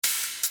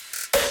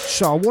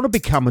So I want to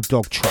become a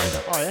dog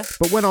trainer. Oh, yeah?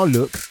 But when I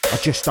look, I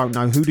just don't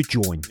know who to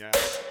join. Yeah.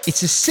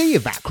 It's a sea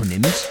of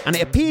acronyms and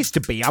it appears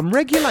to be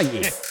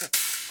unregulated.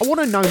 I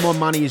want to know my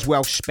money is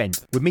well spent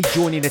with me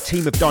joining a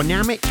team of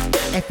dynamic,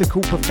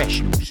 ethical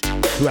professionals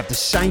who have the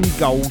same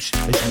goals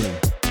as me.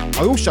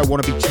 I also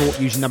want to be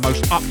taught using the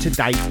most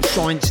up-to-date,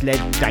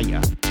 science-led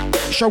data.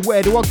 So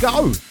where do I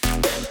go?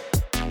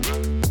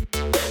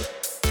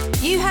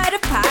 You heard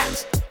of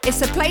PACT?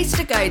 It's a place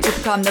to go to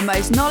become the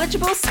most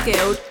knowledgeable,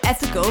 skilled,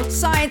 ethical,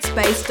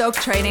 science-based dog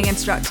training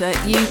instructor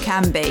you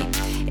can be.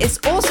 It's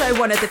also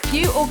one of the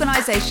few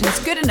organisations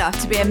good enough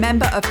to be a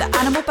member of the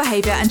Animal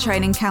Behaviour and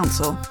Training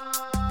Council.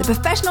 The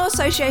Professional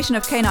Association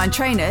of Canine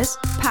Trainers,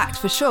 PACT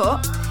for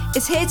short,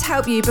 is here to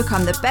help you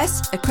become the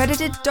best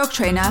accredited dog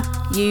trainer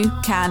you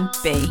can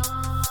be.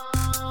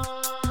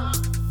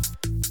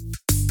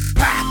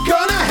 PACT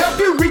gonna help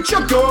you reach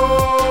your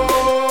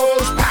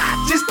goals.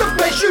 PACT is the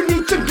place you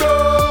need to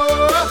go.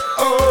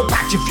 Oh,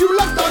 PACT if you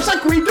love dogs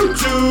like we do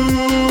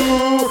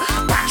too.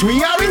 PACT,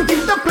 we are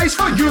indeed the place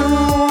for you.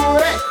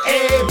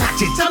 Hey,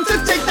 PACT, it's time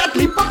to take that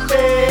leap of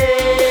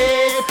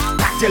faith.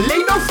 PACT,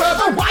 delay no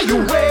further while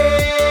you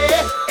wait.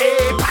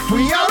 Hey, PACT,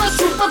 we are a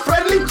super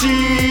friendly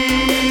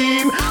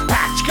team.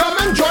 PACT, come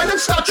and join and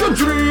start your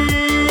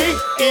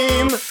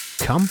dream.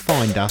 Come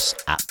find us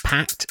at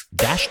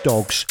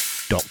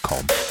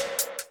pact-dogs.com.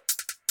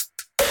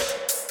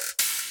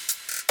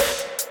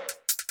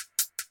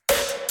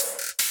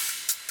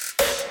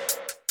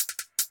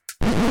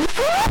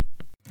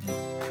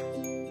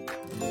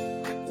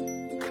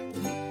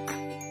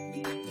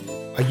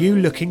 Are you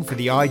looking for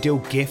the ideal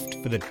gift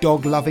for the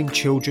dog-loving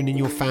children in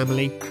your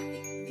family?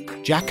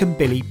 Jack and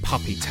Billy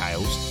Puppy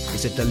Tales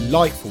is a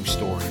delightful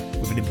story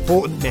with an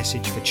important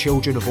message for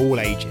children of all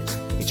ages.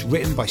 It's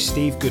written by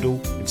Steve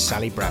Goodall and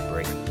Sally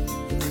Bradbury.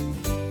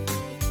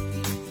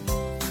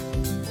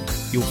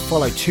 You'll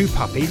follow two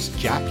puppies,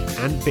 Jack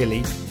and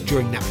Billy,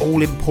 during their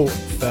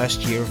all-important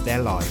first year of their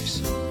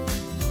lives.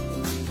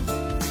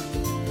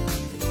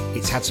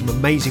 It's had some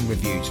amazing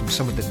reviews from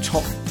some of the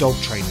top dog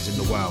trainers in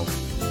the world.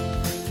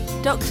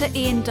 Dr.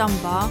 Ian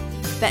Dunbar,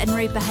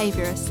 veterinary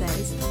behaviourist,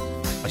 says,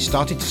 I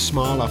started to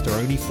smile after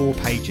only 4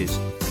 pages.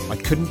 I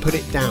couldn't put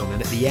it down,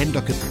 and at the end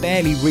I could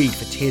barely read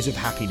for tears of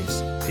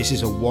happiness. This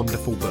is a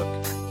wonderful book.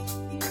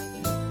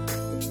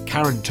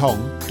 Karen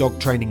Tong, dog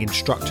training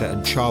instructor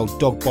and child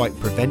dog bite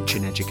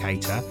prevention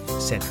educator,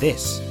 said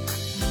this.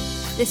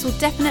 This will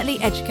definitely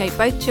educate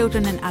both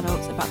children and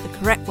adults about the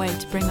correct way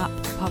to bring up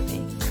a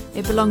puppy.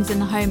 It belongs in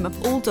the home of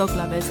all dog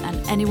lovers and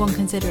anyone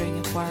considering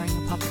acquiring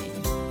a puppy.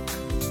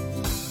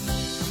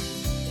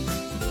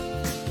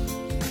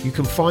 You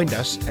can find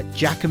us at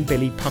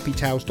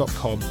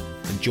jackandbillypuppytales.com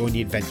and join the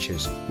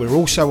adventures. We're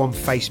also on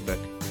Facebook,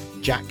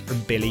 Jack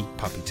and Billy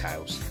Puppy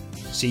Tales.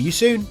 See you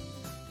soon.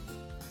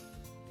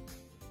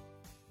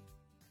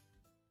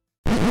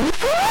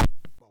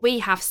 We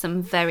have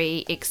some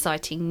very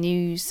exciting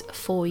news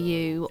for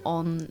you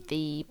on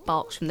the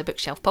Barks from the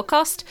Bookshelf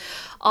podcast.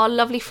 Our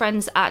lovely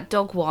friends at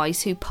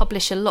Dogwise, who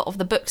publish a lot of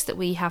the books that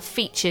we have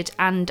featured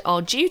and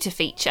are due to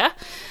feature,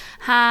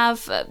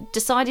 have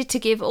decided to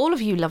give all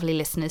of you lovely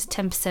listeners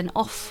 10%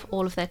 off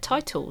all of their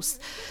titles.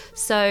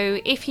 So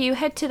if you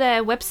head to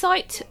their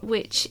website,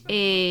 which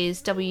is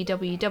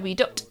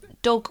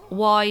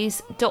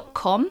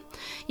www.dogwise.com,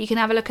 you can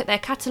have a look at their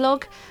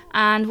catalogue,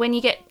 and when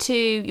you get to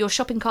your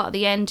shopping cart at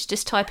the end,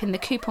 just type in the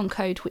coupon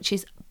code, which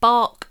is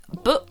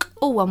BARKBOOK,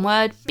 all one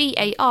word,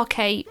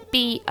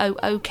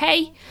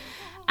 BARKBOOK,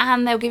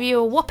 and they'll give you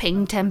a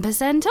whopping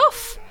 10%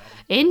 off.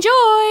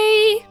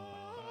 Enjoy!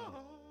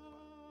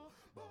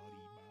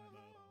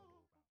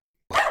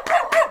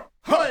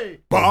 Hey!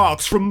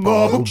 Barks from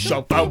the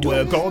bookshop, and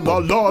we're gonna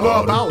learn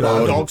about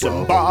our dogs.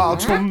 And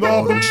barks from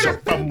the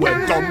bookshop, and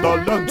we're gonna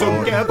learn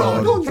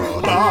together.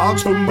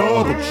 Barks from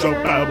the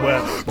bookshop, and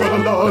we're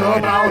gonna learn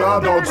about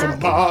our dogs. And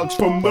barks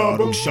from the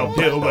bookshop,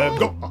 here we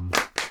go.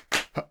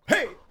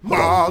 Hey!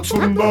 Barks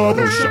from the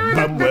bookshop,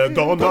 and we're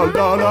gonna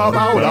learn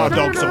about our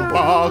dogs. And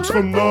barks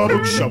from the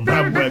bookshop,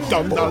 and we're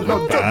gonna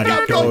learn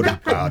together.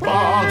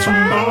 Barks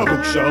from the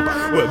bookshop,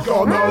 we're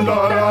gonna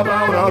learn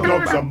about our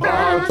dogs. And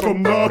barks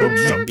from the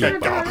bookshop,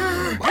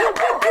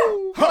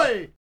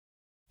 hey!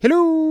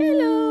 Hello.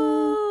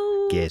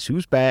 Hello! Guess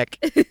who's back?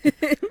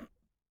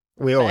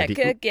 We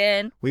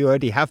again. We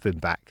already have been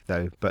back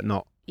though, but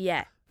not.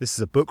 Yeah, This is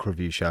a book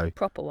review show.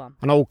 proper one.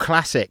 An old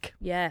classic.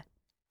 Yeah.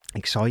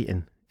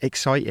 Exciting.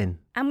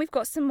 And we've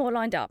got some more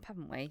lined up,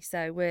 haven't we?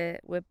 So we're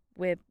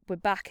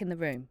back in the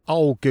room.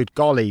 Oh, good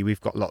golly,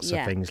 we've got lots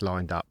Yeah. of things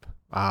lined up.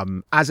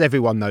 As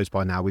everyone knows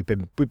by now, we've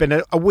been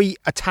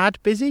a tad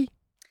busy.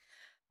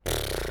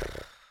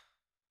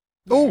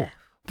 Oh,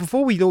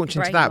 before we launch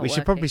into Brain that, not we should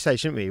working. probably say,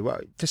 shouldn't we? Well,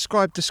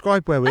 describe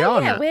where we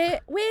are yeah, now.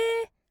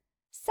 we're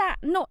sat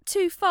not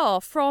too far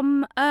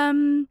from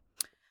the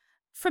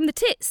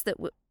tits that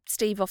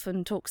Steve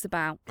often talks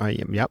about.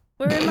 Yep.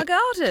 We're in my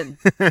garden.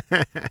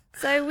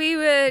 So we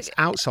were It's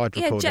outside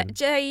recording.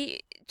 Yeah,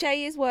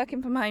 Jay is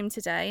working from home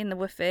today in the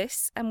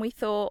office, and we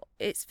thought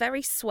it's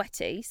very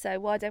sweaty, so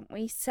why don't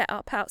we set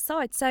up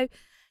outside? So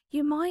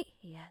You might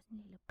hear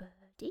little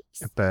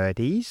birdies.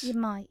 Birdies. You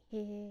might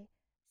hear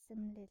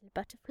some little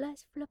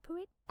butterflies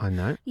fluttering. I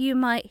know. You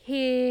might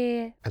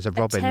hear There's a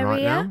robin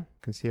right now.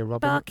 Can see a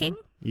robin barking.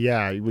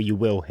 Yeah, well, you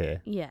will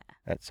hear. Yeah.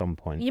 At some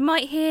point. You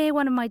might hear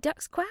one of my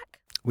ducks quack.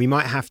 We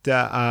might have to.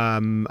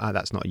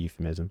 That's not a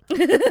euphemism.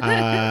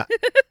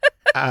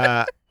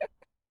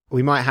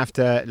 We might have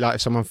to, like,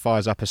 if someone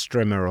fires up a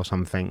strimmer or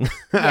something,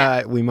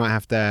 we might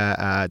have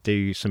to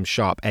do some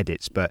sharp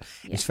edits. But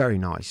it's very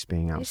nice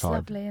being outside,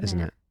 it's lovely,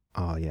 isn't it?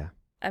 Oh, yeah.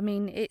 I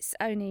mean, it's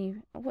only,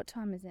 what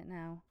time is it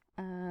now?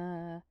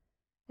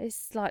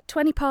 It's like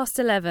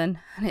 11:20,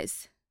 and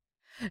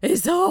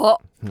it's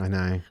hot. I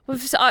know.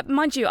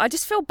 Mind you, I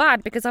just feel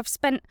bad because I've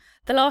spent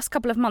the last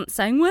couple of months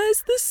saying,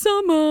 where's the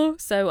summer?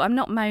 So I'm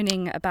not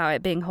moaning about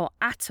it being hot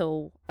at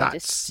all.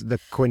 That's the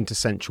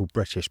quintessential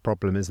British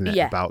problem, isn't it?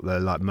 Yeah. About the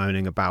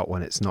moaning about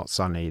when it's not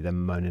sunny, then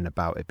moaning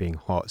about it being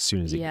hot as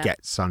soon as it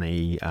gets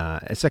sunny.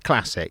 It's a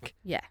classic.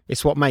 Yeah.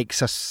 It's what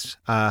makes us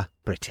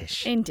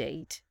British.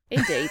 Indeed.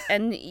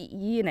 And,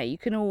 you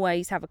can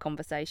always have a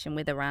conversation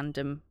with a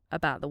random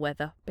about the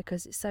weather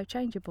because it's so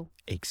changeable.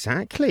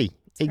 Exactly.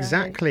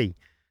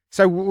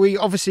 So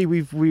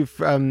we've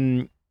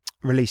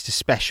released a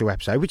special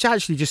episode, which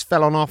actually just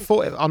fell on our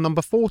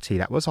number 40.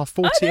 That was our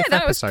 40th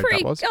episode.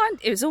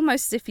 It was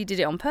almost as if you did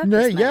it on purpose.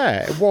 No,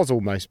 yeah, it was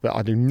almost, but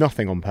I do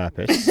nothing on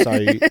purpose. So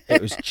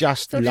it was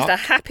just luck. Just a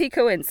happy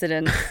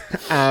coincidence.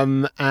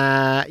 And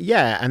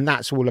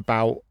that's all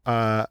about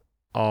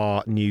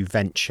our new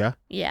venture.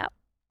 Yeah.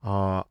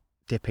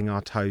 Dipping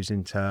our toes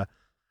into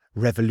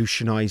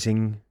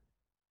revolutionising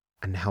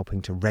and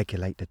helping to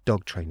regulate the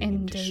dog training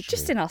industry.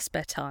 Just in our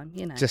spare time,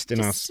 Just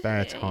in our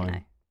spare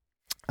time.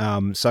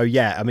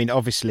 I mean,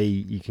 obviously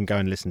you can go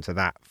and listen to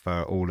that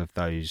for all of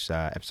those,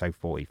 episode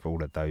 40, for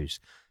all of those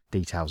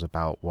details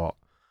about what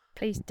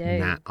Please do.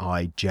 Nat,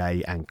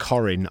 Jay and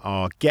Corin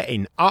are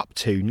getting up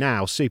to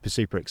now. Super,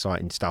 super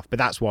exciting stuff. But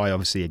that's why,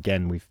 obviously,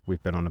 again,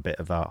 we've been on a bit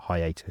of a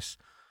hiatus,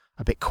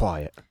 a bit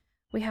quiet.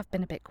 We have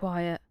been a bit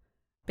quiet.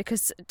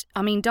 Because,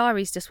 I mean,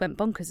 diaries just went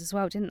bonkers as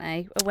well, didn't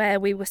they? Where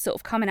we were sort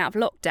of coming out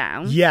of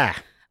lockdown. Yeah.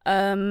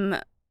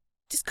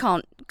 Just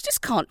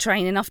can't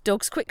train enough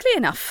dogs quickly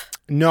enough.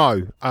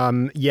 No.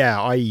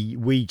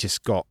 We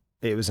just got,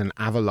 it was an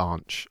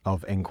avalanche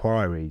of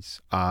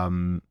inquiries,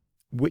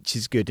 which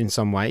is good in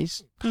some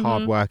ways,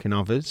 hard work in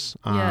others.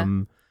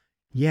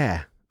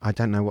 Yeah. I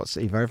don't know what's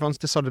either. Everyone's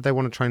decided they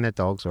want to train their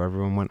dogs, or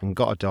everyone went and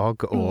got a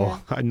dog, or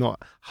not.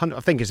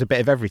 I think it's a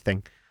bit of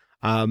everything.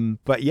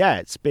 But yeah,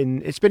 it's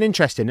been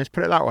interesting. Let's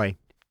put it that way.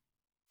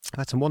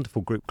 I had some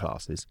wonderful group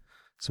classes,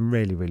 some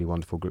really, really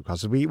wonderful group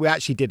classes. We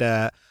actually did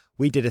a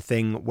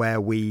thing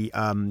where we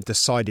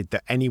decided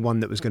that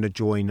anyone that was going to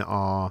join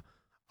our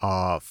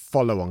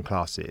follow-on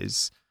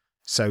classes.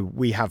 So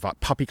we have like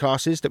puppy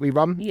classes that we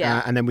run,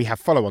 and then we have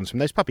follow-ons from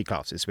those puppy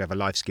classes. We have a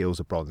life skills,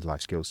 a bronze,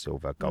 life skills,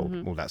 silver, gold,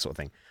 all that sort of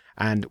thing.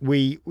 And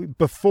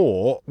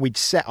before we'd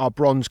set our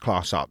bronze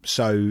class up,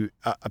 so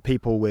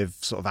people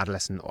with sort of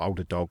adolescent or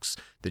older dogs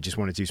that just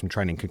want to do some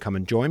training could come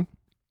and join.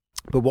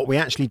 But what we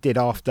actually did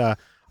after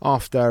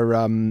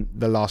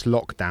the last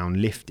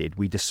lockdown lifted,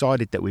 we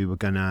decided that we were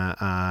going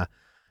to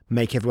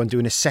make everyone do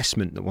an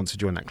assessment that wants to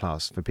join that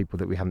class for people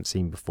that we haven't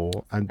seen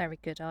before. And very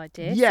good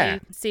idea. Yeah. So you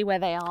can see where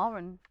they are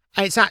and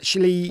it's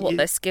actually what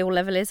their skill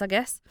level is, I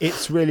guess.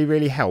 It's really,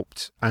 really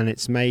helped, and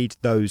it's made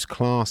those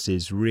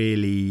classes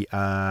really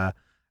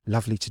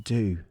lovely to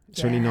do.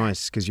 It's really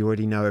nice because you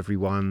already know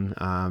everyone,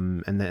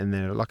 and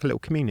they're like a little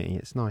community.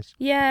 It's nice.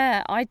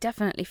 Yeah, I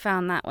definitely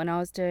found that when I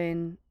was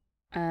doing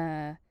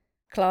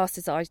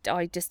classes. I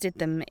just did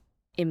them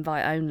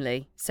invite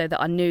only, so that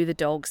I knew the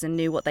dogs and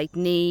knew what they'd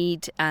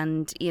need,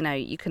 and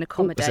you can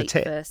accommodate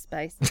for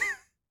space.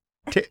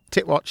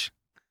 Tit watch.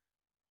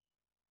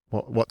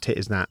 What tit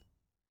is that?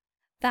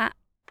 That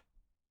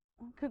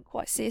I couldn't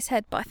quite see his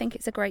head, but I think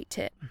it's a great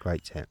tit.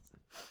 Great tit.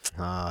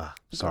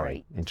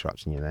 Sorry,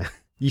 interrupting you there.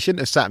 You shouldn't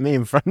have sat me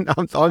in front.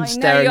 I'm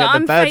staring at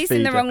the bird feeder. I'm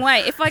facing the wrong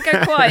way. If I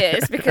go quiet,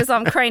 it's because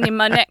I'm craning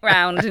my neck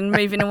round and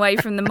moving away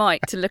from the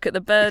mic to look at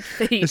the bird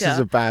feeder. This is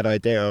a bad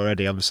idea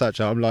already. I'm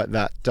like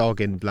that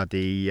dog in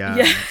bloody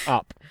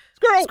Up.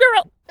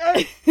 Squirrel!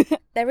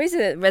 There is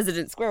a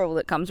resident squirrel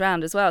that comes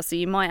round as well, so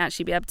you might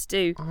actually be able to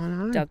do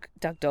dog.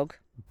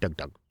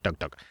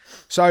 Dog.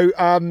 So,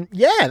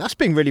 that's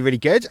been really, really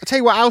good. I'll tell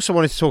you what else I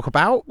wanted to talk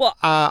about. What?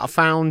 I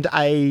found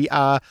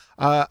a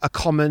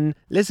common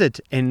lizard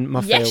in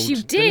my field. Yes, you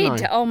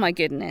did. Oh, my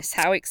goodness.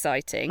 How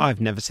exciting. I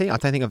don't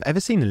think I've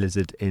ever seen a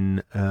lizard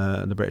in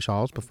the British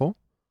Isles before.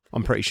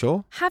 I'm pretty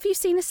sure. Have you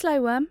seen a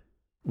slow worm?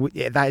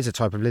 Yeah, that is a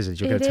type of lizard.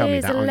 You're going to tell me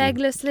that, aren't you? It is a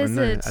legless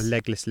lizard. A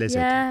legless lizard.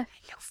 Yeah.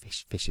 Little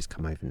fish has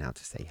come over now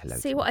to say hello.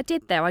 See what I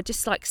did there? I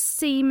just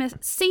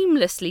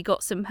seamlessly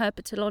got some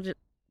herpetology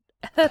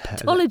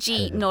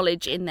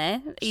knowledge in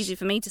there. Easy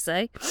for me to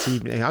say.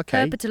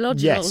 Okay.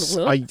 Herpetology. Yes,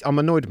 I'm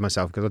annoyed with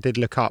myself because I did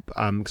look up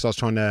because I was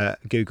trying to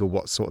Google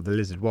what sort of the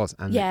lizard was,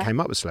 and it came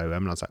up with slow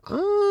worm, and I was like,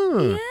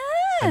 oh.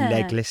 A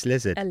legless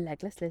lizard. A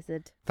legless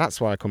lizard.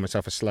 That's why I call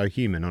myself a slow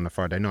human on a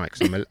Friday night,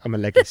 because I'm a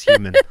legless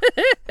human.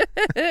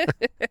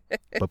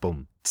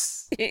 Ba-boom.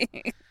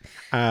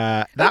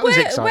 That was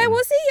exciting. Where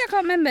was he? I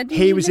can't remember.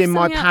 He was in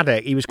my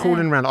paddock. He was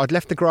crawling around. I'd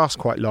left the grass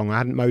quite long. I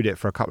hadn't mowed it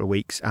for a couple of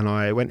weeks, and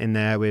I went in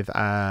there with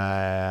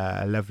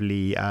a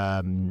lovely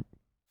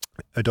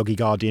a doggy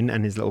guardian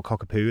and his little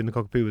cockapoo, and the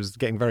cockapoo was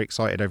getting very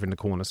excited over in the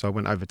corner, so I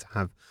went over to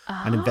have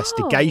an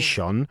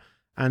investigation,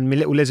 and my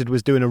little lizard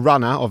was doing a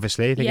runner,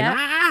 obviously, thinking,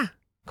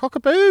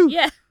 cockapoo!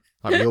 Yeah.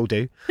 Like we all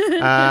do.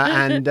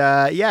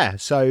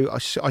 So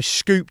I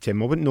scooped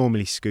him. I wouldn't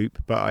normally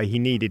scoop, but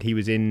he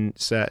was in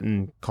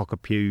certain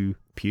cockapoo.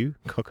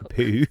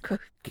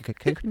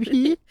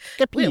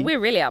 We're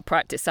really out of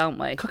practice, aren't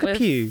we?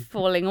 Cockapoo. We're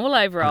falling all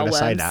over our words.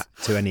 I'm going to say that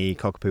to any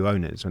cockapoo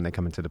owners when they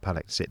come into the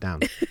paddock to sit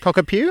down.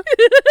 Cockapoo?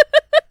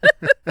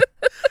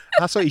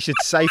 That's what you should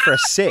say for a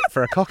sit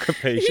for a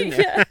cockapoo, shouldn't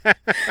you? Yeah.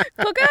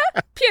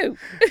 Cockapoo.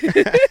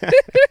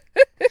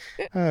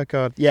 Oh,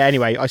 God. Yeah,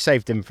 anyway, I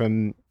saved him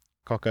from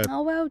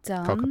Oh, well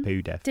done.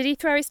 Cockapoo death. Did he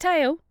throw his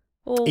tail?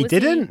 Or He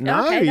didn't.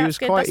 No, okay, he was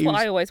good. quite. That's what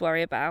I always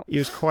worry about. He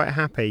was quite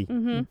happy.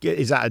 Mm-hmm.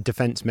 Is that a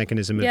defence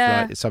mechanism of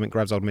like something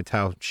grabs hold of my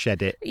tail,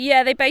 shed it?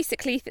 Yeah, they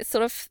basically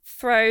sort of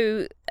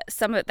throw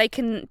they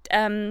can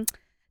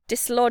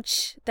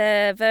dislodge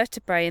their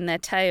vertebrae in their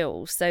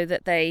tail so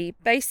that they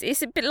basically,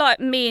 it's a bit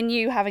like me and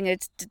you having a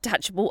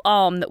detachable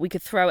arm that we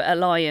could throw at a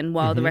lion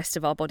while the rest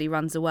of our body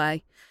runs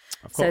away.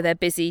 So they're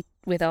busy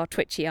with our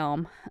twitchy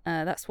arm.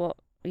 That's what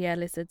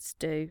lizards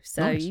do.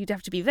 So you'd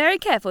have to be very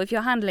careful if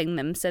you're handling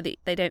them so that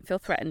they don't feel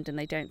threatened and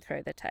they don't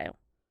throw their tail.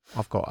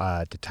 I've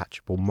got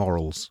detachable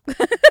morals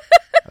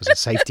as a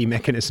safety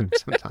mechanism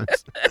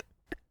sometimes.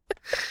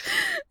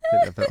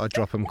 I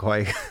drop them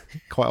quite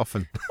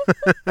often.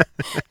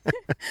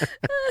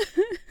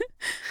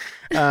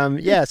 So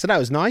that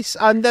was nice.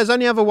 And there's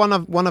only one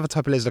other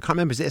type of lizard. I can't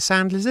remember. Is it a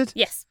sand lizard?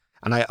 Yes.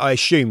 And I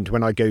assumed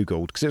when I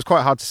Googled, because it was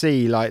quite hard to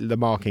see like the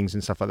markings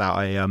and stuff like that,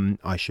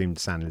 I assumed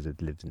sand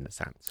lizard lived in the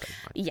sand. So,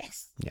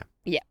 yes. Yeah.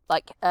 Yeah,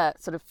 like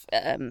sort of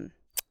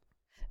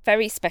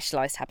very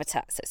specialised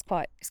habitat, so it's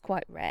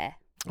quite rare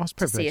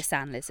to see a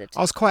sand lizard. I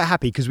was quite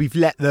happy because we've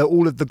let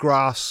all of the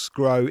grass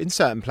grow in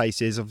certain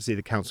places. Obviously,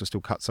 the council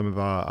still cut some of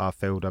our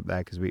field up there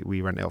because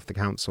we rent it off the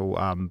council.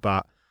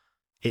 But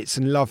it's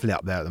lovely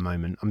up there at the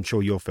moment. I'm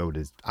sure your field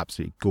is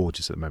absolutely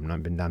gorgeous at the moment. I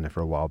haven't been down there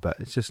for a while, but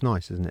it's just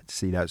nice, isn't it, to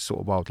see that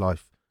sort of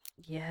wildlife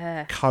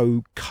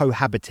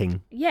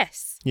cohabiting.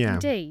 Yes,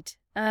 indeed.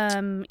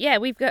 I've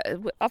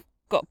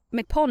got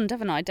my pond,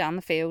 haven't I, down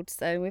the field?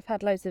 So we've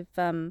had loads of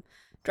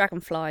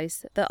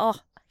dragonflies that are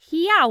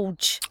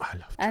huge. I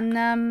love dragonflies.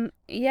 And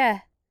you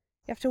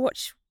have to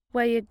watch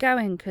where you're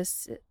going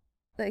because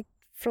they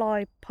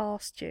fly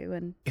past you.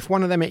 And if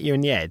one of them hit you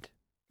in the head,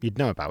 you'd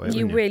know about it.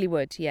 You really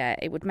would, yeah.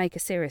 It would make a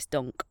serious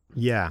donk.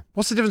 Yeah.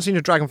 What's the difference between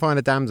a dragonfly and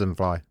a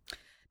damselfly?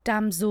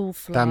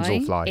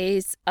 Damselfly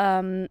is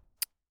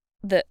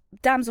that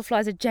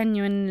damselflies are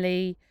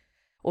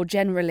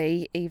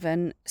generally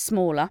even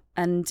smaller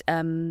and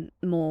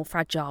more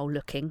fragile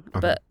looking. Okay.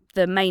 But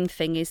the main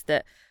thing is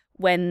that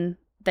when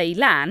they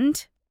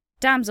land,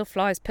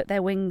 damselflies put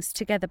their wings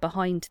together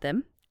behind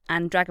them,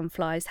 and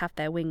dragonflies have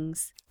their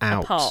wings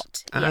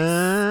apart.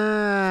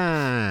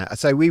 Yes.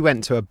 So we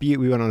went on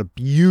a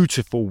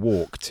beautiful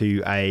walk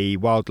to a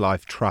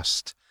wildlife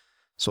trust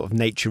sort of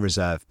nature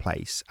reserve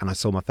place, and I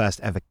saw my first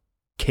ever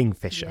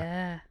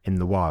kingfisher in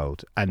the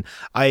wild. And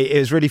it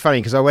was really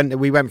funny because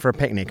we went for a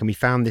picnic and we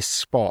found this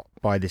spot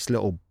by this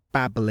little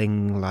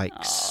babbling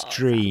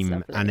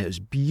stream, and it was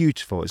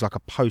beautiful. It was like a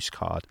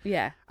postcard.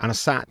 Yeah. And I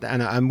sat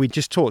and we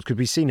just talked because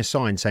we'd seen a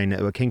sign saying that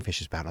there were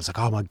kingfishers about. I was like,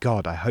 oh my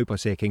God, I hope I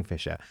see a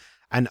kingfisher.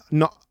 And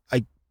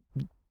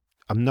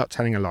I'm not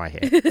telling a lie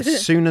here.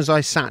 As soon as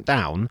I sat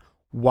down,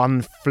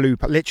 one flew,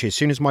 literally as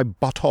soon as my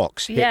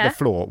buttocks hit the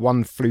floor,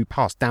 one flew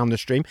past down the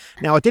stream.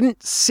 Now I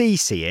didn't see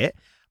it,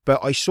 but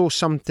I saw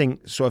something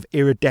sort of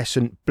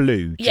iridescent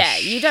blue.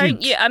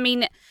 I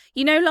mean,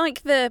 you know,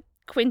 like the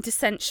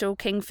quintessential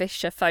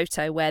kingfisher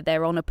photo where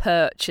they're on a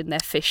perch and they're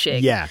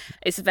fishing. Yeah.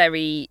 It's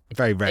very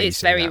rare.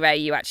 It's very rare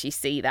you actually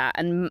see that.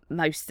 And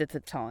most of the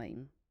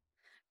time,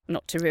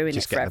 not to ruin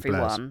it for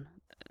everyone,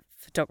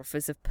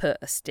 photographers have put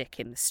a stick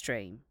in the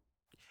stream.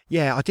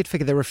 Yeah, I did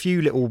figure there were a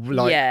few little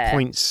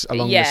points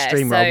along the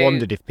stream where I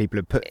wondered if people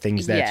had put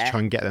things there to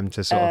try and get them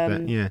to sort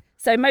of...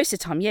 So most of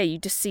the time, you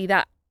just see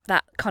that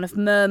kind of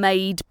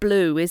mermaid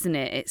blue, isn't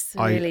it? It's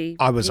really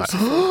I was like,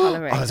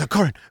 colouring. I was like,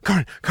 Corin,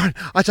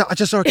 I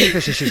just saw a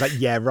kingfisher. She was like,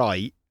 yeah,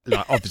 right.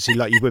 Like, obviously,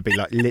 like you would be,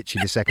 like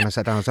literally the second I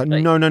sat down, I was like,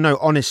 no,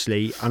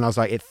 honestly. And I was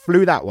like, it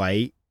flew that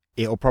way.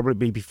 It'll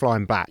probably be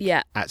flying back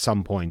at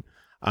some point.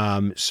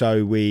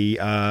 So we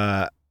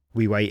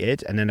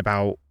waited, and then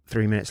about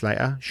 3 minutes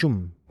later,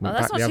 shoom. Well,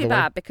 that's not too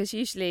bad because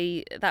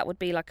usually that would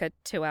be like a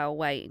 2-hour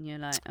wait, and you're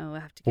like, oh, I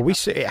have to. Well,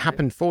 it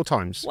happened 4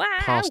 times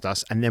past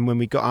us, and then when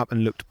we got up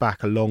and looked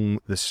back along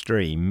the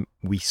stream,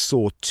 we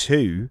saw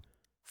 2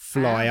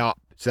 fly up.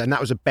 So, and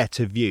that was a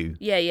better view.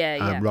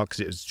 Yeah. Right,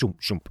 because it was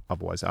shump,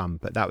 otherwise.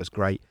 But that was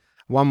great.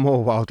 One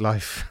more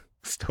wildlife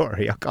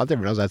story. I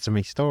didn't realise I had so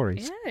many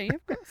stories. Yeah,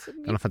 you've got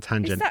some. Gone off a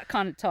tangent. It's that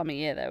kind of time of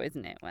year, though,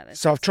 isn't it? Where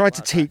So I've tried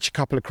to teach a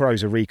couple of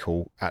crows a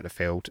recall at the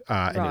field,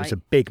 and it was Right. a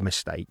big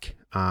mistake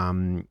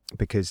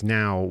because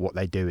now what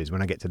they do is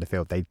when I get to the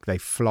field, they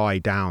fly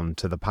down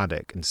to the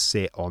paddock and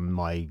sit on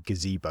my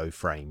gazebo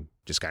frame,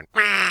 just going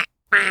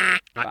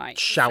Right.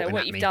 shouting So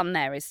what at you've me. done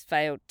there is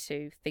failed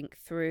to think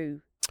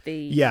through the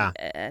Yeah,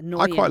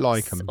 annoyance quite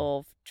like 'em.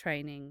 of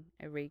training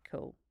a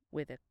recall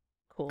with a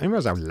call. I didn't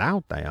realise how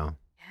loud they are.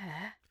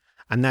 Yeah.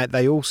 And that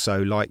they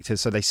also like to,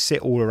 so they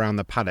sit all around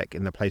the paddock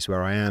in the place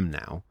where I am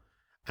now,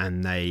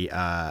 and they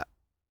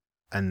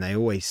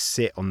always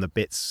sit on the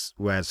bits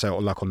where, so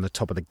like on the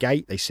top of the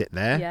gate, they sit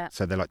there. Yeah.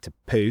 So they like to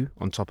poo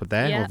on top of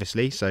there, Yeah.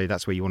 obviously. So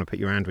that's where you want to put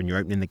your hand when you're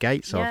opening the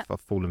gate. So Yeah. I've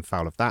fallen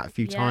foul of that a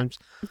few Yeah. times.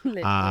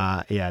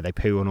 Literally. Yeah, they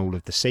poo on all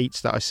of the seats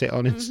that I sit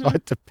on Mm-hmm.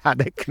 inside the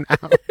paddock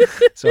now.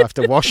 So I have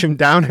to wash them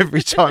down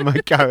every time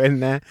I go in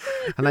there,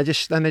 and they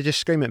just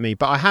scream at me.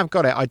 But I have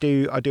got it. I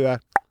do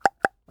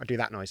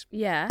that noise,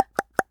 Yeah.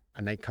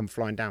 and they come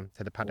flying down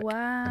to the paddock,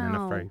 and then I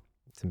Wow. throw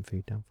some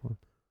food down for them.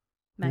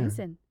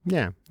 Amazing.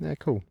 Yeah, they're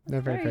cool. They're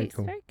very It's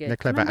cool. very good. They're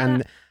clever, Remember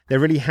and they're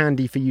really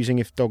handy for using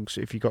if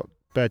you've got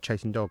bird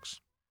chasing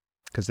dogs,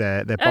 because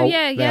they're Oh, bold.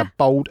 yeah, They yeah. are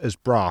bold as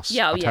brass.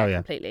 Yeah, I'll tell you.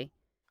 completely.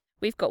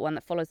 We've got one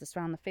that follows us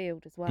around the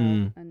field as well,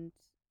 Mm. and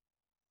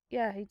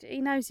yeah, he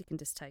knows he can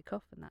just take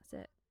off, and that's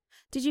it.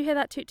 Did you hear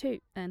that toot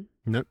toot then?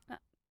 Nope.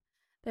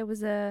 There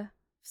was a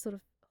sort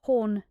of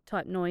horn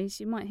type noise.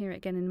 You might hear it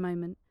again in a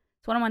moment.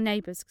 It's one of my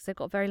neighbours because they've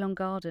got a very long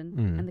garden,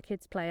 and the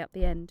kids play up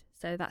the end,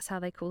 so that's how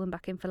they call them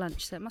back in for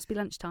lunch. So it must be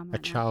lunchtime A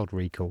right now. child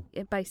recall.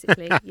 Yeah,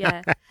 basically,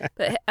 yeah.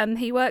 But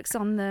he works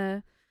on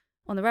the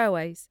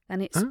railways,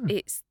 and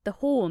it's the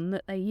horn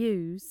that they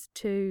use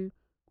to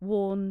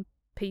warn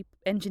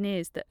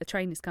engineers that a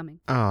train is coming.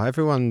 Oh,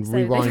 everyone So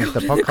rewind they've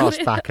the got podcast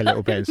it- back a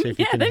little bit and see if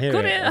you Yeah, can they've hear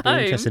got it. it at It'd be home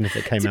interesting if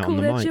it came to out call on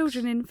the their mics.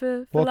 children in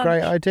for What a lunch.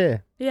 great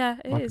idea! Yeah,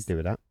 it I is. could do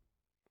with that.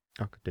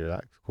 I could do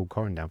that. Call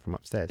Corin down from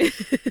upstairs.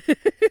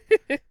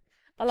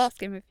 I'll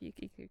ask him if he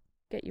could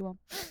get you on.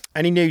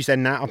 Any news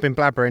then, Nat? I've been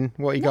blabbering.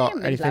 What you No, you got?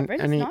 haven't been Anything? blabbering.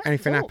 It's nice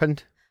Anything at all.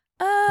 happened?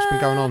 What's been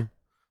going on?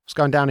 What's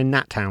going down in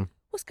Nat Town?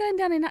 What's going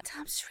down in that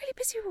time? I'm just really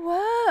busy with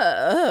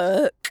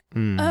work.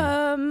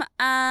 Mm.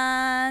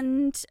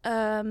 And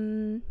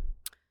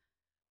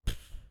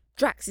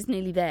Drax is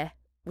nearly there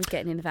with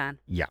getting in the van.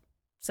 Yeah.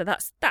 So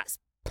that's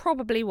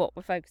probably what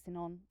we're focusing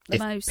on the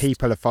If most.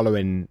 people are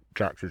following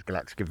Drax's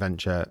Galactic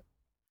Adventure,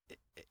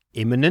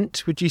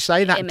 imminent, would you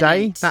say, that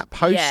Imminent. day? That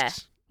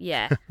post?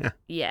 Yeah.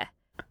 Yeah.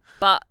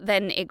 But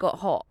then it got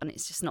hot, and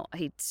it's just not.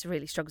 He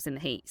really struggles in the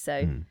heat,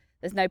 so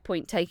there's no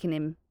point taking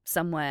him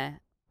somewhere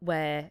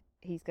where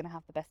he's going to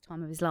have the best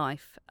time of his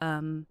life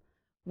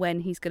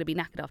when he's going to be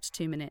knackered after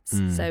 2 minutes.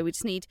 So we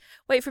just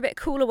wait for a bit of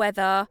cooler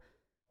weather.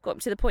 Got him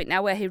to the point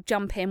now where he'll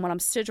jump in while I'm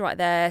stood right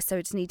there. So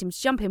we just need him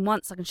to jump in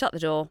once. I can shut the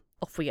door.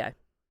 Off we go.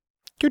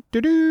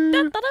 Doo-doo-doo.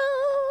 Da-da-da!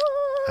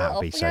 That'll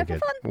Off be we so go for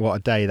good. fun. What a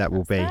day that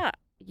will be. That.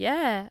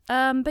 Yeah.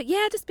 But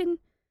yeah, just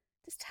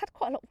had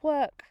quite a lot of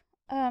work.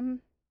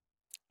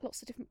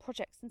 Lots of different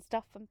projects and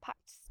stuff, and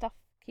packed stuff,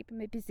 keeping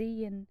me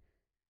busy, and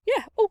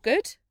yeah, all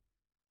good.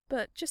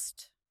 But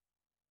just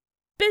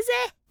busy.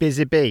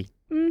 Busy bee.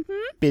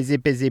 Mm-hmm. Busy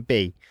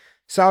bee.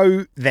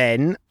 So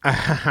then,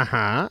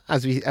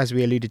 as we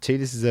alluded to,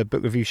 this is a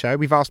book review show.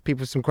 We've asked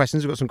people some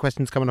questions. We've got some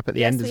questions coming up at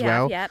the end as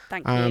well. Yeah,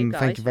 thank you, guys.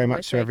 Thank you very Always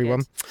much to very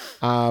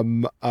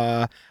everyone.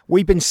 good.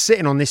 We've been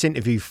sitting on this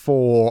interview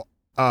for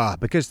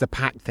because the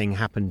pack thing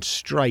happened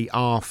straight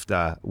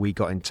after we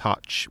got in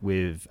touch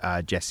with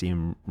Jesse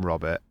and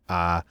Robert.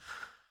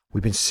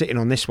 We've been sitting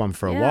on this one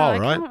for a while,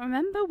 right? I can't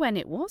remember when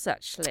it was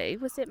actually.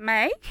 Was it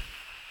May?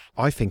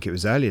 I think it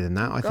was earlier than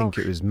that. I think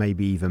it was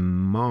maybe even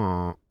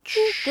March.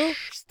 Oh,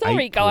 gosh.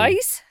 Sorry, April.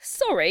 guys.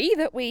 Sorry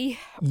that we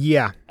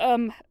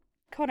kind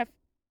of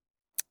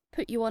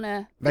put you on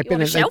a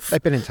shelf.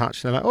 They've been in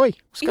touch. They're like, "Oi,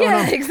 what's going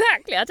Yeah, on?"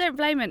 exactly. I don't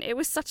blame it. It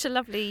was such a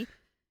lovely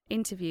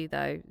interview,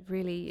 though.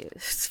 Really,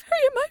 it's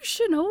very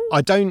emotional.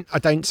 I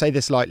don't say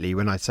this lightly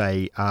when I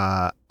say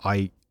I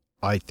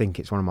think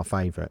it's one of my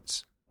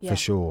favourites for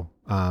sure.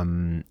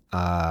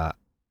 A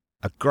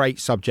great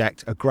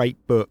subject, a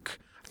great book.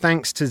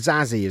 Thanks to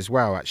Zazie as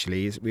well.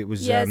 Actually, it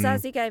was.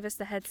 Zazie gave us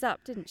the heads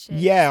up, didn't she?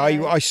 Yeah,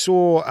 So- I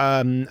saw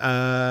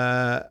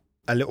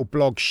a little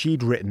blog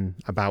she'd written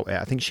about it.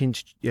 I think she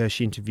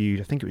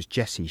interviewed. I think it was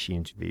Jessie she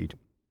interviewed.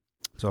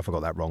 So I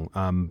forgot that wrong.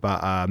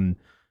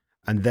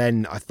 And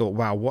then I thought,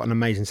 wow, what an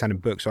amazing sounding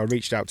book. So I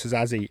reached out to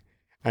Zazie,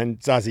 and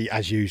Zazie,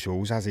 as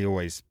usual, Zazie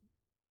always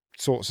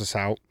sorts us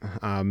out.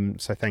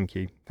 So thank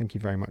you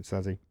very much,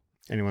 Zazie.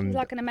 Anyone She's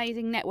like an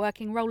amazing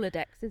networking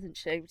Rolodex, isn't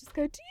she? We just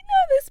go, do you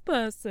know this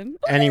person?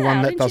 Oh, anyone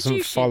yeah, that I'll doesn't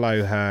introduce you.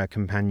 follow her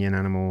companion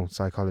animal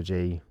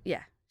psychology, Yeah,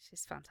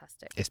 she's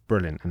fantastic. it's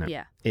brilliant, isn't it?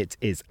 Yeah. It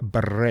is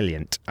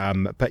brilliant.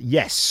 But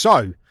yes,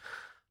 so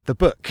the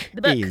book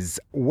is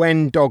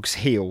When Dogs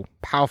Heal,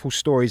 Powerful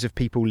Stories of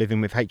People Living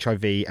with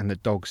HIV and the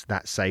Dogs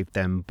That Saved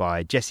Them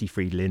by Jesse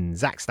Freidin,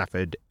 Zach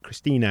Stafford,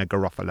 Christina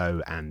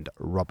Garofalo and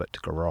Robert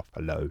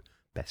Garofalo.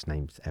 Best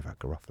names ever,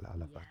 Garofalo. I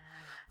love that.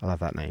 I love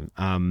that name.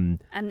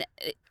 And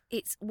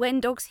it's When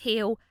Dogs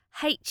Heal,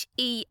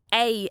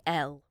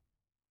 HEAL.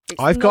 It's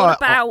I've not got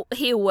about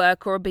heel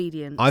work or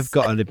obedience. I've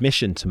got an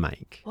admission to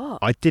make. What?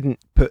 I didn't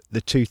put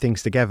the two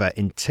things together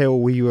until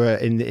we were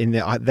in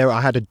the. I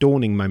had a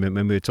dawning moment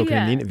when we were talking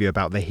in the interview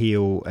about the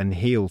heel and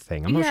heel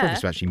thing. I'm not sure if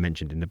it's actually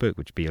mentioned in the book,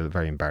 which would be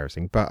very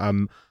embarrassing. But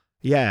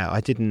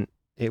I didn't.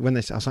 When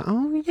they said, I was like,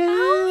 oh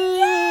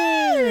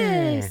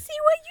yeah, see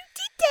what you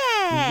did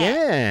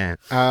there.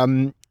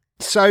 Yeah.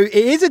 So it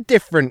is a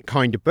different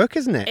kind of book,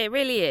 isn't it? It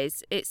really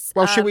is. It's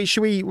well. Should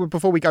we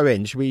before we go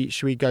in? Should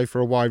we go for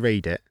a why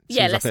read it?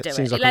 Let's do it.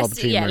 Seems like an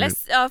opportune moment.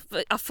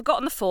 I've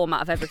forgotten the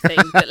format of everything,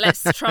 but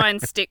let's try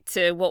and stick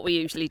to what we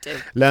usually do.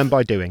 Learn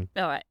by doing.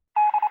 All right.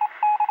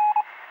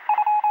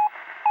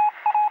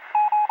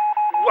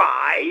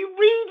 Why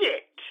read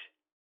it?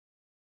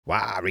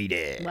 Why read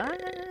it? Why?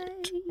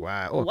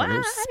 Wow. Oh,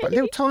 Why? A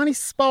little tiny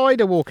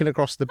spider walking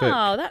across the book.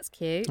 Oh, that's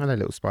cute. Hello,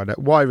 little spider.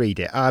 Why read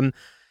it?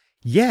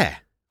 Yeah.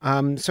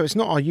 So it's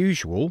not our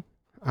usual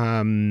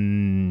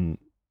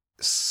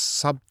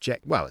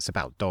subject. Well, it's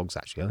about dogs,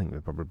 actually. I think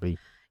we're probably.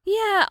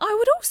 Yeah, I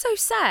would also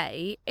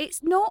say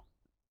it's not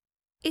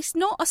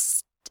a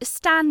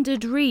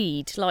standard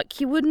read. Like,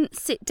 you wouldn't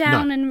sit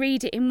down and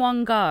read it in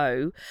one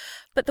go.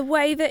 But the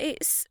way that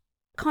it's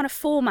kind of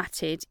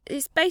formatted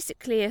is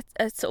basically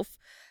a sort of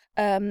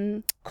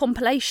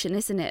compilation,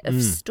 isn't it,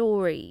 of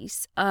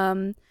stories.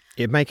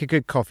 It'd make a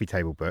good coffee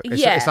table book.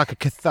 It's like a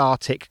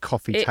cathartic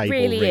coffee table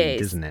really read,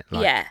 isn't it?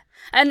 Like, yeah.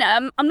 And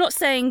I'm not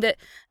saying that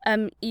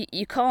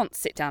you can't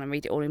sit down and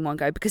read it all in one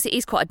go, because it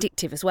is quite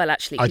addictive as well,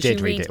 actually. I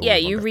did read it all. Yeah,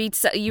 you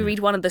read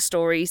one of the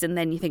stories and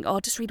then you think, oh,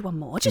 just read one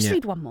more.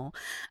 Read one more.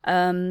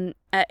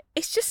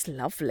 It's just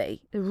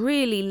lovely. A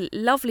really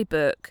lovely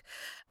book.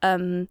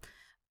 Very,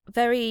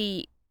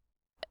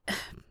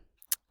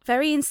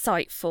 very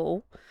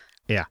insightful.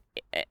 Yeah.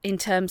 In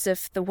terms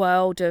of the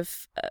world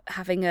of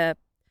having a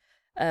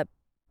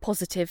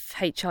positive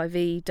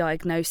HIV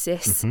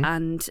diagnosis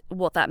and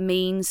what that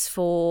means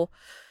for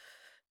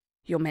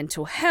your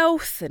mental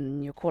health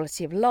and your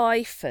quality of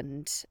life,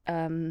 and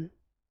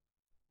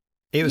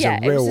it was a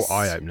real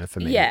eye-opener for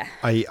me. Yeah.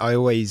 I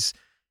always,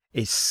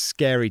 it's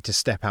scary to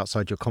step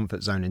outside your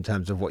comfort zone in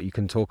terms of what you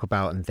can talk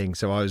about and things.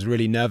 So I was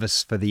really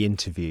nervous for the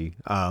interview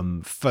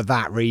for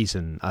that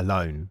reason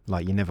alone.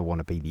 Like, you never want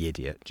to be the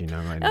idiot, do you know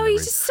what I mean? Oh, you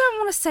just don't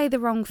want to say the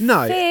wrong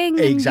thing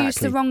exactly. and use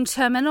the wrong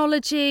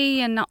terminology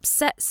and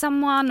upset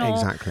someone. Or,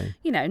 exactly.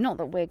 Not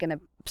that we're going to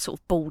sort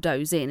of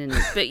bulldoze in,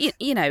 but it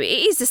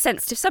is a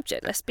sensitive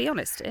subject, let's be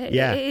honest. It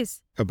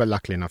is. Oh, but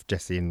luckily enough,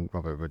 Jessie and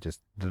Robert were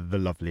just the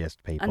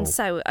loveliest people. And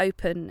so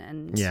open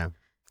and... Yeah,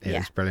 it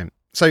was brilliant.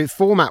 So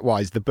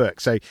format-wise, the book.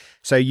 So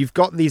you've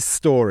got these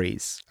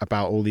stories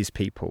about all these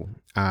people,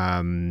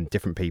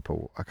 different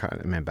people. I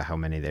can't remember how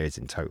many there is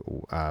in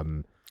total.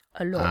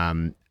 A lot.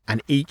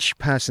 And each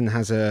person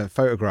has a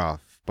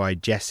photograph by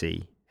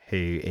Jessie,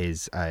 who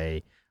is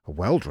a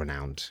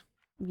world-renowned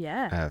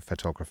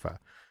photographer.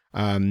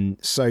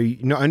 So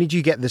not only do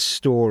you get the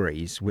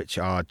stories, which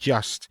are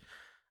just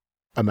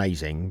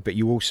amazing, but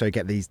you also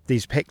get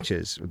these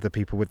pictures of the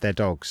people with their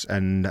dogs,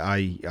 and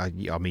I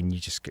mean,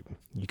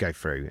 you go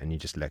through and you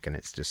just look, and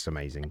it's just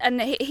amazing.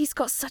 And he's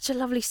got such a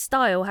lovely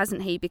style,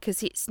 hasn't he?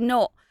 Because it's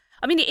not,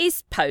 I mean, it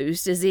is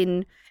posed as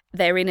in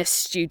they're in a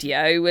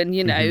studio and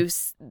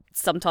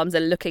sometimes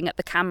they're looking at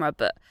the camera,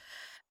 but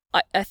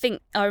I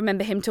think I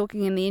remember him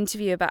talking in the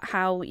interview about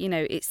how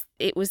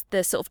it was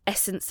the sort of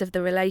essence of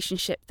the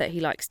relationship that he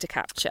likes to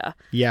capture.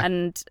 Yeah,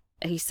 and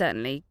he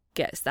certainly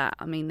gets that.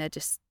 I mean, they're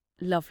just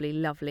lovely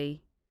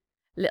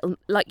little,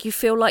 like, you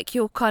feel like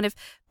you're kind of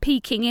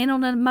peeking in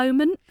on a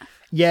moment.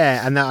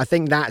 Yeah, and I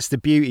think that's the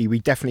beauty. We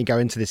definitely go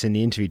into this in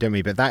the interview, don't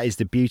we? But that is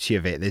the beauty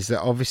of it. It's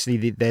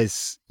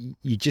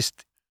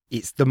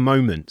the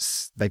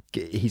moments.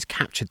 He's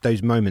captured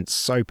those moments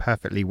so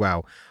perfectly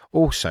well.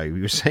 Also,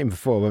 we were saying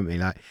before, weren't we?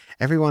 Like,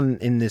 everyone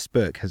in this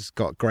book has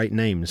got great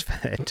names for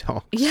their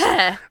dogs.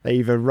 Yeah. They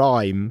either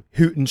rhyme.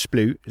 Hoot and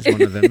Sploot is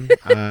one of them.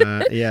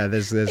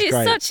 There's it's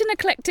great. Such an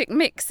eclectic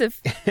mix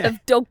of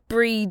dog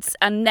breeds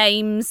and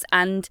names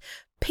and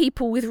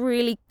people with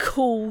really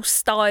cool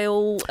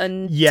style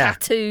and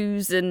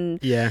tattoos and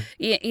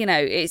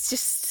it's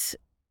just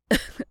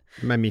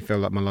made me feel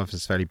like my life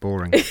is fairly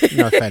boring.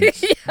 No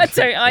offence.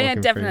 I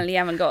definitely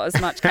haven't got as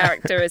much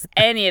character as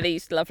any of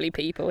these lovely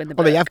people in the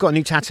book. Well, they have got a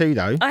new tattoo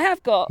though. I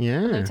have got a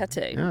new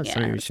tattoo. Yeah,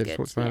 something we should have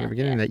talked about at the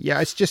beginning. There.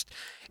 Yeah, it's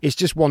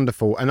just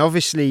wonderful, and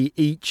obviously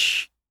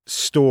each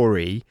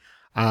story.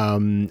 I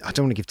don't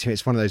want to give too.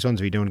 It's one of those ones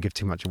where you don't want to give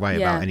too much away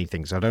about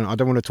anything. So I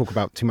don't want to talk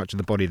about too much of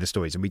the body of the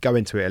stories, and we go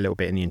into it a little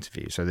bit in the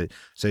interview.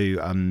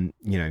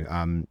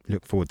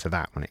 Look forward to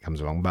that when it comes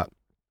along.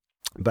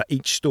 But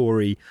each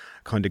story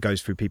kind of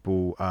goes through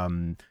people,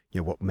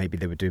 what maybe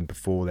they were doing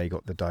before they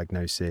got the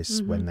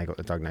diagnosis, when they got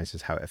the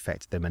diagnosis, how it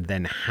affected them, and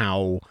then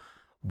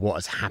what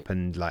has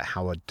happened, like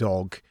how a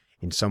dog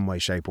in some way,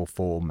 shape or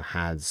form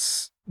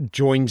has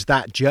joined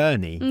that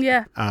journey.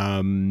 Yeah.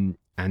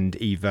 And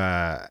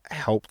either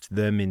helped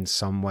them in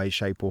some way,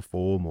 shape or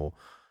form, or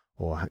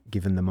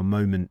given them a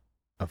moment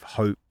of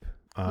hope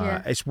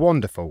It's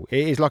wonderful.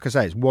 It is, like I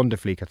say, it's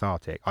wonderfully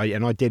cathartic.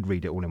 I did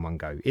read it all in one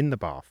go in the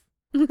bath.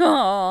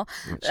 Oh,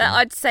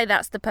 I'd say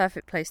that's the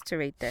perfect place to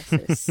read this.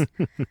 It's,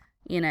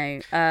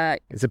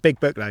 it's a big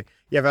book though.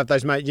 You ever have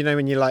those moments,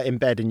 when you're like in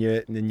bed and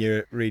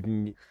you're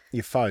reading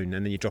your phone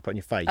and then you drop it on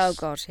your face? Oh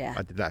God, yeah.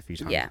 I did that a few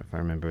times. Yeah. If I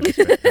remember this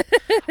bit.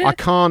 I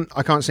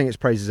can't sing its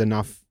praises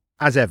enough.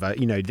 As ever,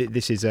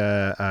 this is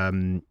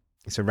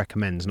it's a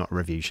recommends, not a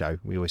review show.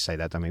 We always say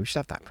that, don't we? We should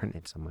have that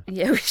printed somewhere.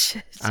 Yeah, we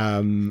should.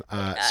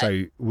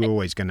 So we're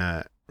always going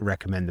to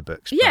recommend the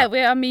books. Yeah,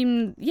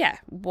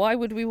 why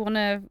would we want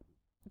to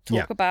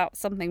talk about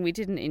something we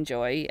didn't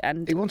enjoy?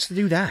 And who wants to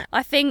do that?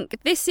 I think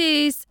this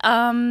is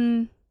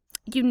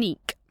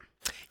unique.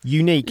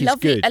 Unique is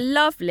good. A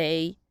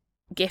lovely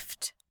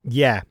gift.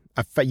 Yeah,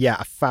 a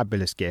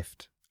fabulous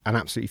gift. An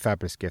absolutely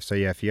fabulous gift. So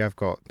yeah, if you have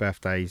got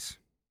birthdays...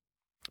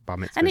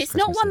 And it's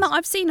not one that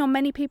I've seen on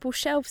many people's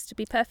shelves, to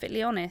be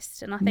perfectly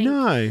honest. And I think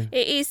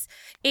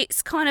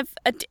it's kind of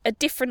a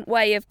different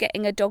way of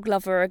getting a dog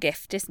lover a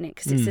gift, isn't it?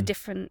 Because it's a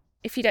different.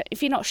 If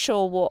you're not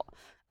sure what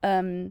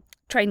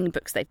training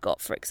books they've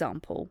got, for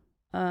example,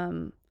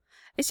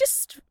 it's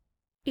just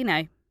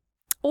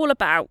all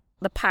about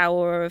the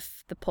power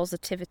of the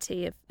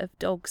positivity of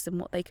dogs and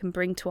what they can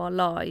bring to our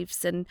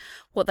lives and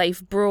what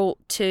they've brought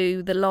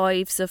to the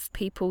lives of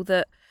people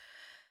that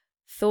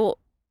thought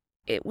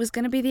it was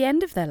going to be the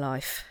end of their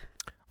life.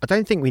 I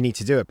don't think we need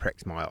to do a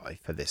pricked my eye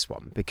for this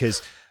one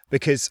because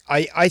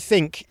I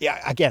think,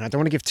 again, I don't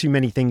want to give too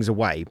many things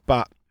away,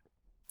 but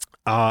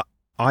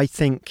I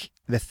think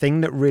the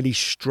thing that really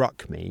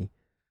struck me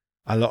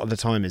a lot of the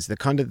time is the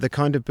kind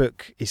of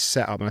book is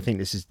set up, and I think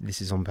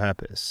this is on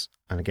purpose.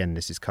 And again,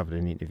 this is covered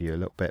in the interview a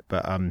little bit,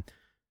 but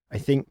I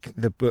think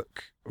the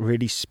book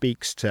really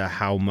speaks to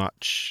how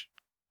much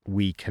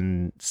we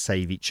can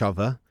save each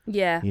other.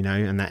 Yeah.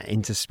 And that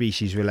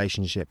interspecies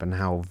relationship and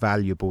how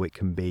valuable it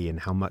can be and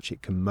how much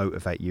it can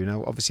motivate you.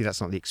 Obviously that's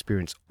not the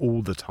experience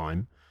all the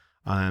time.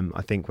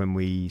 I think when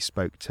we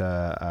spoke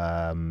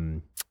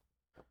to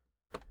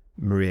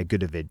Maria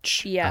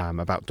Gudovich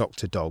about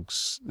Dr.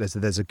 Dogs,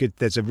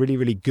 there's a really,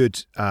 really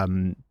good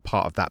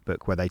part of that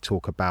book where they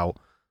talk about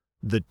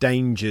the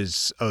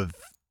dangers of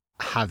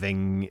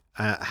having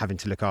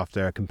to look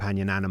after a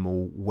companion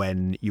animal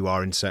when you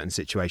are in certain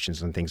situations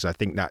and things. I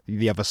think that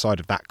the other side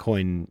of that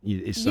coin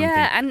is something.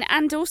 Yeah,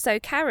 and also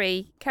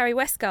Carrie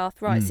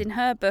Westgarth writes in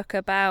her book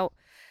about,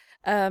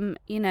 are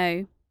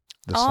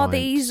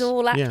these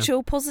all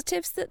actual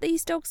positives that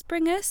these dogs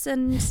bring us?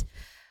 And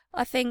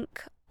I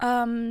think...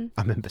 I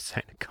remember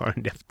saying to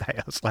Corin the other day,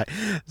 I was like,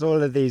 there's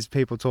all of these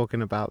people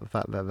talking about the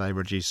fact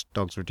that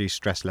dogs reduce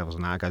stress levels,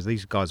 and I goes,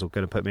 these guys are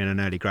going to put me in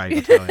an early grave,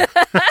 I tell you.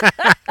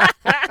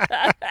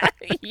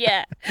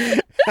 Yeah.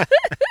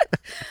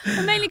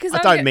 Mainly because I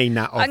don't mean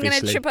that, obviously. I'm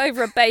going to trip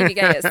over a baby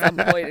gate at some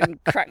point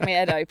and crack my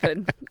head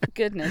open.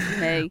 Goodness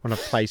me. When I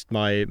placed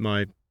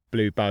my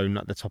blue bone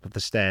at the top of the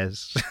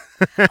stairs.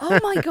 Oh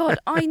my God,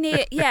 I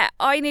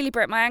nearly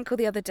broke my ankle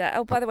the other day.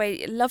 Oh, by the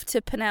way, love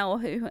to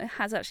Pernell, who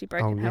has actually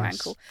broken her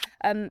ankle,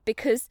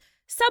 because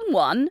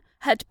someone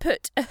had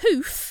put a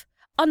hoof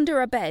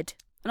under a bed.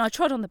 And I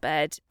trod on the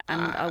bed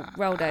and I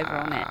rolled over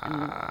on it.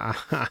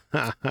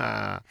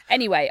 And...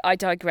 Anyway, I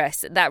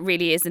digress. That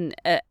really isn't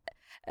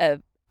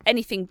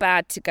anything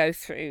bad to go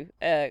through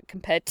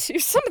compared to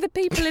some of the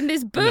people in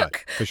this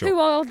book who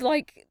are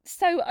like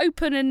so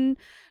open and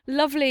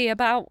lovely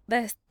about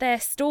their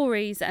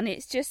stories. And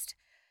it's just,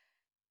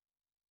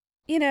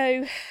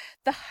 the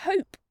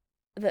hope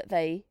that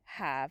they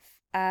have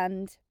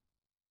and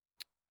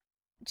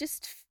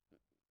just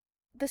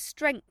the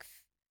strength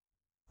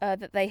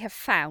that they have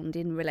found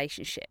in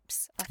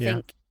relationships. I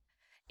think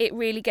it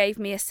really gave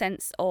me a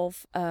sense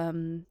of,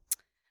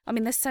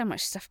 there's so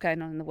much stuff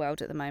going on in the world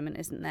at the moment,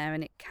 isn't there?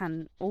 And it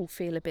can all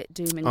feel a bit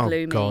doom and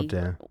gloomy. Oh God,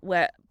 yeah.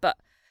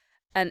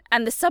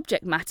 And the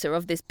subject matter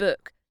of this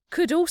book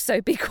could also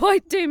be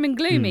quite doom and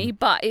gloomy,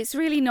 but it's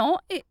really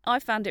not. I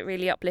found it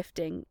really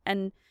uplifting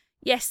and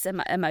yes,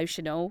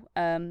 emotional,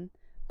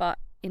 but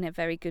in a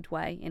very good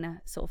way, in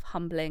a sort of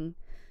humbling,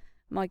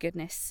 my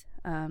goodness,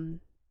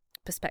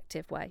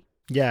 perspective way.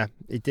 Yeah,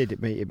 it did.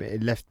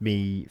 It left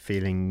me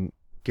feeling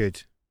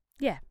good.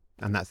 Yeah,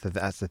 and that's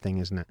the thing,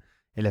 isn't it?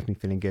 It left me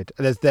feeling good.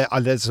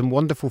 There's some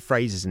wonderful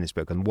phrases in this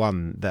book, and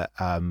one that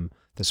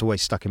that's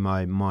always stuck in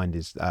my mind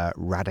is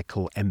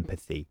radical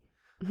empathy.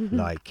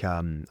 Like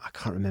I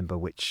can't remember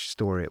which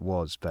story it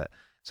was, but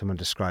someone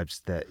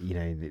describes that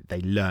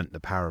they learnt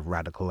the power of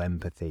radical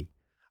empathy,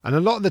 and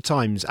a lot of the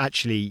times,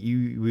 actually,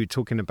 we were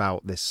talking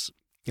about this.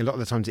 A lot of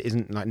the times, it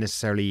isn't like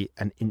necessarily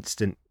an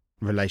instant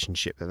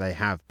relationship that they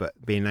have, but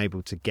being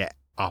able to get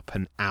up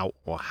and out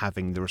or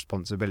having the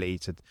responsibility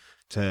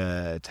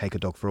to take a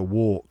dog for a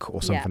walk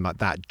or something like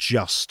that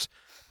just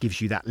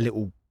gives you that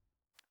little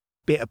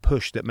bit of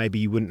push that maybe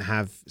you wouldn't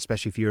have,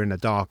 especially if you're in a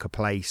darker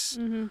place.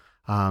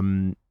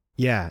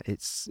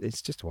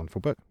 It's just a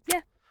wonderful book.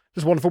 Yeah,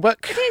 just a wonderful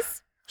book. It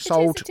is.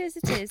 Sold.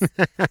 It is.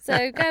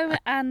 So go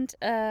and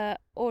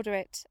order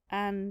it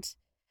and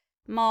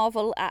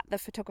marvel at the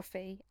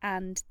photography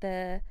and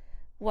the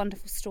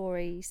wonderful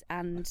stories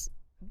and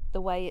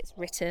the way it's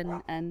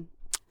written. And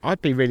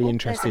I'd be really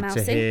interested there's a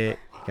to mousey. hear.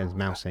 There's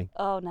Mousy.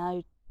 Oh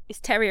no, it's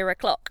terrier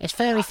o'clock. It's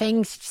furry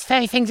things. It's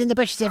furry things in the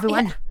bushes,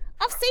 everyone. Yeah.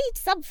 I've seen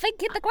something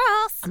in the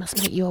grass. I must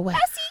make you aware.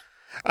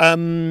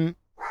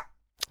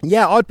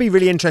 Yeah, I'd be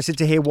really interested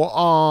to hear what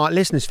our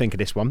listeners think of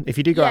this one. If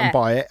you do go out and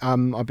buy it,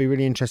 I'd be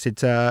really interested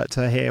to hear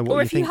what you think.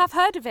 Or if you have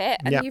heard of it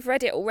and Yeah. you've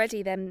read it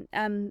already, then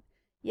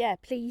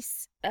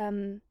please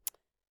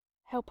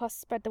help us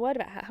spread the word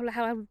about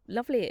how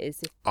lovely it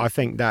is. I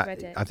think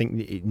read it.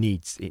 it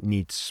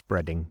needs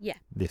spreading. Yeah.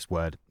 This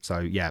word. So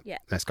yeah, Yeah.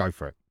 let's go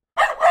for it.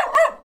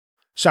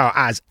 So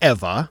as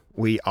ever,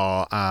 we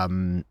are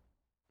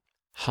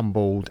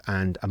humbled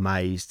and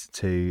amazed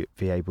to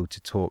be able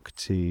to talk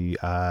to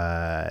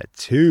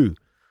two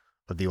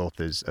of the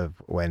authors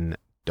of When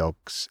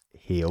Dogs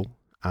Heal,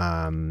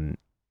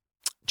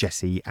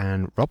 Jessie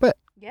and Robert.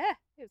 Yeah,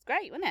 it was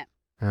great, wasn't it?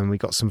 And we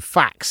got some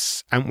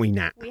facts, haven't we,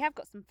 Nat? We have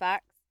got some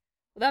facts.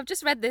 Although I've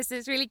just read this,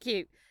 it's really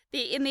cute.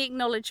 In the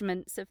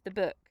acknowledgements of the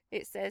book,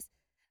 it says,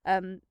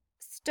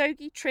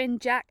 Stogie, Trin,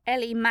 Jack,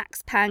 Ellie,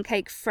 Max,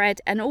 Pancake,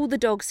 Fred, and all the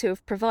dogs who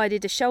have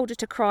provided a shoulder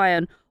to cry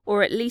on,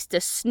 or at least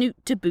a snoot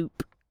to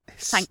boop.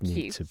 Thank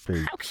you. To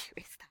boot. How cute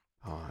is that?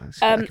 Oh, that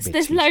could So be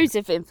there's cheesy. loads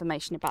of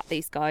information about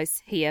these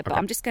guys here, but Okay.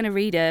 I'm just going to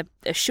read a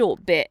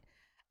short bit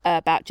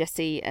about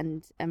Jessie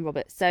and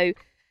Robert. So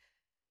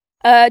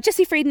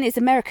Jessie Freidin is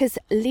America's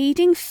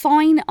leading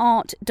fine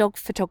art dog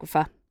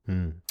photographer.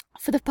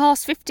 For the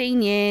past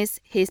 15 years,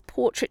 his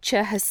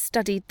portraiture has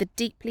studied the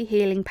deeply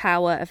healing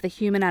power of the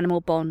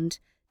human-animal bond,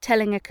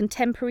 telling a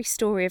contemporary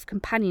story of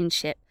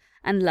companionship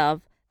and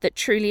love that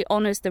truly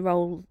honours the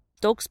role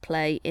dogs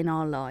play in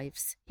our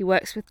lives. He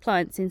works with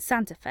clients in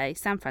Santa Fe,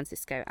 San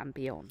Francisco and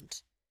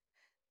beyond.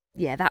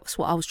 Yeah, that's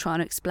what I was trying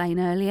to explain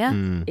earlier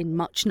in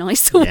much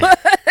nicer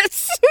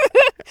words.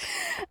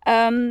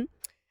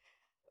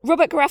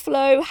 Robert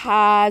Garofalo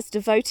has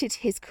devoted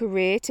his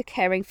career to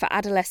caring for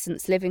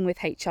adolescents living with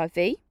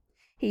HIV.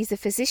 He's a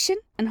physician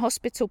and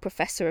hospital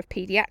professor of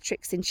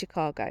paediatrics in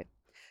Chicago.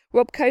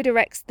 Rob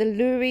co-directs the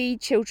Lurie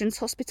Children's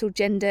Hospital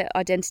Gender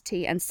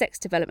Identity and Sex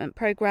Development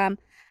Programme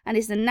and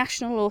is the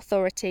national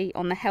authority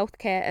on the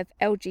healthcare of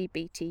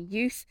LGBT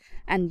youth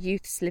and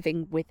youths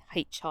living with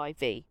HIV.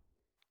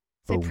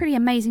 So Boom. pretty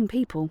amazing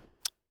people.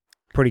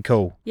 Pretty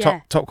cool.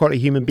 Yeah. Top quality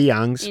human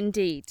beings.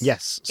 Indeed.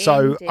 Yes.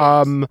 So,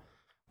 Indeed.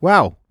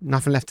 well,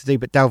 nothing left to do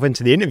but delve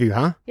into the interview,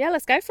 huh? Yeah,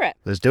 let's go for it.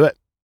 Let's do it.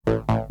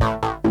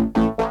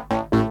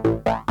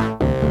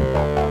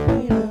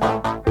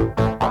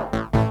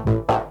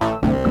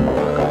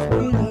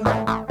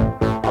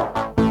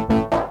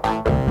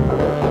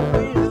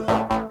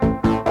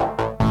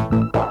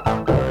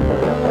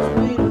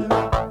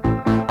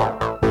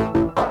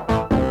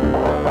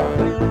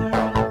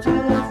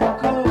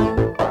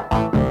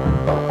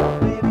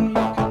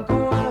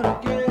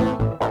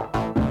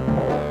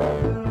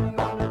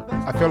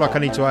 I feel like I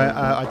need to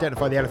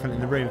identify the elephant in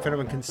the room. If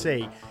anyone can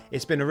see,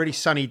 it's been a really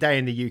sunny day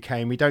in the UK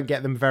and we don't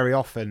get them very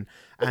often.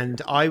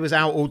 And I was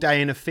out all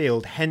day in a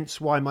field,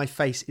 hence why my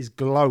face is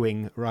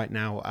glowing right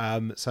now.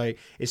 So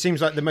it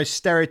seems like the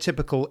most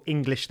stereotypical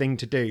English thing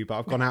to do, but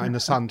I've gone out in the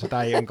sun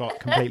today and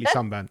got completely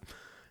sunburnt.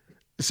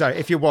 So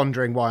if you're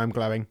wondering why I'm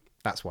glowing,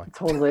 that's why.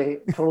 Totally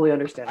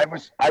understand. I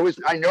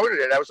noted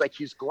it. I was like,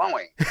 he's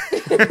glowing.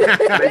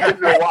 I didn't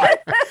know why.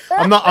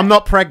 I'm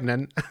not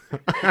pregnant.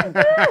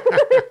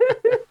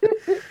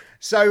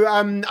 So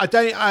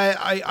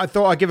I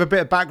thought I'd give a bit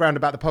of background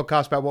about the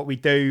podcast, about what we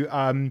do.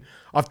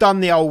 I've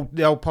done the old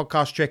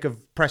podcast trick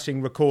of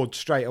pressing record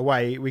straight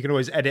away. We can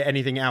always edit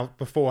anything out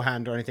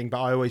beforehand or anything,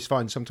 but I always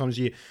find sometimes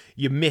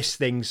you miss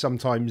things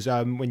sometimes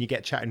when you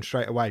get chatting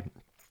straight away.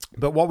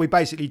 But what we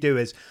basically do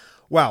is,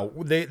 well,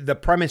 the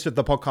premise of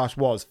the podcast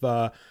was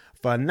for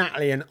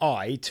Natalie and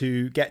I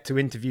to get to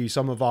interview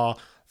some of our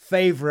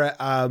favourite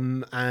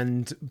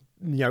and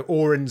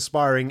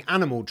awe-inspiring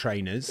animal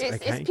trainers.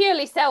 It's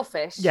purely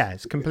selfish. Yeah,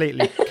 it's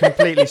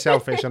completely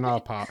selfish on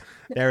our part.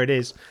 There it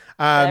is.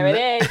 There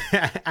it is.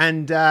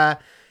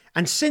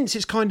 And since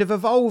it's kind of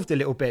evolved a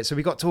little bit, so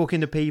we got talking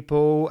to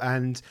people,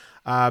 and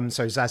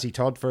so Zazie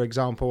Todd, for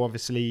example,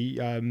 obviously,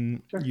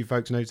 Sure. you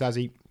folks know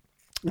Zazie,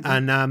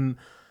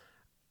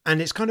 and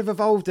it's kind of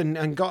evolved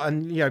and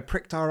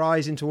pricked our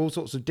eyes into all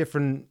sorts of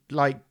different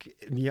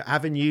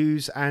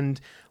avenues. And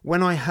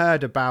when I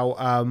heard about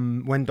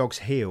When Dogs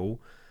Heal,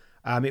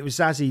 it was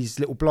Zazie's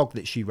little blog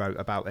that she wrote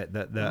about it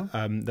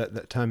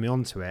that turned me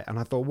onto it. And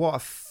I thought, what a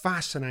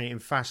fascinating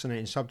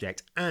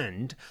subject.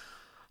 And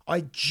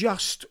I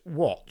just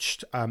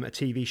watched a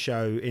TV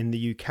show in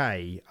the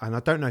UK, and I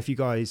don't know if you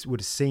guys would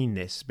have seen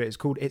this, but it's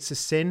called It's a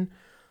Sin.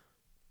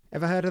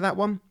 Ever heard of that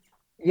one?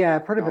 Yeah,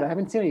 I've heard of it. I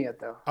haven't seen it yet,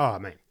 though. Oh,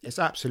 mate, it's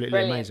absolutely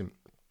Brilliant. amazing.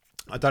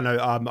 I don't know.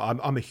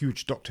 I'm a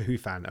huge Doctor Who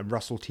fan, and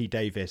Russell T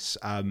Davies,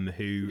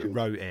 who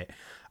wrote it,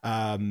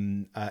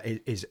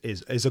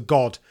 is a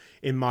god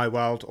in my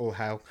world. All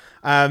hell,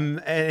 and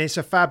it's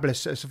a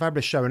fabulous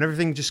show, and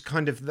everything just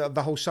kind of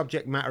the whole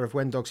subject matter of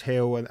When Dogs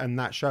Heal and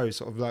that show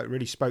sort of like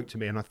really spoke to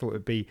me, and I thought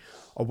it'd be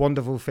a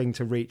wonderful thing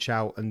to reach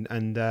out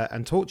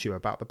and talk to you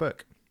about the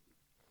book.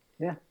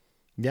 Yeah.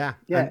 Yeah.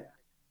 Yeah.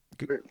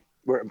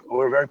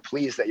 We're very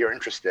pleased that you're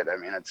interested. I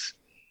mean, it's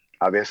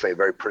obviously a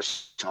very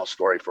personal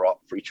story for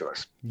each of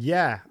us.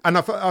 Yeah, and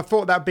I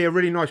thought that'd be a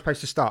really nice place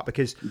to start,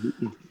 because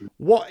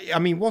what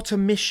a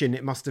mission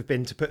it must have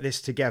been to put this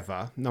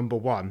together. Number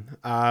one,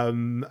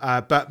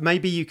 but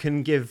maybe you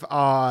can give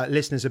our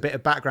listeners a bit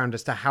of background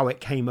as to how it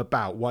came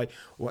about. Why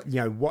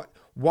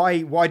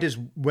does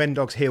When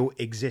Dogs Heal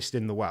exist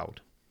in the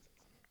world?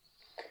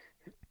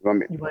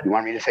 You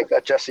want me to take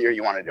that, Jesse, or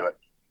you want to do it?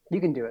 You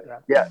can do it,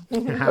 Rob. Yeah.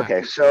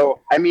 Okay. So,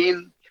 I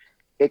mean,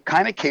 it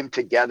kind of came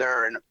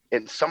together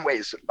in some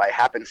ways by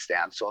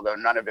happenstance, although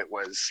none of it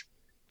was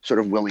sort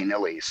of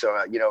willy-nilly. So,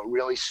 it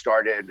really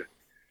started,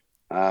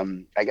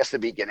 I guess the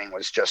beginning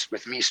was just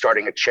with me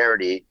starting a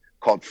charity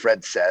called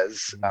Fred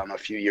Says a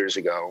few years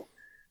ago,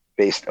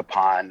 based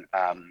upon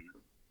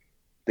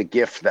the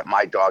gift that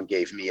my dog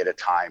gave me at a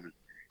time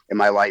in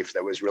my life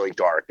that was really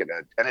dark and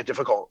a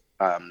difficult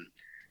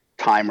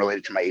time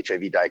related to my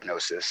HIV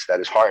diagnosis that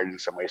is hard in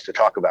some ways to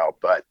talk about.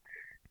 But,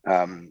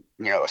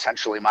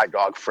 essentially my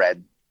dog,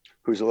 Fred,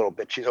 who's a little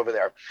bitch, he's over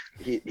there.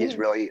 He's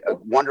really a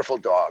wonderful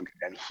dog.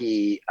 And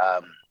he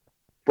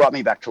brought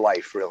me back to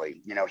life,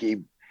 really.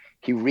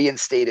 He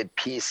reinstated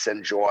peace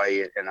and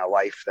joy in a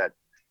life that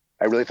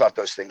I really thought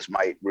those things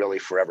might really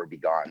forever be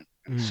gone.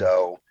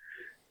 So,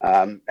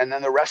 and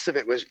then the rest of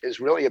it is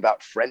really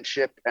about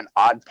friendship and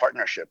odd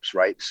partnerships,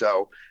 right?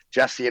 So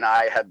Jesse and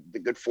I had the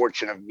good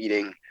fortune of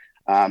meeting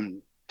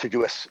to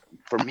do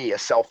for me, a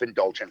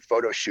self-indulgent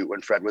photo shoot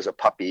when Fred was a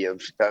puppy.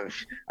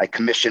 I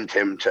commissioned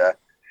him to,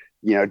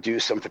 do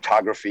some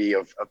photography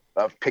of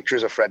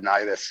pictures of Fred and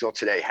I that still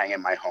today hang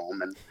in my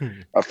home,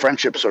 and a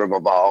friendship sort of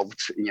evolved,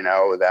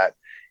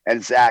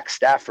 and Zach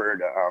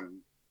Stafford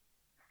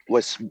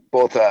was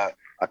both a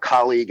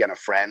colleague and a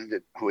friend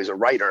who is a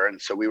writer.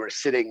 And so we were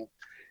sitting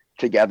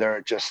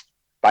together just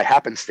by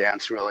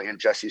happenstance, really, in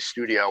Jesse's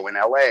studio in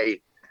LA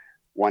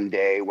one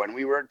day when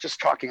we were just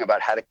talking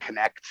about how to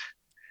connect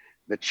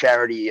the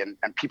charity and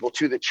people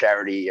to the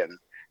charity, and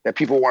that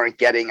people weren't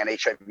getting an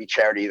HIV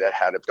charity that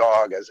had a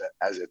dog as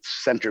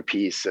its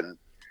centerpiece. And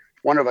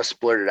one of us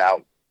blurted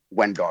out,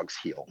 "When Dogs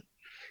Heal."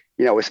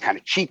 It was kind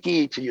of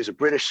cheeky, to use a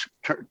British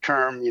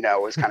term.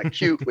 It was kind of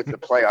cute with the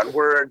play on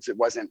words. It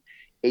wasn't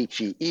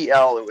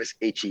HEEL, it was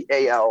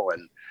HEAL.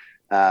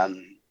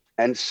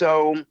 And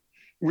so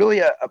really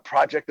a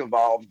project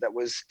evolved that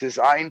was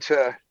designed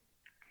to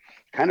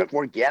kind of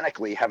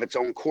organically have its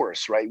own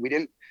course, right? We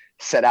didn't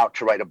set out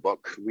to write a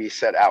book. We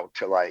set out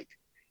to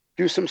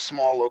do some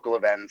small local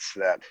events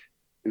that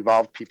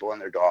involved people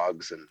and their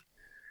dogs.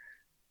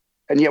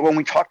 And yet when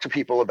we talked to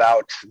people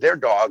about their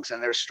dogs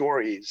and their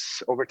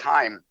stories over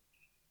time,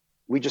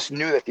 we just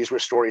knew that these were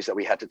stories that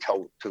we had to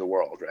tell to the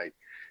world, right?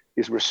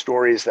 These were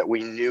stories that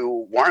we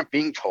knew weren't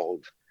being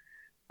told.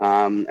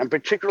 And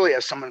particularly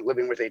as someone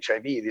living with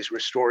HIV, these were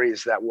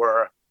stories that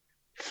were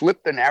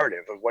flip the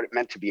narrative of what it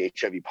meant to be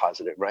HIV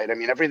positive, right? I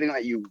mean, everything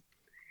that you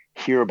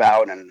hear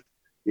about, and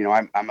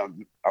I'm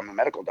a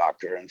medical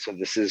doctor, and so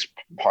this is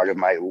part of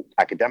my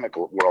academic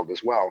world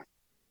as well.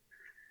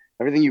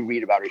 Everything you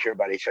read about or hear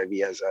about HIV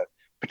has a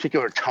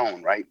particular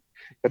tone, right?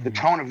 But the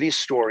tone of these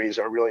stories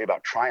are really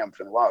about triumph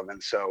and love.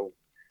 And so,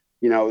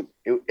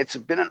 it's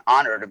been an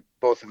honor to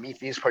both meet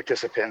these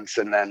participants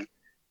and then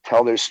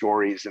tell their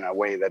stories in a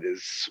way that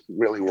is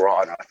really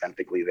raw and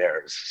authentically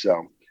theirs.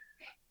 So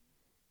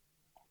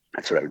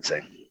that's what I would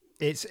say.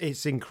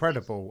 It's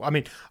incredible. I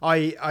mean,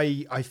 I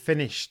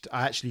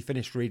actually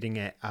finished reading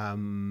it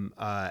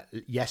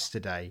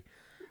yesterday,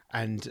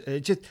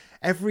 and just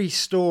every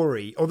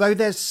story, although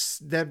there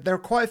are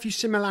quite a few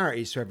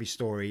similarities to every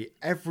story,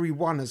 every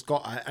one has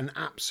got an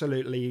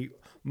absolutely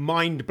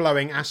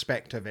mind-blowing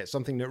aspect of it,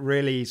 something that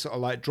really sort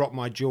of dropped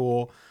my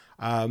jaw.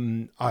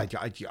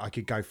 I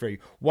could go through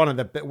one of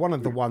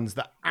the ones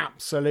that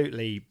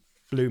absolutely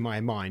blew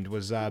my mind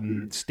was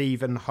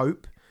Stephen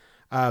Hope.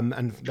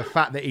 And the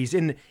fact that he's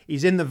in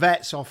the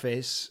vet's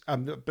office,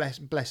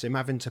 bless him,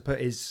 having to put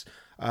his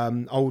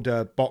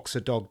older boxer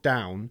dog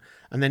down,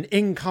 and then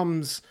in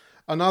comes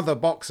another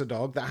boxer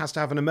dog that has to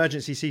have an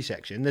emergency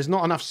C-section. There's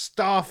not enough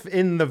staff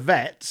in the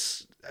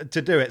vets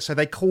to do it, so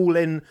they call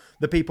in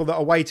the people that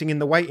are waiting in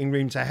the waiting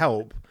room to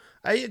help.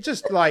 It's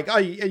just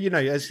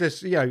it's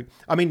just,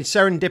 I mean,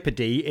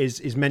 serendipity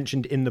is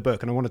mentioned in the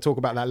book, and I want to talk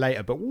about that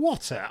later. But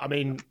what?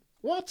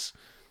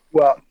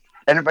 Well,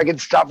 and if I can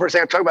stop for a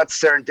second, talk about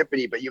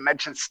serendipity, but you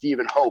mentioned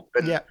Stephen Hope,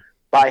 and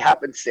by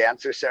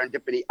happenstance or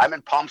serendipity, I'm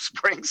in Palm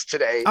Springs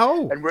today,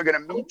 and we're gonna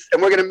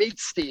meet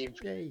Steve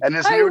and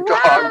his new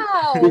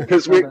dog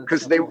because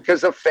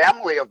the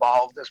family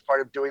evolved as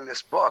part of doing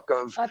this book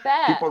of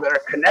people that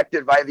are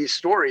connected by these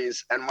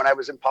stories. And when I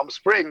was in Palm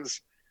Springs,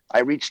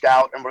 I reached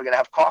out, and we're gonna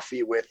have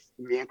coffee with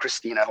me and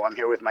Christina, who I'm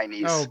here with my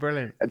niece. Oh,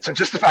 brilliant! And so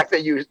just the fact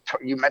that you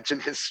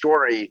mentioned his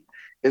story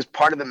is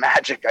part of the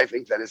magic, I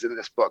think, that is in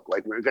this book.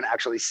 We're going to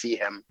actually see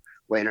him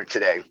later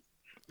today.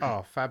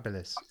 Oh,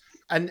 fabulous.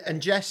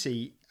 And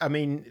Jesse, I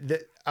mean,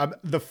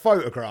 the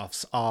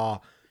photographs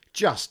are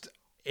just,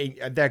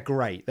 they're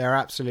great. They're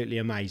absolutely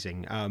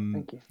amazing.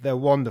 Thank you. They're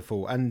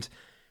wonderful. And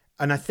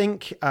I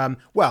think,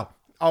 well,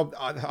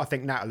 I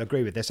think Nat will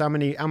agree with this. How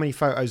many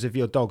photos of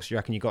your dogs do you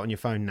reckon you got on your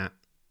phone, Nat?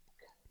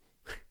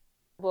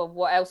 Well,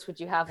 what else would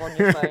you have on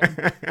your phone?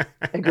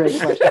 A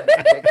great question.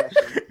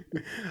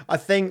 I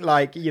think,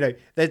 like, you know,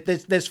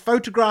 there's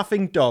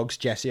photographing dogs,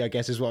 Jesse, I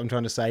guess is what I'm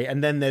trying to say,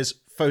 and then there's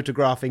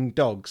photographing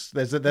dogs.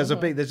 There's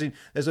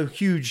a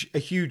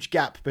huge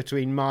gap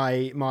between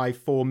my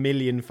 4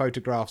 million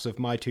photographs of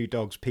my two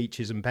dogs,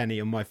 Peaches and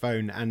Penny, on my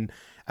phone and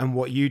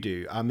what you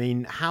do. I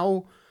mean,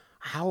 how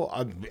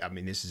I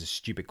mean, this is a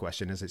stupid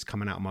question as it's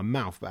coming out of my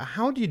mouth, but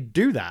how do you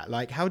do that?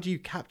 Like, how do you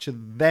capture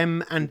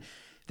them? And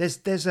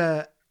there's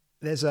a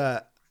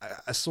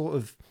sort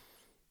of,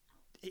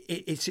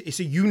 it's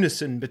a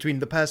unison between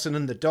the person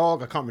and the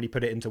dog. I can't really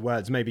put it into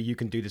words. Maybe you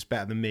can do this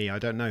better than me. I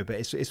don't know, but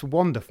it's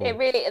wonderful.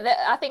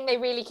 I think they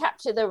really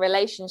capture the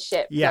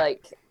relationship. Yeah.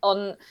 Like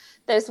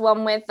there's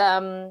one with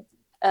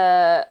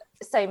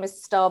same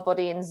as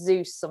Starbody and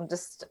Zeus.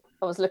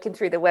 I was looking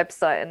through the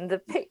website and the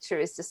picture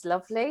is just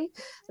lovely.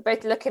 They're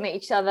both looking at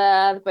each other.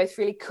 They're both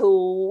really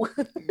cool.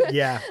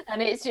 Yeah.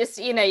 And it's just,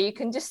 you know, you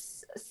can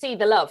just see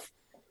the love.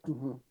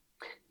 Mm-hmm.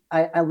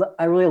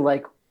 I really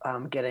like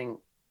getting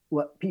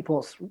what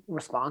people's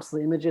response to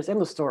the images and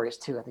the stories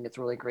too. I think it's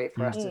really great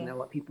for us to know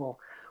what people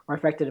are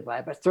affected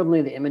by, but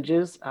certainly the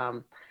images.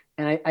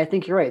 And I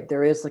think you're right.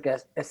 There is like a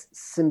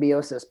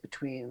symbiosis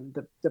between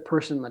the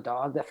person and the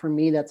dog that for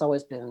me, that's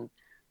always been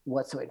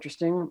what's so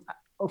interesting.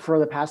 For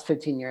the past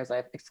 15 years,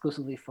 I've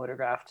exclusively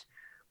photographed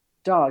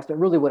dogs, but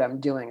really what I'm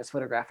doing is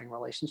photographing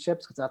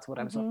relationships because that's what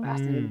I'm so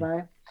fascinated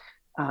by.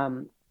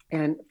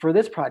 And for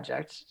this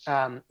project,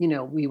 you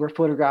know, we were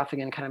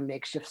photographing in kind of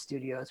makeshift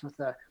studios with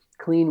a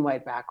clean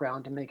white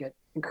background to make it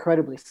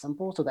incredibly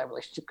simple so that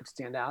relationship could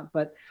stand out.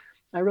 But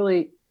I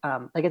really,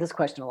 I get this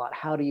question a lot.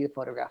 How do you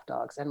photograph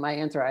dogs? And my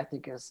answer, I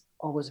think, is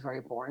always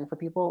very boring for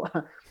people.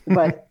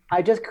 But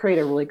I just create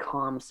a really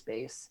calm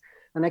space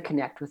and I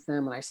connect with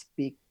them and I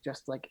speak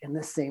just like in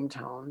the same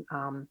tone.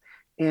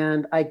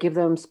 And I give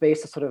them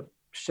space to sort of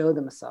show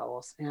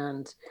themselves.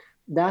 And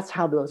that's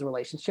how those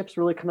relationships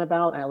really come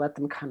about. I let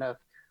them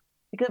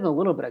I give them a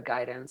little bit of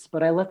guidance,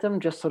 but I let them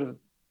just sort of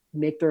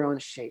make their own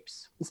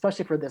shapes,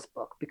 especially for this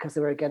book, because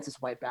they were against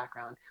this white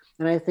background.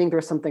 And I think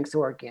there's something so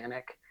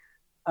organic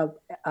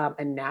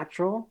and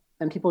natural,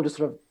 and people just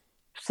sort of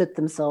sit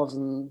themselves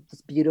in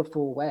this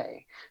beautiful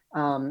way.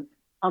 On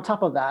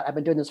top of that, I've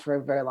been doing this for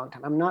a very long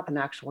time. I'm not an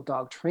actual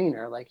dog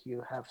trainer like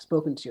you have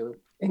spoken to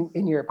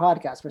in your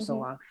podcast for so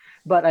long,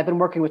 but I've been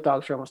working with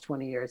dogs for almost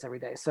 20 years every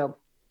day. So,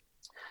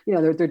 you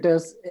know,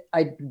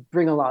 I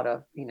bring a lot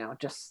of, you know,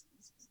 just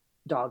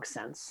dog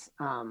sense,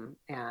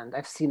 and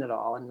I've seen it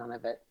all and none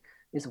of it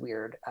is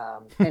weird,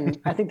 and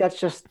I think that's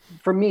just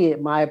for me,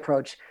 my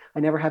approach.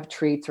 I never have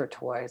treats or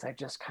toys. I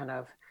just kind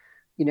of,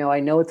 you know, I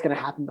know it's going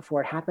to happen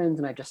before it happens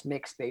and I just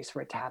make space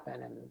for it to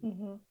happen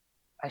and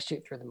I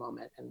shoot through the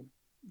moment, and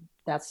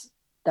that's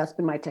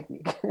been my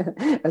technique.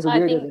 As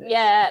weird as it is.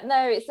 Yeah,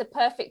 no, it's a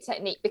perfect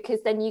technique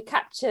because then you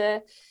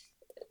capture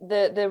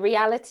the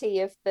reality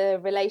of the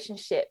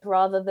relationship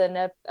rather than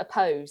a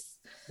pose.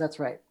 That's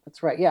right.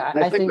 Yeah,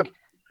 I think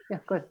yeah,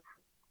 go ahead.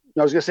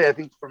 I was going to say, I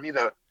think for me,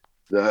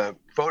 the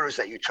photos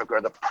that you took are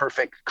the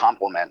perfect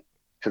complement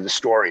to the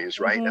stories,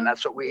 right? And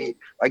that's what we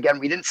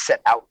didn't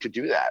set out to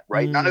do that,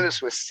 right? None of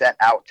this was set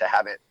out to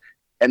have it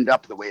end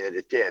up the way that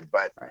it did.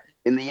 But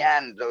in the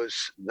end,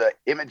 the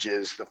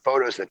images, the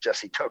photos that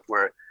Jesse took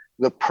were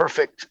the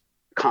perfect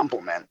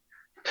complement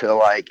to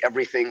like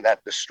everything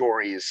that the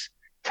stories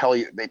tell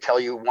you. They tell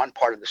you one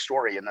part of the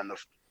story, and then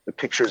the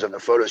pictures and the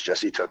photos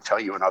Jesse took tell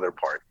you another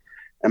part.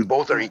 And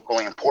both are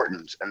equally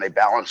important, and they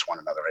balance one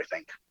another, I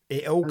think.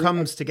 It all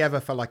comes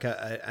together for like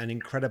an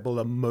incredible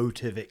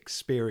emotive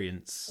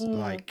experience.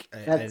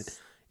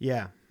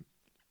 Yeah.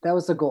 That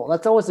was the goal.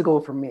 That's always the goal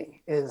for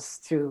me,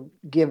 is to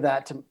give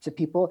that to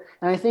people.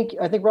 And I think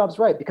Rob's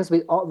right, because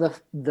we all,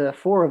 the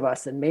four of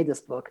us that made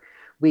this book,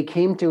 we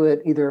came to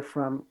it either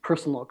from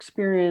personal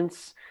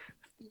experience,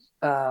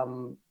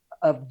 of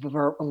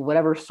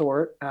whatever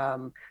sort,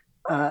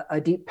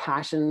 a deep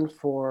passion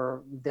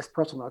for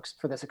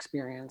this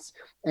experience,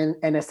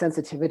 and a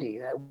sensitivity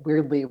that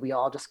weirdly we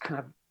all just kind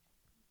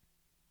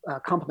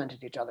of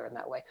complemented each other in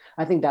that way.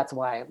 I think that's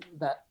why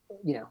that,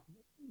 you know,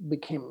 we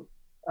came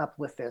up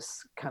with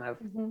this kind of,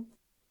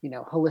 you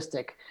know,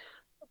 holistic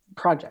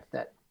project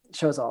that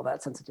shows all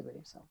that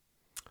sensitivity. So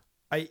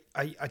I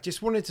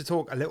just wanted to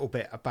talk a little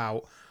bit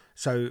about,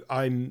 so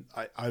I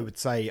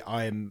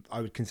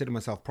would consider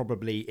myself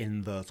probably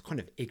in the kind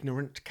of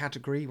ignorant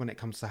category when it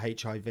comes to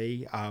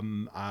HIV.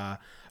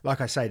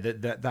 Like I say,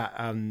 that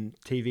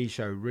TV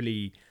show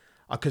really,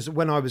 because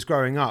when I was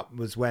growing up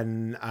was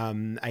when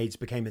AIDS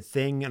became a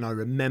thing, and I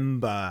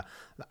remember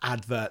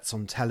adverts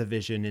on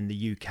television in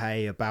the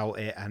UK about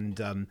it, and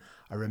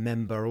I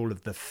remember all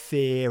of the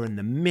fear and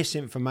the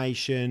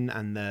misinformation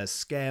and the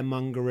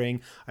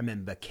scaremongering. I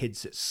remember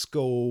kids at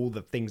school,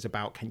 the things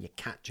about can you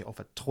catch it off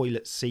a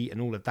toilet seat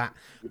and all of that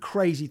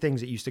crazy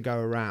things that used to go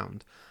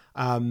around.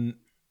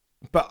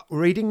 But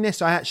reading this,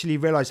 I actually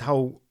realised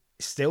how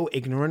still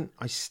ignorant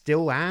I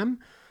still am.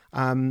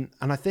 And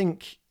I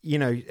think,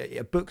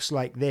 books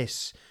like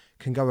this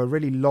can go a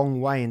really long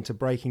way into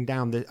breaking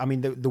down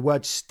the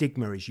word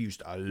stigma is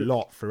used a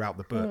lot throughout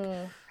the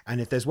book. And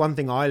if there's one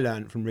thing I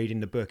learned from reading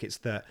the book, it's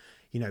that,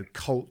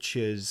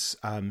 cultures,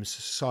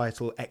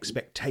 societal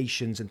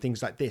expectations and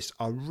things like this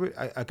are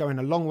going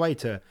a long way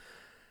to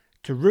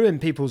ruin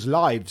people's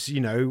lives,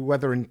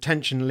 whether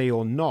intentionally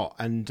or not.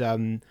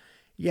 And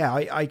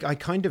I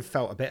kind of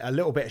felt a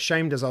little bit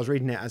ashamed as I was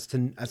reading it as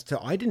to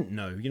I didn't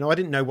know, I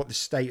didn't know what the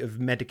state of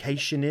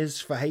medication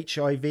is for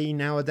HIV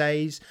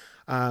nowadays.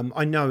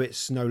 I know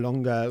it's no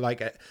longer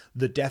like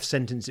the death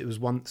sentence it was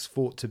once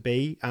thought to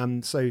be.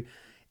 So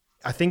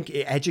I think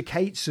it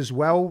educates as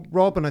well,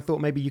 Rob, and I thought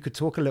maybe you could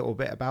talk a little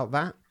bit about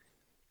that.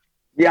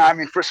 Yeah, I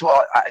mean, first of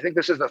all, I think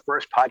this is the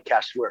first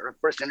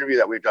first interview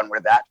that we've done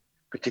where that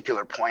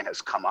particular point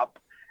has come up.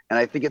 And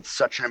I think it's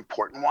such an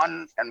important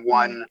one, and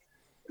one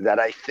that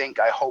I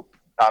hope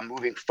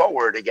moving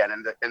forward again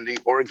in the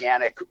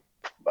organic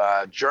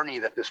journey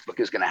that this book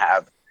is going to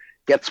have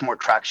gets more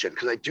traction,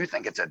 because I do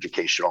think it's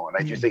educational and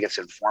I do think it's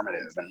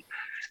informative.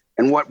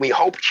 And what we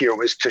hoped here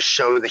was to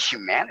show the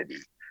humanity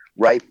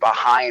right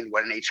behind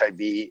what an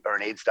HIV or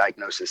an AIDS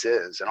diagnosis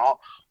is, and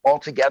all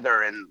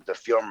together in the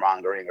fear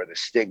mongering or the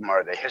stigma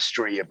or the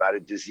history about a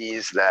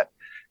disease that,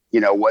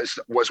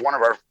 was one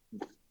of our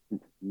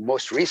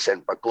most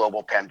recent but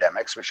global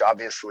pandemics, which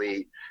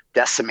obviously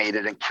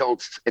decimated and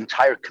killed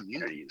entire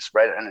communities,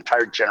 right? An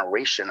entire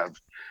generation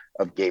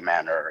of gay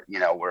men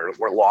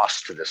were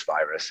lost to this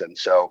virus. And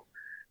so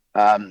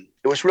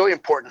it was really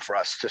important for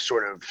us to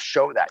sort of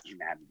show that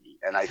humanity.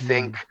 And I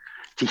think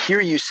to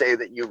hear you say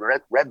that you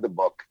read the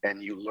book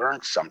and you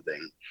learned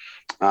something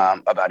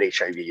about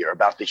HIV or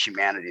about the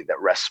humanity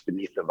that rests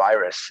beneath the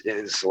virus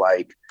is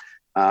like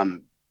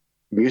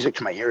music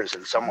to my ears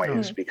in some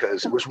ways,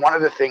 because it was one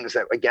of the things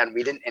that, again,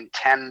 we didn't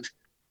intend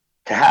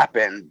to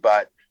happen,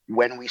 but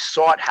when we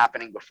saw it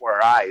happening before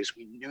our eyes,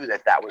 we knew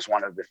that was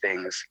one of the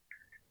things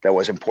that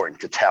was important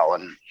to tell.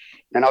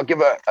 And I'll give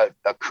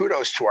a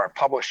kudos to our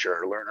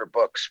publisher, Lerner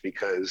Books,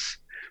 because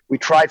we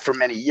tried for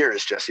many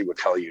years, Jesse would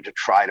tell you, to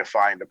try to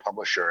find a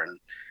publisher. And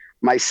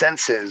my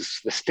sense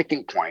is the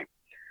sticking point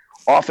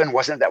often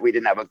wasn't that we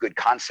didn't have a good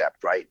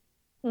concept, right?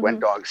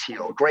 When dogs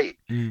heal, great.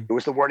 It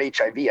was the word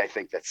HIV, I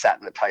think, that sat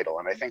in the title.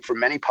 And I think for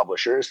many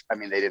publishers, I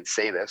mean, they didn't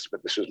say this,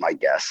 but this was my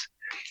guess.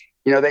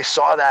 They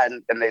saw that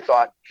and they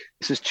thought,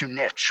 this is too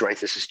niche, right?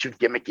 This is too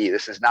gimmicky.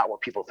 This is not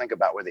what people think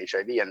about with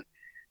HIV. And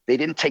they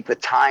didn't take the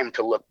time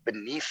to look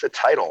beneath the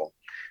title,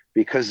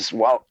 because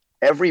while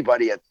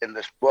everybody in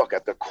this book,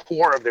 at the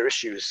core of their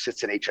issues,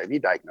 sits an HIV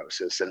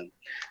diagnosis, and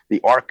the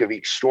arc of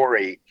each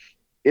story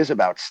is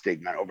about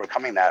stigma and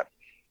overcoming that,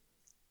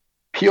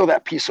 peel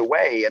that piece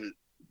away, and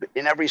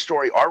in every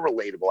story are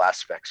relatable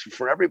aspects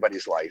for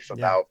everybody's life.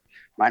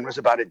 Mine was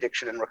about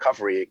addiction and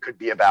recovery. It could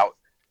be about,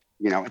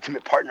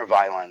 intimate partner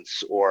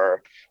violence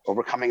or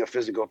overcoming a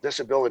physical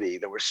disability.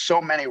 There were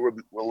so many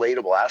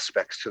relatable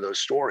aspects to those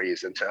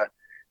stories, and to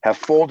have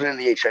folded in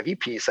the HIV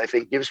piece, I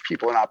think gives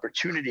people an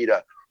opportunity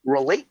to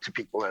relate to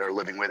people that are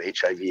living with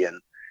HIV and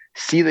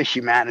see the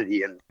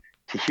humanity. And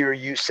to hear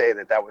you say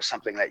that was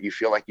something that you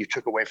feel like you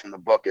took away from the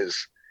book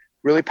is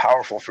really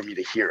powerful for me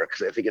to hear,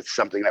 because I think it's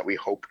something that we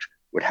hoped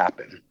would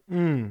happen.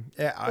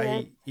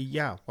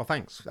 Well,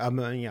 thanks.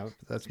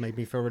 That's made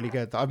me feel really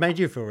good. I've made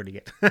you feel really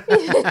good.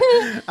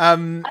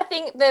 I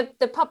think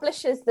the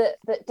publishers that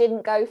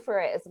didn't go for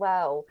it as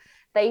well,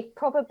 they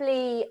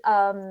probably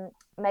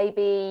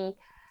maybe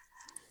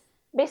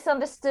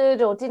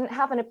misunderstood or didn't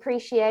have an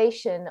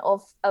appreciation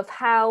of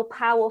how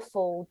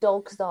powerful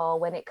dogs are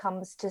when it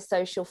comes to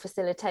social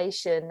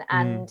facilitation.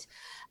 And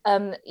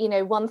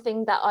one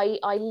thing that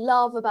I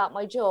love about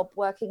my job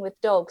working with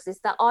dogs is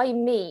that I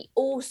meet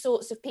all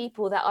sorts of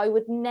people that I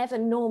would never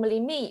normally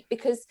meet,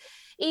 because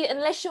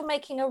unless you're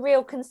making a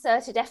real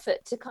concerted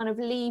effort to kind of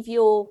leave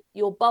your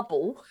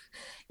bubble,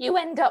 you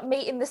end up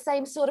meeting the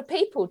same sort of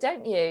people,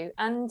 don't you?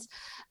 And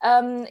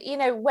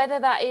whether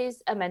that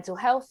is a mental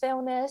health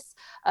illness,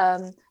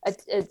 a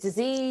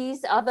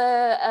disease,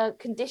 other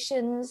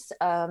conditions,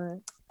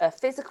 a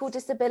physical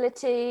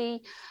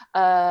disability,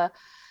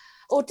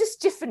 or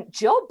just different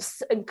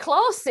jobs and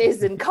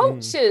classes and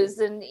cultures.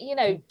 And,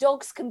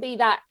 dogs can be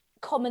that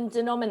common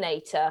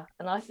denominator.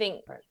 And I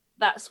think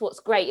that's what's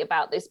great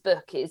about this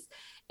book, is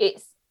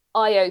it's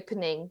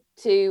eye-opening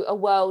to a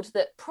world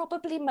that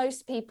probably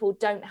most people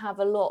don't have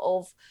a lot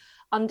of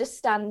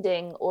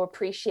understanding or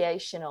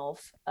appreciation of.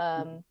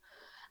 The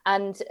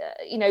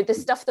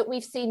stuff that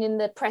we've seen in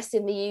the press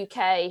in the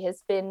UK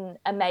has been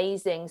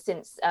amazing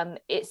since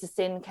It's a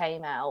Sin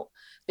came out,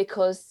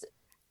 because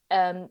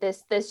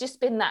there's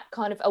just been that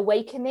kind of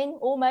awakening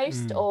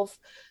almost of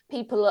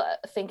people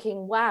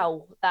thinking,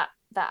 wow, that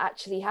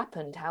actually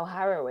happened, how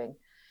harrowing.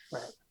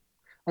 Right.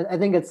 I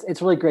think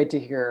it's really great to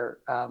hear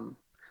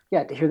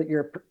to hear that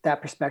you're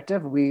that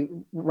perspective.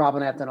 Rob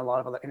and I have done a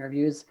lot of other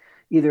interviews,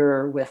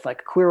 either with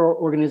like queer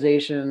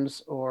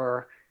organizations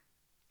or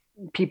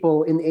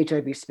people in the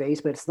HIV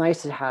space, but it's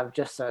nice to have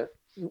just a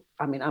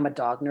I mean, I'm a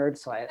dog nerd,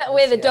 so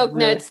we're the dog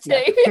nerds too.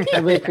 I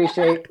really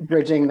appreciate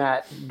bridging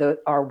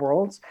our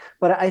worlds.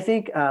 But I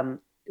think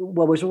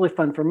what was really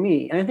fun for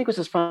me, and I think was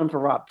just fun for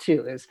Rob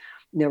too, is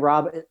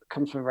Rob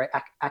comes from a very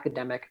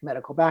academic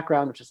medical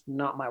background, which is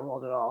not my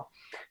world at all.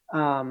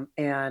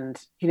 And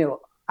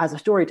as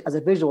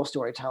a visual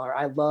storyteller,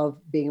 I love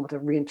being able to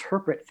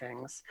reinterpret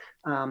things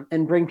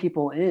and bring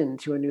people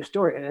into a new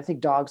story. And I think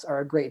dogs are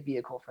a great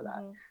vehicle for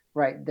that,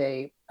 right?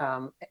 They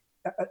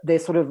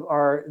sort of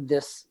are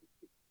this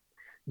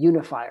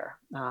unifier.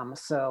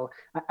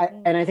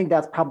 And I think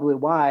that's probably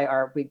why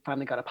we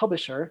finally got a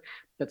publisher.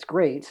 That's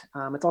great.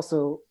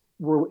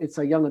 It's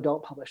a young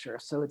adult publisher,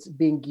 so it's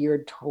being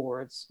geared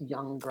towards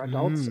younger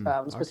adults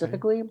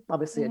specifically. Okay.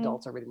 Obviously,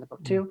 adults are reading the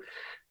book too,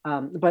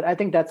 but I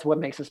think that's what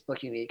makes this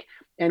book unique.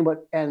 And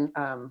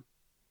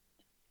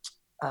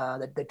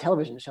the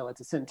television show,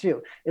 it's a sin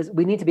too, is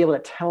we need to be able to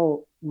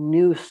tell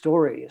new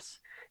stories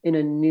in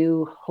a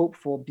new,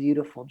 hopeful,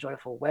 beautiful,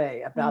 joyful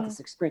way about this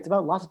experience,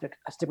 about lots of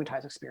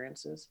stigmatized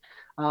experiences.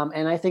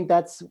 And I think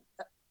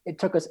it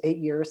took us 8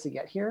 years to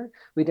get here.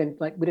 We didn't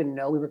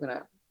know we were going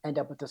to end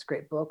up with this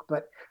great book,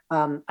 but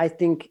I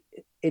think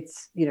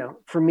it's,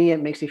 for me,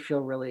 it makes me feel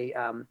really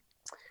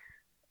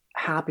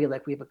happy,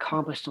 like we've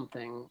accomplished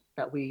something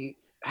that we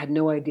had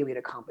no idea we'd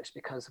accomplished,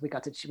 because we're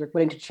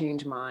getting to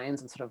change minds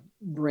and sort of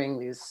bring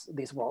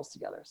these worlds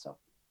together. So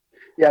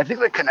yeah, I think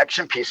the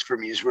connection piece for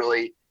me is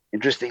really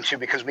interesting too,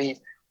 because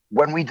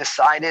when we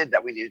decided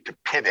that we needed to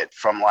pivot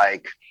from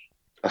like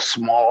a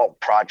small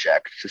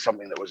project to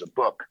something that was a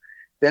book,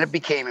 then it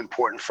became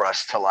important for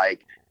us to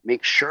like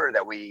make sure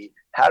that we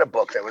had a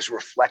book that was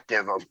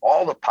reflective of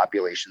all the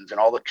populations and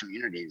all the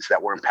communities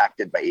that were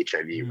impacted by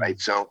HIV, right?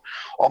 So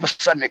all of a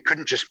sudden it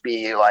couldn't just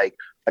be like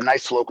a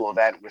nice local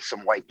event with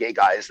some white gay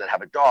guys that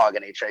have a dog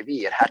and HIV.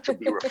 It had to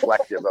be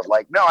reflective of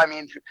like, no, I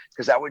mean,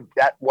 because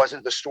that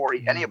wasn't the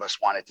story any of us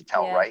wanted to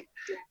tell, right?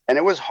 And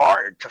it was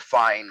hard to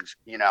find,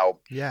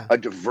 a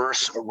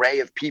diverse array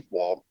of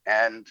people.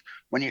 And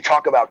when you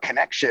talk about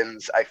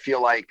connections, I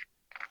feel like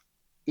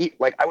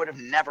I would have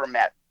never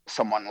met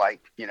someone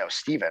like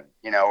Steven,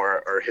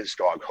 or his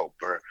dog Hope,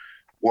 or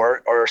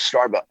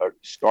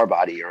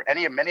Starbody, or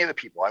many of the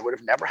people. I would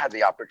have never had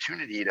the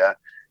opportunity to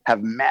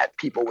have met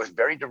people with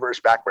very diverse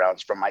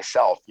backgrounds from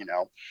myself,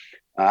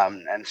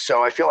 and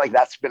so I feel like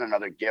that's been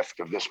another gift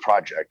of this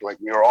project. Like,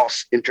 we are all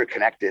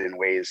interconnected in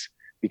ways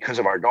because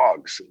of our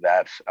dogs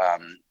that's I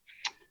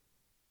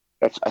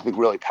think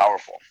really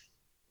powerful.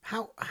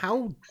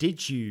 How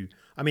did you?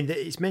 I mean,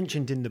 it's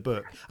mentioned in the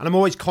book, and I'm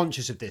always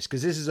conscious of this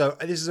because this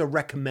is a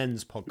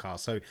recommends podcast.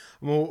 So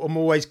I'm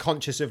always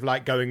conscious of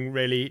like going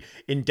really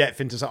in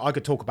depth into. So I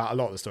could talk about a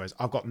lot of the stories.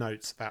 I've got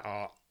notes that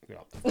are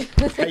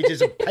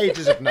pages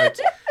of notes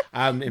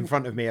in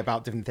front of me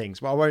about different things.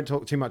 But I won't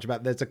talk too much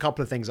about. There's a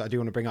couple of things that I do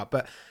want to bring up.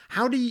 But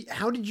how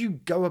did you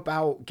go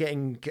about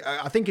getting?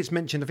 I think it's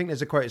mentioned. I think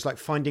there's a quote. It's like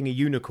finding a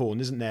unicorn,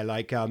 isn't there?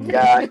 Like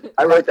yeah,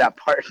 I wrote that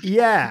part.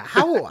 Yeah.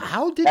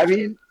 How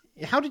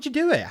did you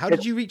do it? How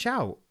did you reach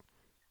out?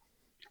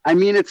 I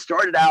mean, it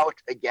started out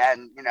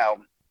again,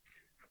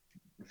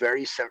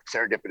 very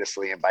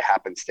serendipitously and by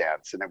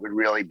happenstance. And it would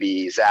really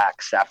be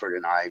Zach Stafford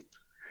and I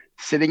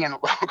sitting in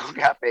local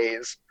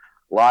cafes,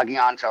 logging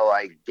on to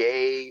like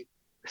gay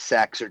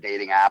sex or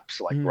dating apps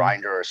like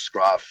Grindr or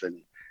Scruff,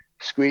 and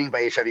screening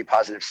by HIV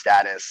positive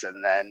status.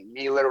 And then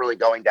me literally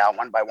going down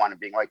one by one and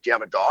being like, do you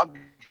have a dog?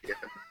 Do you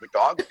have a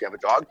dog? Do you have a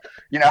dog?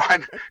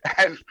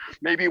 And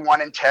maybe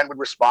 1 in 10 would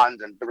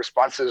respond. And the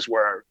responses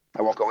were,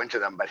 I won't go into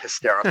them, but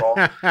hysterical.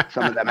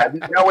 Some of them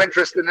had no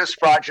interest in this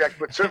project,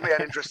 but certainly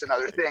had interest in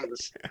other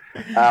things.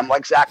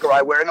 Like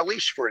Zachariah wearing a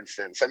leash, for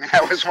instance. I mean,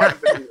 that was one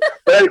of the,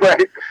 but anyway.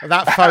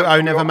 That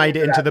photo never made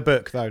it into the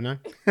book though, no?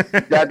 No,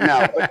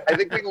 but I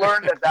think we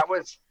learned that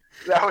was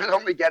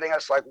only getting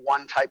us like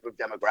one type of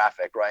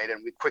demographic, right?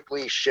 And we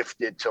quickly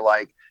shifted to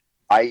like,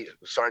 I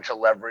started to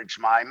leverage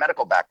my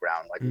medical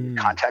background, like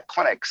contact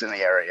clinics in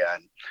the area.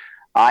 And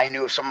I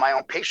knew of some of my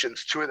own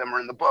patients, 2 of them are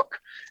in the book,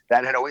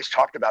 that had always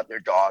talked about their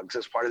dogs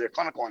as part of their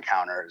clinical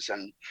encounters.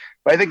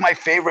 But I think my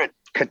favorite,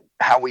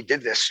 how we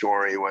did this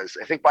story was,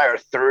 I think by our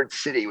 3rd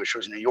city, which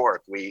was New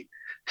York, we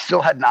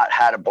still had not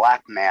had a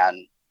Black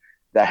man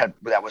that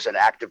was an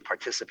active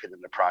participant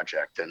in the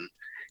project. And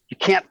you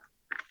can't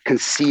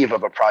conceive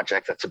of a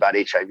project that's about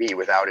HIV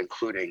without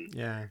including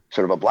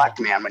sort of a Black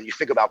man when you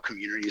think about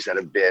communities that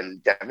have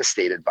been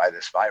devastated by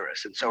this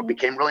virus. And so it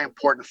became really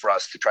important for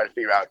us to try to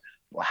figure out,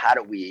 well, how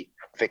do we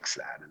fix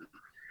that? And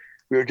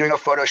we were doing a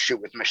photo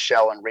shoot with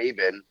Michelle and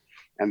Raven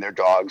and their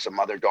dogs, a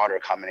mother-daughter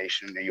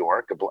combination in New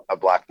York, a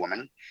Black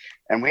woman.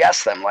 And we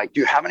asked them, like,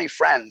 do you have any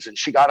friends? And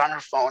she got on her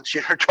phone, she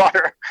and her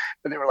daughter,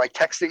 and they were like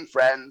texting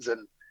friends.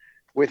 And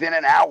within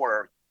an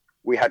hour,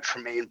 we had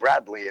Tremaine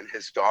Bradley and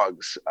his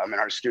dogs in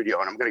our studio.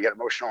 And I'm going to get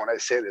emotional when I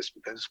say this,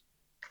 because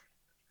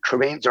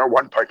Tremaine's our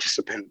one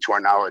participant, to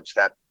our knowledge,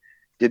 that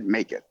didn't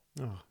make it.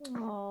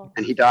 Oh.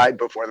 And he died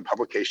before the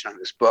publication of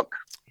this book.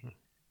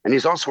 And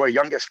he's also our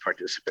youngest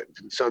participant.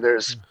 And so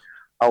there's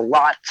a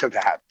lot to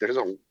that. There's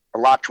a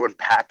lot to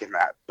unpack in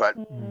that. But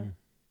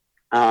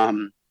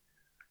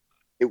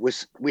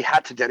we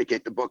had to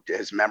dedicate the book to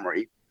his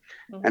memory.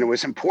 Mm-hmm. And it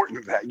was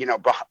important that, you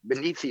know,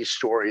 beneath these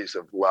stories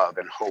of love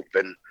and hope,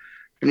 and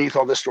beneath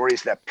all the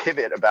stories that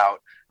pivot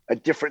about a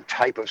different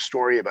type of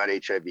story about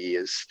HIV,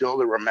 is still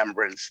the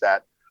remembrance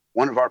that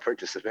one of our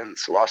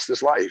participants lost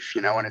his life,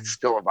 you know, and it's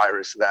still a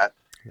virus that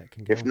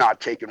if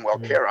not taken well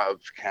care of,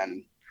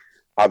 can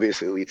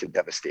obviously lead to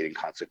devastating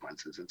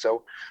consequences. And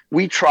so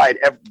we tried,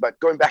 but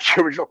going back to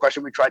your original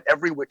question, we tried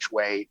every which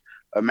way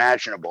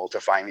imaginable to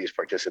find these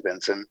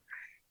participants. And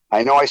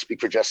I know I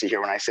speak for Jesse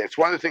here when I say it's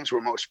one of the things we're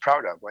most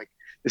proud of. Like,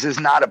 this is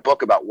not a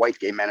book about white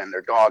gay men and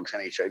their dogs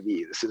and HIV.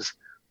 This is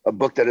a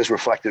book that is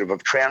reflective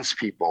of trans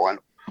people and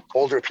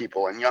older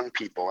people and young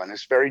people, and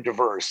it's very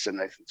diverse. And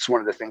it's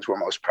one of the things we're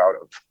most proud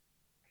of.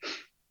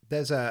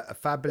 There's a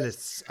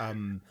fabulous,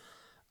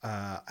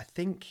 I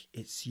think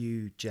it's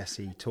you,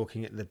 Jesse,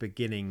 talking at the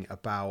beginning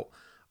about,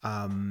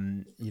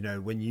 you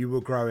know, when you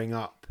were growing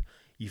up,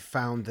 you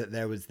found that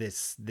there was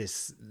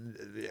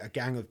a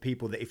gang of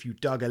people that if you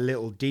dug a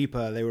little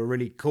deeper, they were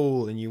really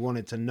cool and you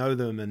wanted to know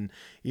them. And,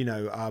 you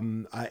know,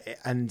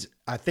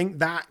 I think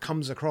that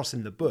comes across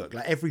in the book.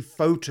 Like, every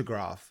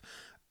photograph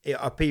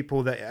are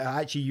people that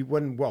actually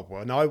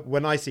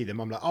when I see them,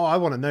 I'm like, oh, I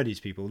want to know these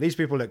people. These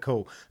people look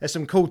cool. There's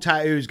some cool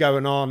tattoos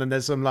going on, and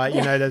there's some, like,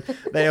 you know,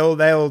 they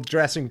all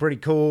dressing pretty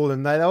cool,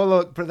 and they all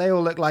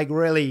look like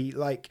really,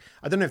 like,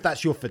 I don't know if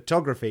that's your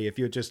photography, if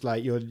you're just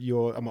like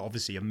you're I'm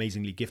obviously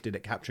amazingly gifted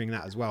at capturing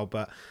that as well,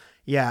 but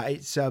yeah,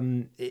 it's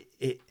you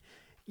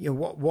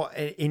know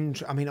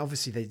I mean,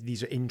 obviously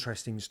these are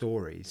interesting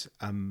stories,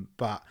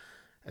 but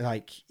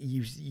like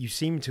you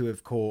seem to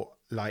have caught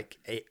like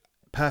it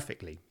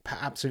perfectly,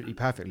 absolutely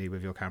perfectly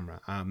with your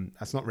camera.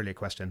 That's not really a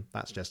question.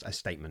 That's just a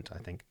statement, I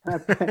think.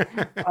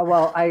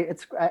 Well, I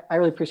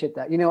really appreciate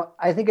that. You know,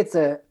 I think it's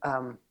there's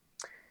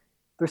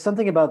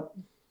something about,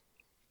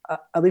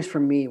 at least for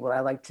me, what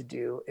I like to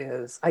do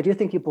is I do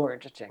think people are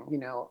interesting. You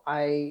know,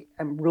 I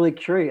am really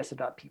curious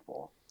about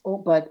people,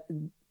 but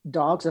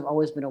dogs have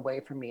always been a way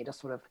for me to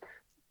sort of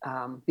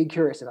be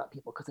curious about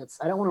people, because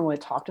I don't want to really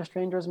talk to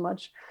strangers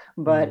much,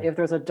 but if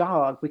there's a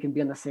dog, we can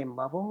be on the same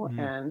level,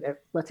 and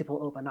it lets people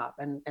open up.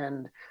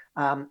 And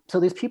so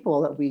these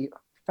people that we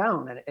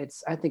found, and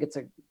I think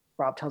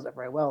Rob tells it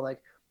very well,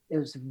 like, it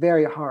was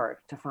very hard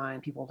to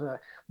find people to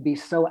be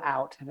so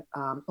out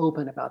and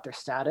open about their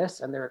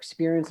status and their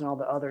experience and all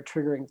the other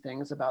triggering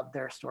things about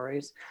their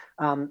stories.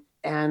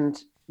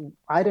 And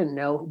I didn't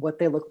know what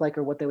they looked like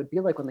or what they would be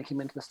like when they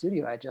came into the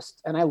studio.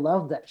 And I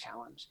loved that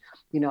challenge.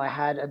 You know, I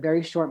had a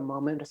very short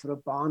moment to sort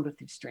of bond with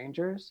these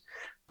strangers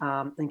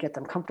and get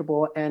them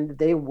comfortable. And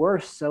they were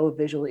so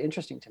visually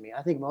interesting to me.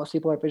 I think most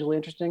people are visually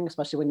interesting,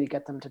 especially when you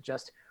get them to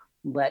just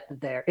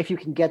if you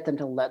can get them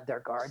to let their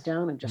guard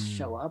down and just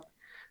show up.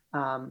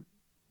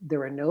 There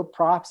were no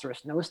props, there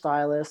was no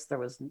stylist.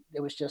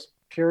 It was just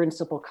pure and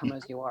simple, come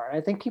as you are. And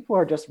I think people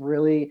are just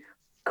really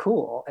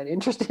cool and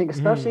interesting,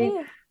 especially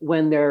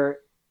when they're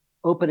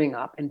opening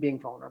up and being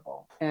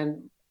vulnerable.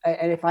 And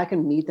if I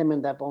can meet them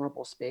in that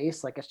vulnerable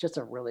space, like, it's just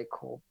a really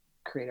cool,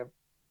 creative,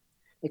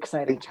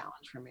 exciting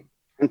challenge for me.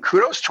 And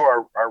kudos to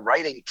our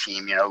writing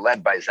team, you know,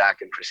 led by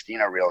Zach and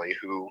Christina, really,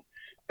 who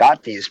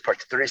got these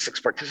 36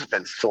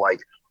 participants to,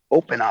 like,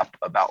 open up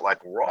about, like,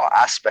 raw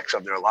aspects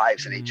of their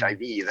lives in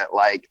HIV that,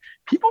 like,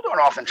 people don't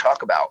often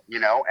talk about, you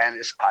know, and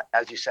is,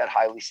 as you said,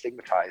 highly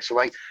stigmatized. So,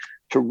 like,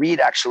 to read,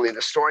 actually,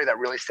 the story that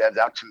really stands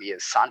out to me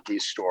is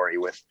Santi's story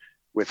with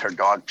her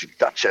dog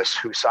Duchess,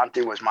 who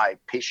Santi was my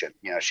patient.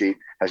 You know, she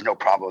has no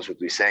problems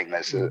with me saying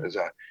this as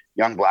a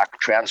young Black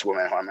trans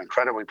woman who I'm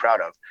incredibly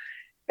proud of.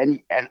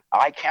 And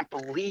I can't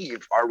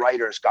believe our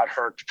writers got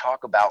her to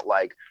talk about,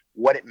 like,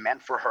 what it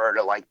meant for her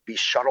to, like, be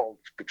shuttled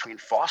between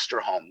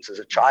foster homes as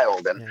a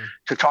child, and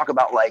to talk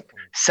about, like,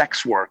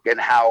 sex work and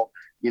how,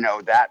 you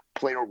know, that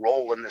played a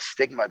role in the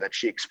stigma that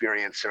she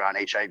experienced around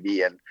HIV.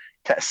 And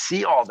to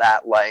see all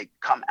that, like,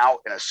 come out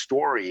in a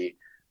story,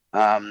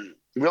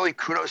 really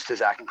kudos to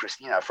Zach and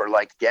Christina for,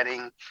 like,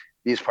 getting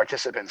these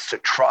participants to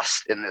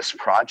trust in this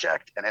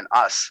project and in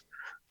us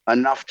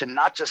enough to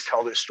not just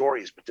tell their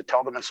stories, but to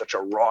tell them in such a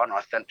raw and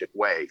authentic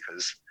way.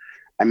 Because,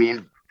 I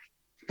mean,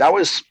 that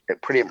was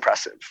pretty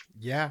impressive.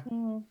 Yeah.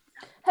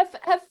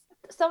 Have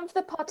some of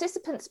the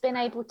participants been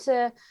able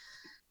to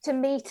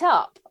meet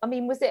up? I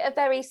mean, was it a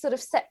very sort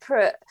of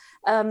separate,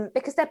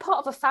 because they're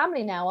part of a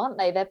family now, aren't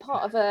they? They're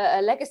part of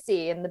a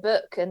legacy in the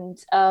book. And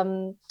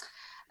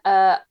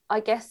I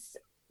guess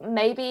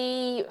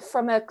maybe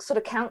from a sort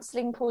of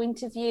counselling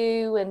point of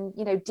view and,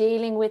 you know,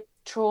 dealing with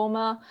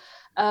trauma,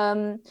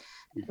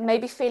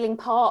 maybe feeling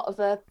part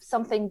of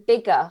something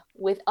bigger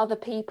with other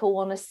people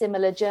on a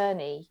similar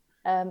journey,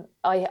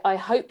 I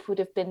hope would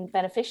have been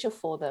beneficial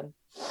for them.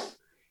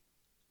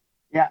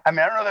 Yeah, I mean,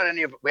 I don't know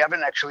that we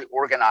haven't actually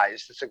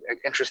organized, it's an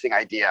interesting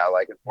idea,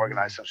 like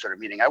organize some sort of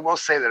meeting. I will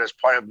say that as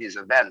part of these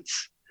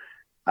events,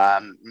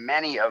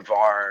 many of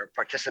our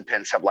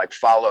participants have, like,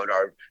 followed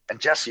and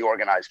Jesse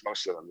organized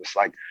most of them, this,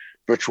 like,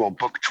 virtual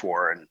book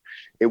tour. And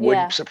it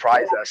wouldn't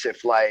surprise us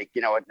if, like,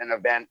 you know, at an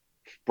event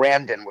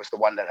Brandon was the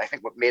one that I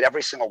think made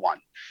every single one,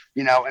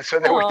 you know, and so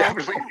there were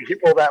definitely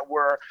people that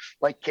were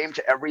like, came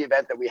to every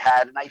event that we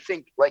had. And I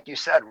think, like you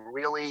said,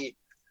 really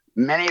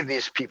many of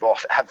these people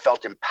have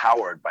felt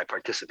empowered by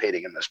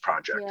participating in this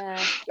project.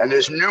 Yeah. And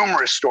there's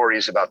numerous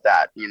stories about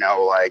that, you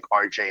know, like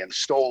RJ and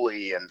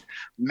Stoli, and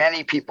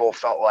many people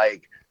felt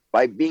like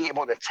by being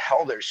able to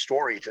tell their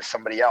story to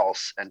somebody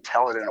else and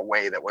tell it in a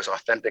way that was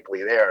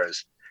authentically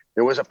theirs,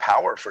 there was a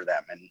power for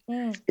them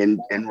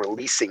in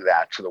releasing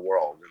that to the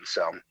world. And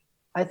so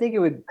I think it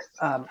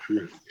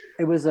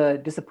was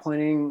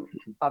disappointing,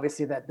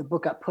 obviously, that the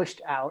book got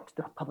pushed out,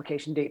 the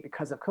publication date,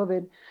 because of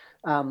COVID.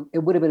 It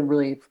would have been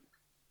really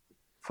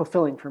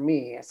fulfilling for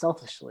me,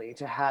 selfishly,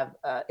 to have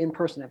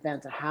in-person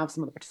events and have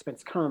some of the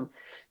participants come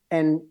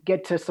and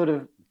get to sort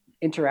of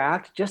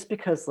interact, just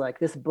because like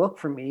this book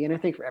for me, and I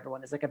think for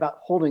everyone, is like about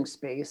holding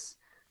space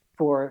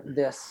for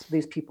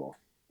these people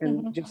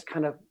and just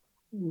kind of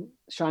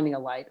shining a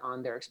light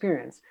on their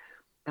experience.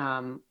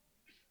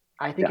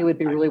 I think it would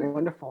be really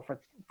wonderful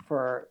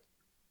for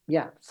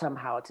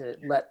somehow to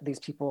let these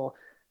people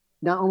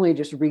not only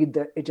just read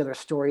each other's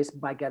stories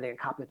by getting a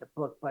copy of the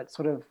book, but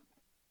sort of,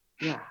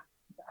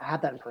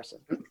 have that in person.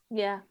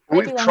 Yeah.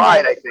 We've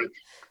tried, I think.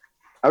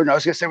 I was going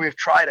to say we've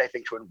tried, I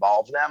think, to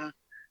involve them.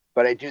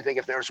 But I do think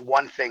if there's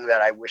one thing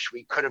that I wish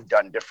we could have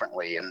done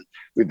differently, and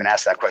we've been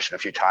asked that question a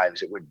few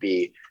times, it would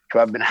be to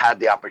have had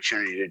the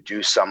opportunity to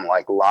do some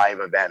like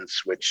live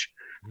events, which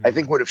I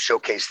think would have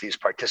showcased these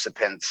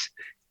participants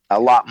a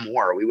lot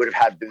more. We would have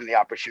had the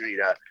opportunity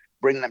to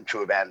bring them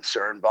to events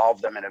or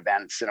involve them in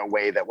events in a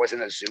way that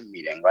wasn't a Zoom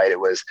meeting, right? It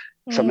was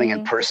something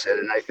in person.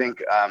 And I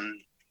think,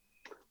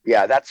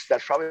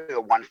 that's probably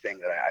the one thing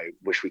that I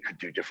wish we could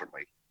do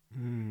differently.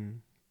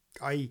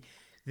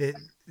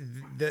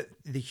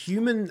 The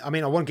human, I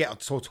mean, I want to get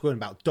talking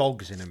about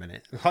dogs in a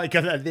minute. Like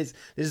this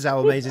is how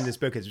amazing this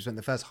book is. We spent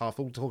the first half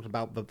all talking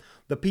about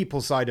the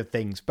people side of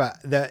things, but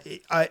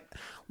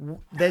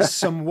there's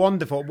some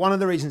wonderful, one of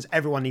the reasons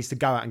everyone needs to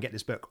go out and get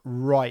this book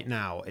right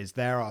now is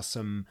there are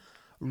some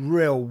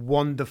real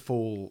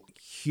wonderful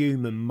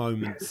human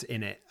moments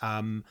in it.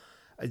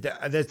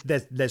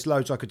 There's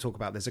loads I could talk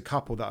about. There's a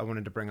couple that I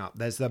wanted to bring up.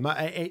 It's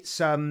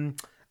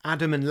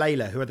Adam and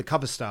Layla, who are the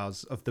cover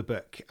stars of the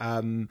book.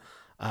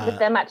 With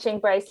their matching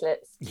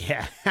bracelets.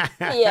 Yeah.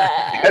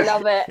 Yeah,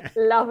 love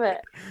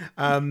it.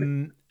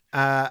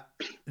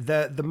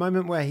 The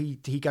moment where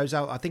he goes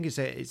out, I think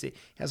he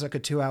has like a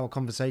 2-hour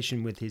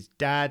conversation with his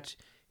dad,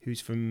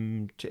 who's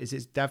is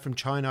his dad from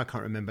China? I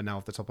can't remember now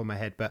off the top of my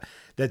head, but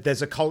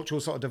there's a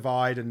cultural sort of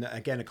divide and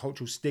again, a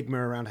cultural stigma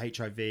around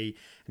HIV. And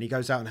he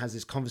goes out and has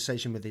this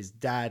conversation with his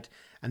dad,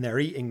 and they're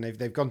eating,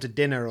 they've gone to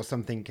dinner or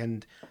something.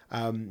 And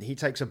he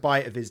takes a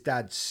bite of his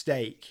dad's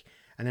steak,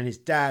 and then his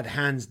dad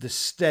hands the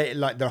steak,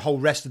 like the whole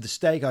rest of the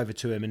steak, over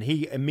to him. And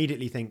he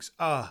immediately thinks,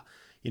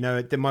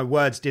 my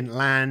words didn't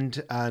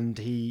land. And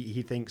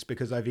he thinks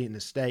because I've eaten the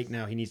steak,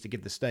 now he needs to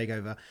give the steak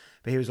over.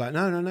 But he was like,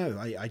 no,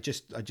 I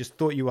just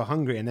thought you were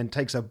hungry, and then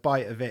takes a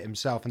bite of it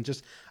himself. And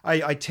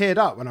I teared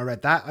up when I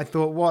read that. I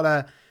thought, what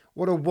a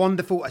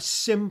wonderful, a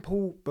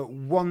simple but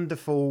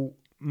wonderful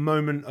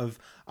moment of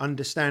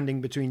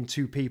understanding between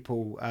two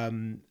people.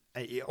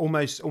 It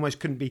almost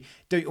couldn't be.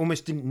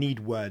 Almost didn't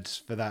need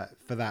words for that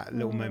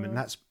little moment.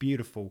 That's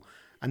beautiful.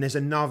 And there's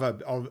another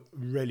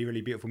really,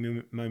 really beautiful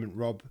moment,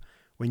 Rob,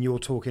 when you're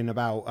talking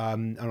about,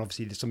 and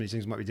obviously some of these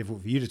things might be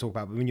difficult for you to talk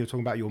about, but when you're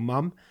talking about your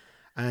mum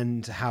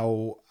and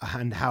how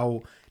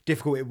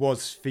difficult it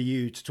was for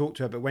you to talk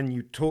to her, but when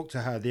you talked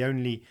to her, the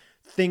only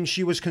thing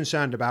she was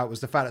concerned about was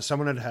the fact that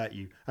someone had hurt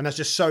you, and that's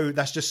just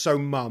so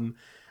mum.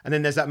 And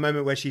then there's that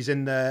moment where she's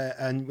and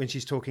when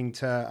she's talking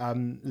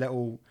to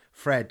little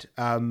Fred,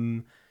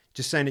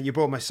 just saying that you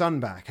brought my son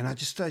back, and I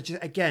just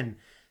again,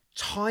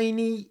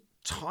 tiny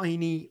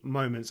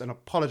moments, and I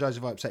apologize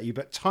if I upset you,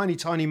 but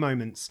tiny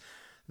moments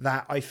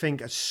that I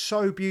think are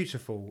so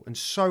beautiful and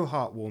so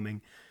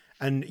heartwarming.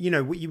 And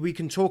we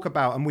can talk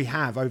about, and we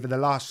have over the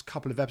last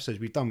couple of episodes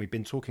we've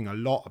been talking a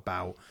lot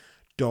about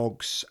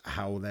dogs,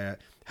 how they're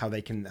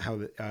working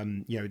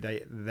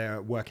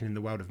in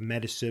the world of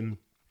medicine,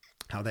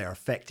 how they're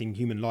affecting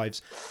human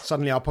lives.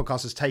 Suddenly our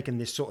podcast has taken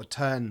this sort of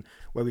turn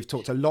where we've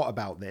talked a lot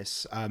about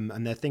this, and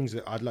there are things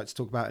that I'd like to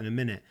talk about in a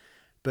minute.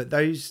 But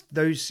those,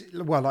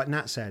 well, like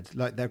Nat said,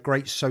 like they're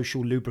great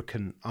social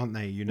lubricant, aren't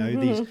they?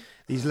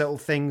 These little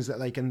things that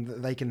they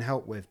can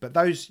help with. But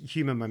those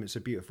human moments are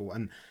beautiful,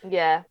 and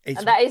and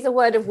that is a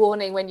word of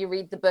warning when you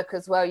read the book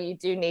as well. You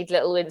do need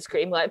little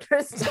windscreen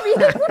wipers to be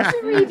able to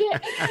read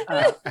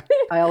it.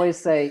 I always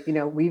say,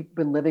 we've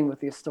been living with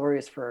these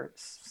stories for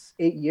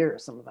 8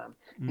 years, some of them,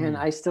 and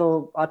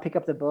I'll pick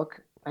up the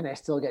book and I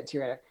still get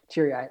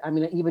teary-eyed. I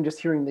mean, even just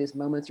hearing these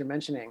moments you're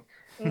mentioning,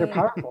 they're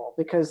powerful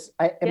because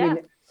I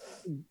mean.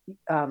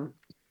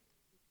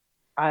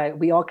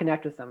 We all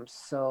connect with them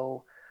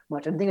so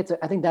much. I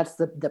think that's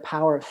the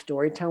power of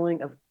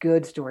storytelling, of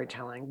good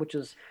storytelling, which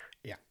is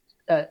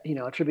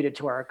attributed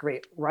to our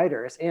great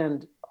writers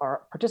and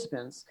our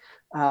participants.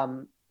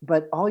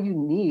 But all you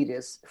need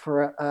is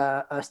for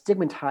a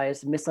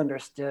stigmatized,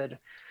 misunderstood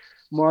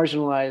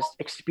marginalized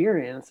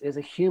experience is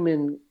a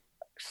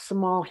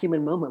small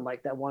human moment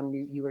like that one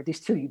you were,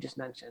 these two you just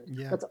mentioned.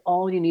 Yeah. That's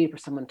all you need for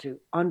someone to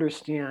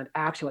understand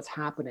actually what's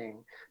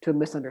happening to a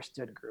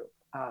misunderstood group.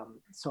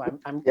 So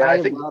I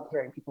love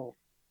hearing people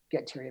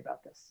get teary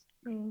about this.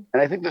 And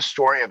I think the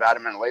story of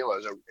Adam and Layla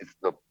is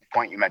the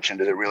point you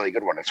mentioned is a really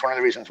good one. It's one of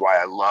the reasons why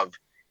I love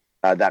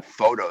that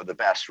photo the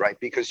best, right?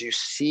 Because you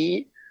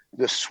see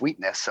the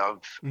sweetness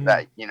of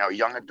that,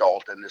 young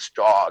adult and this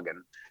dog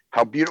and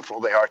how beautiful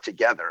they are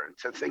together. And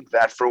to think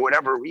that for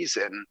whatever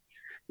reason,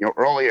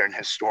 earlier in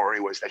his story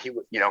was that he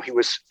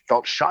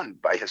felt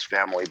shunned by his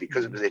family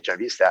because of his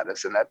HIV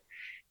status, and that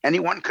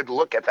anyone could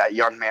look at that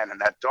young man and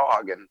that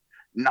dog and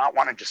not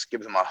want to just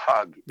give them a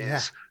hug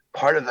is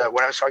part of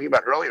what I was talking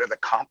about earlier, the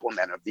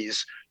complement of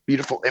these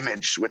beautiful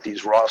images with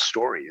these raw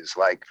stories.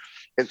 Like,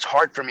 it's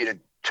hard for me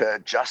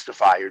to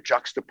justify or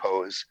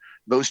juxtapose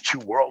those two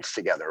worlds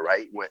together,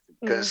 right?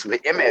 Because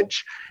the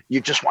image, you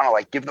just want to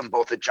like give them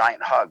both a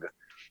giant hug.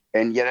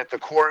 And yet at the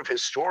core of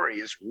his story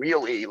is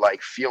really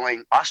like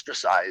feeling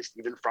ostracized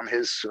even from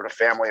his sort of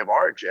family of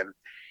origin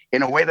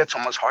in a way that's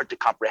almost hard to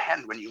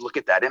comprehend when you look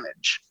at that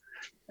image.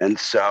 And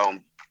so,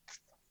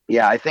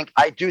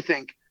 I do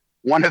think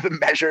one of the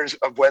measures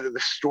of whether the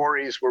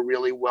stories were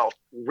really well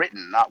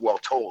written, not well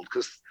told,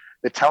 because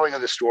the telling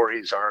of the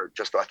stories are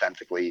just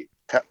authentically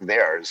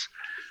theirs.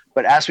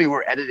 But as we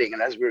were editing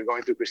and as we were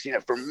going through Christina,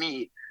 for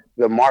me,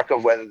 the mark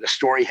of whether the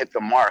story hit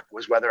the mark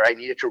was whether I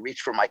needed to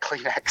reach for my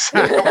Kleenex,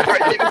 whether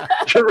I needed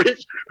to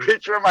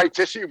reach for my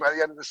tissue by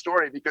the end of the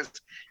story, because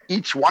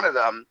each one of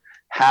them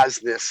has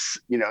this,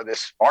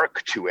 this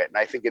arc to it. And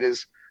I think it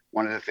is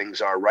one of the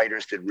things our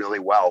writers did really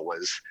well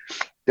was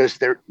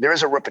there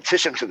is a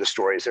repetition to the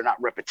stories. They're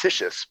not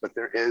repetitious, but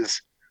there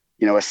is,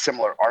 a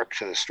similar arc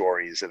to the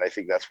stories. And I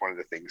think that's one of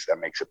the things that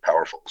makes it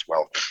powerful as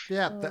well.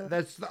 Yeah,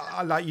 that's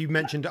like you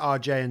mentioned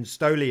RJ and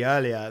Stoley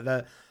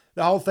earlier,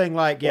 the whole thing,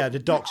 like, the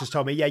doctors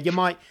told me, you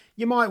might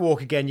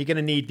walk again. You're going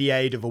to need the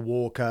aid of a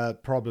walker,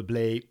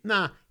 probably.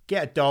 Nah,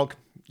 get a dog.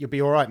 You'll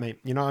be all right, mate.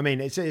 You know what I mean?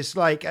 It's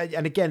like,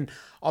 and again,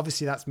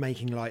 obviously that's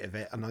making light of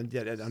it, and I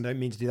don't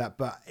mean to do that,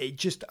 but it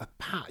just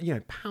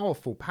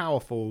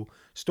powerful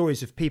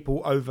stories of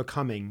people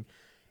overcoming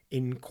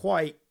in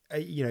quite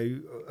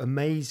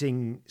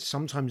amazing,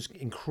 sometimes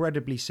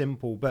incredibly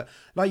simple, but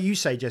like you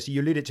say, Jesse,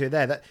 you alluded to it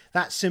there,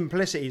 that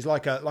simplicity is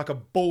like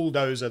a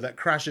bulldozer that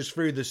crashes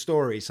through the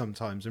story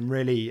sometimes and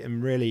really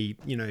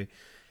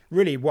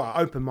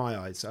opened my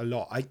eyes a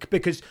lot.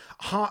 Because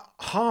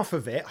half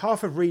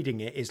of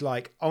reading it is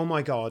like, oh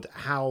my God,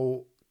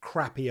 how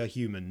crappy are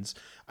humans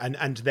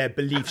and their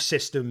belief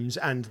systems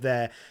and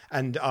the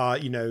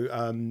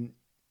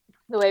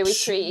way we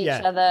treat each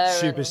other,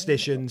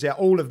 superstitions,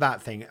 all of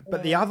that thing.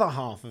 But the other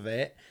half of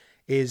it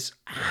is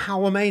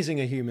how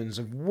amazing are humans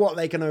and what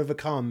they can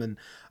overcome.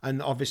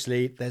 And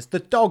obviously there's the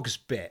dogs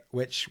bit,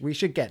 which we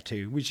should get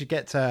to. We should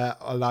get to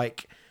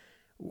like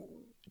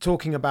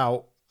talking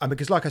about,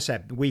 because like I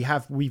said,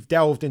 we've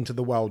delved into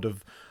the world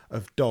of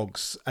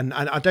dogs, and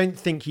I don't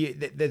think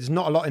there's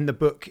not a lot in the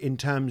book in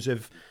terms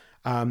of,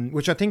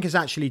 which I think is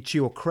actually to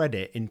your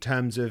credit in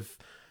terms of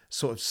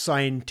sort of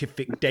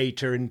scientific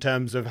data in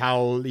terms of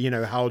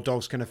how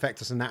dogs can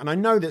affect us and that. And I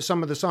know that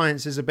some of the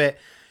science is a bit,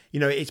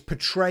 it's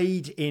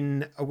portrayed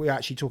in, we were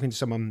actually talking to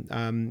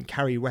someone,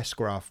 Carrie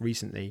Westgraf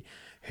recently,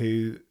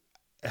 who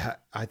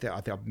I think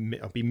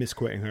I'll be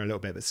misquoting her a little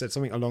bit, but said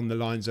something along the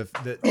lines of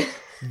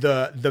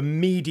the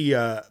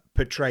media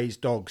portrays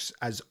dogs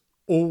as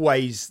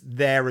always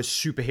there as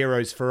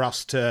superheroes for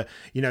us to,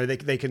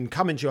 they can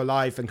come into your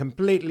life and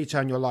completely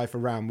turn your life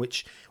around,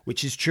 which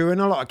is true in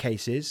a lot of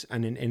cases.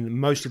 And in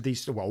most of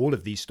these, all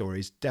of these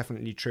stories,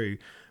 definitely true.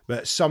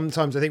 But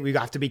sometimes I think we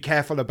have to be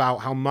careful about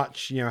how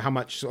much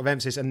sort of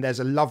emphasis. And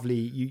there's a lovely,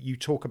 you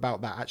talk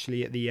about that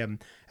actually at the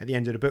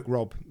end of the book,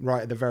 Rob,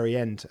 right at the very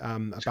end,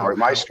 about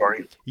my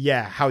story.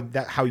 Yeah.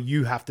 How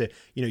you have to,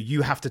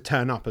 you have to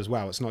turn up as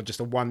well. It's not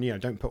just a one,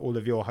 don't put all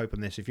of your hope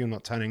on this. If you're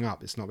not turning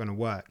up, it's not going to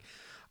work.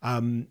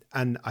 And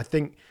I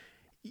think,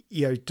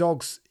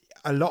 dogs,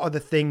 a lot of the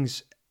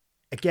things,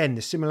 again,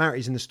 the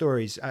similarities in the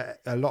stories,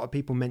 a lot of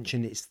people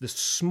mention it's the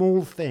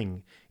small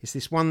thing. It's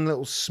this one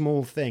little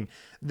small thing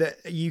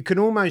that you can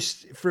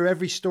almost, through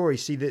every story,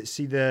 see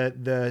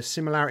the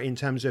similarity in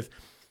terms of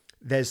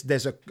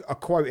there's a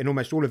quote in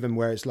almost all of them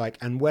where it's like,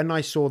 and when I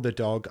saw the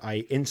dog, I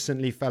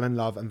instantly fell in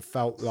love and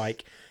felt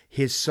like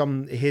here's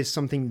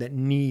something that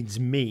needs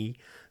me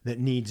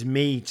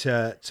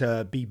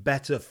to be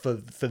better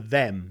for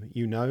them,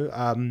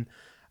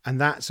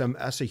 and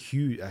that's a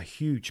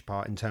huge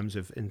part in terms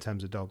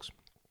of dogs.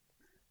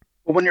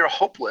 Well, when you're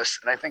hopeless,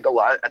 and I think a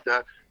lot at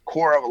the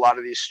core of a lot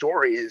of these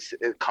stories,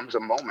 it comes a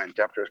moment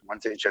after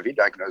one's HIV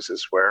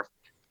diagnosis where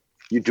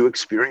you do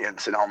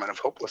experience an element of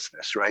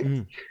hopelessness, right?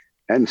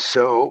 And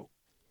so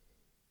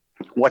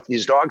what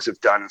these dogs have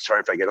done, and sorry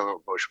if I get a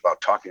little emotional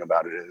about talking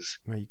about it, is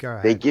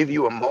they give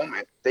you a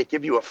moment, they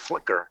give you a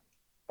flicker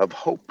of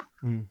hope.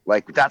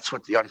 Like that's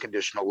what the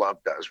unconditional love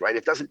does, right?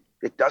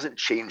 It doesn't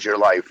change your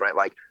life, right?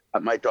 Like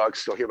my dog's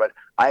still here, but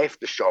I have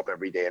to show up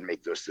every day and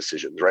make those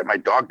decisions, right? My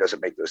dog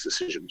doesn't make those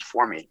decisions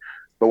for me.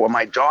 But what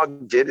my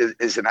dog did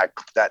is in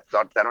that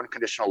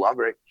unconditional love,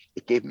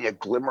 it gave me a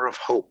glimmer of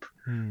hope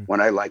when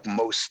I like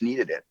most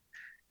needed it.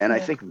 And I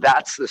think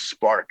that's the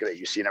spark that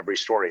you see in every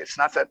story. It's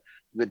not that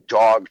the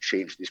dog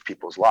changed these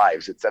people's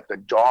lives. It's that the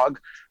dog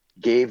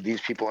gave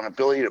these people an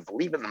ability to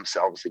believe in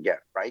themselves again,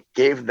 right?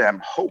 Gave them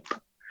hope,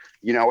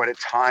 you know, at a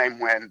time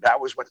when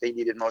that was what they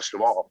needed most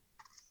of all.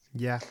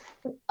 Yeah.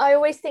 I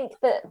always think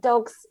that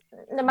dogs,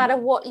 no matter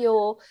what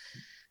your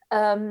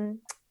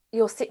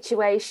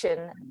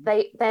situation,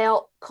 they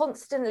are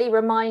constantly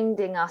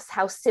reminding us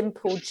how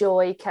simple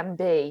joy can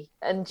be,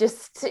 and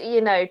just,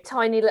 you know,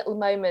 tiny little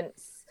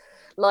moments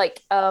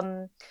like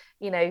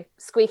you know,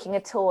 squeaking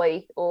a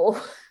toy,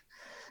 or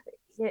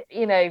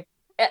you know,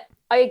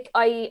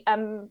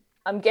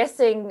 I'm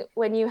guessing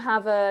when you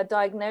have a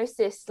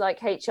diagnosis like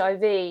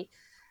HIV,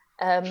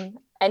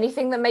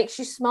 anything that makes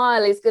you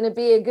smile is going to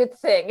be a good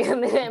thing. I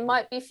mean, it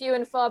might be few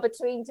and far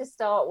between to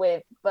start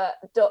with, but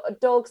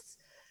dogs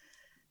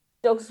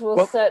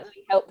will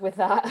certainly help with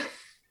that.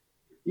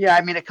 Yeah,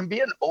 I mean, it can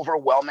be an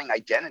overwhelming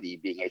identity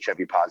being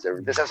HIV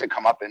positive. This hasn't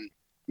come up in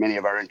many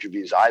of our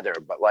interviews either,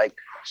 but like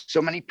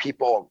so many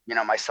people, you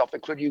know, myself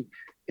included,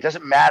 it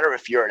doesn't matter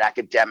if you're an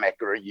academic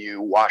or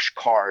you wash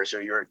cars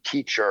or you're a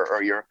teacher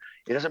or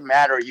it doesn't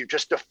matter. You're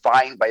just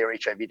defined by your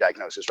HIV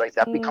diagnosis, right?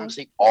 That becomes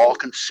the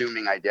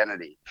all-consuming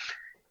identity.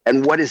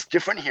 And what is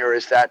different here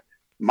is that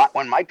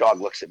when my dog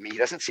looks at me, he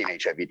doesn't see an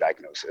HIV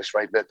diagnosis,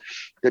 right? But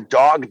the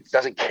dog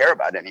doesn't care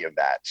about any of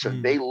that. So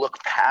they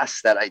look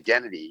past that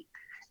identity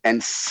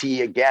and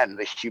see again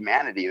the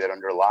humanity that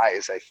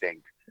underlies, I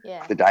think,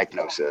 the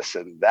diagnosis.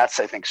 And that's,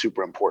 I think,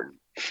 super important.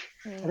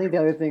 I think the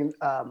other thing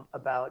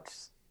about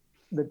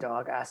the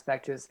dog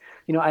aspect is,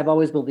 you know, I've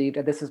always believed,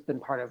 and this has been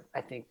part of,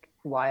 I think,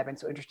 why I've been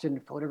so interested in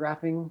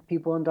photographing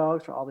people and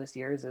dogs for all these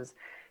years, is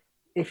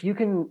if you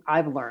can,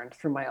 I've learned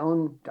through my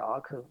own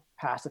dog who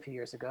passed a few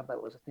years ago,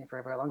 but was with me for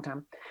a very long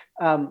time.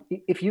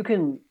 If you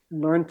can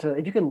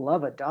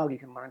love a dog, you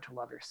can learn to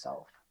love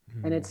yourself.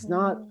 And it's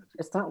not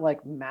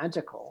like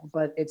magical,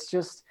 but it's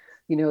just,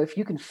 you know, if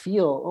you can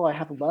feel, oh, I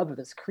have love of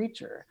this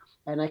creature,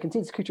 and I can see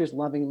this creature is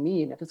loving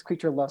me. And if this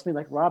creature loves me,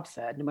 like Rob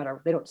said, no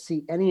matter, they don't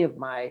see any of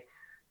my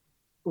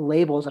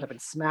labels that have been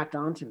smacked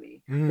onto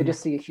me, they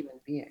just see a human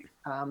being,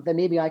 then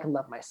maybe I can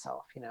love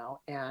myself, you know.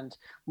 And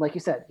like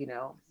you said, you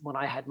know, when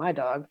I had my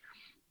dog,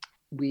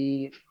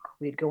 we'd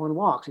go on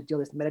walks, we'd do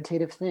these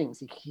meditative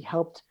things. He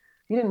helped.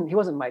 He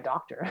wasn't my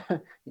doctor,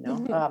 you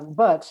know,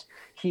 but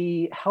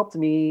he helped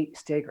me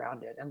stay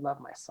grounded and love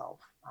myself,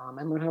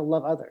 and learn how to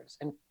love others.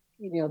 And,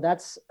 you know,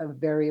 that's a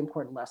very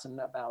important lesson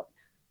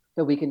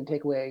that we can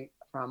take away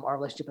from our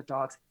relationship with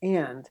dogs.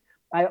 And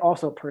I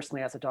also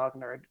personally, as a dog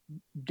nerd,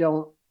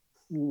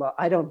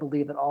 I don't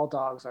believe that all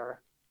dogs are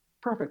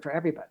perfect for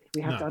everybody.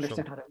 We have to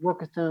understand how to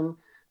work with them,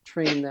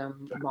 train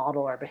them,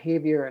 model our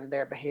behavior and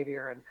their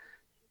behavior,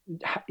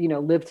 and, you know,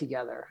 live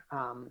together.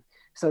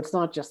 So it's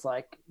not just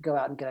like go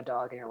out and get a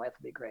dog and your life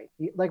will be great.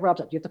 Like Rob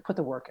said, you have to put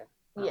the work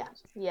in.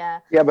 Yeah.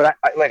 But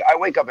I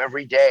wake up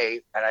every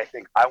day and I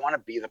think I want to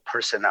be the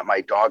person that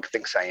my dog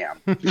thinks I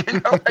am. You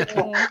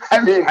know,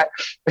 I mean,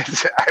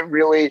 I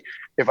really,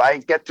 if I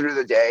get through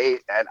the day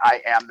and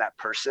I am that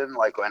person,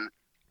 like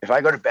if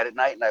I go to bed at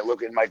night and I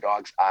look in my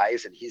dog's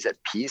eyes and he's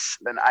at peace,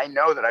 then I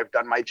know that I've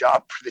done my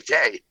job for the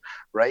day,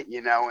 right?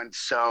 You know, and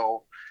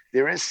so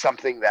there is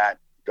something that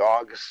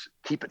dogs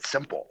keep it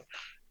simple,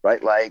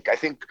 right? Like I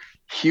think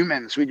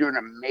humans, we do an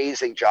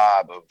amazing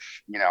job of,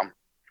 you know,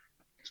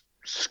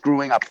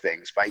 screwing up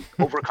things by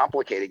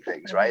overcomplicating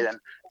things, right? And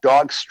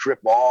dogs strip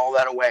all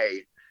that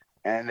away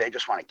and they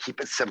just want to keep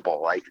it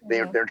simple. Like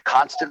they're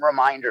constant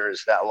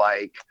reminders that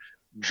like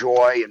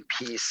joy and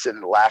peace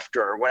and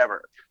laughter or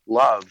whatever,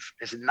 love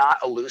is not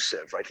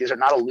elusive, right? These are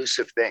not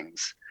elusive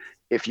things.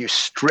 If you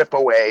strip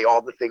away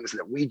all the things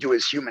that we do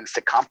as humans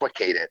to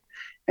complicate it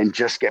and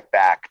just get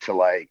back to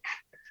like,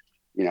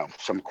 you know,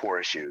 some core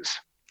issues.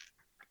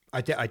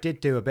 I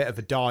did do a bit of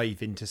a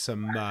dive into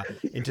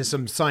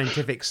some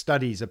scientific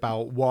studies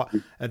about what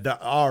that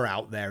are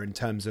out there in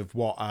terms of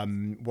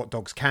what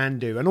dogs can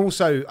do, and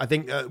also I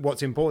think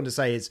what's important to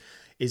say is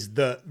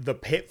the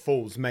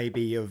pitfalls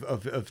maybe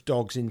of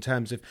dogs in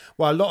terms of,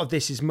 well, a lot of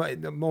this is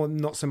more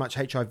not so much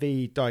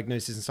HIV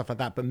diagnosis and stuff like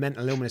that, but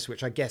mental illness,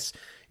 which I guess,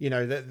 you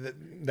know,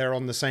 they're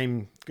on the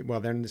same, well,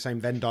 they're in the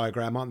same Venn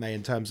diagram, aren't they,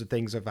 in terms of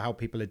things of how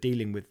people are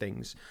dealing with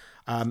things.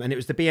 And it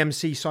was the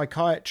BMC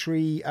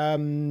Psychiatry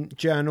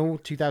Journal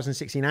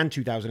 2016 and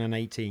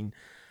 2018.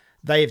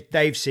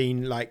 They've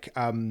seen like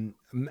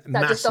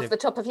that just off the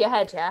top of your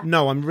head, yeah?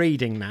 No, I'm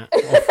reading that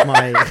off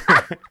my.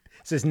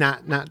 It says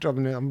Nat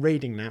dropping. I'm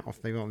reading that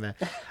off the on there.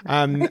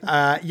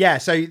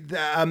 So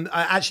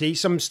actually,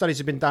 some studies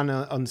have been done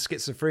on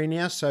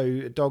schizophrenia.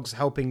 So dogs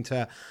helping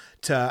to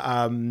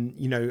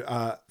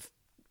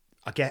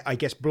I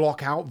guess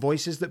block out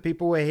voices that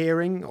people were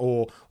hearing,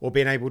 or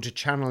being able to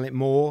channel it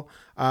more.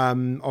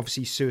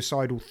 Obviously,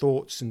 suicidal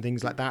thoughts and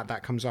things like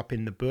that comes up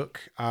in the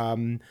book.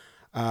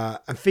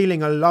 And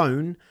feeling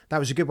alone, that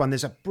was a good one.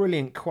 There's a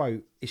brilliant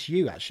quote. It's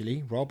you,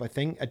 actually, Rob, I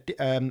think.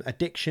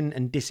 Addiction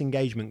and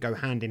disengagement go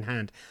hand in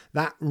hand.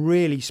 That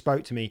really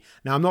spoke to me.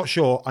 Now, I'm not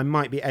sure. I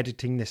might be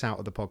editing this out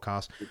of the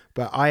podcast,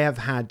 but I have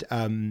had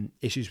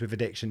issues with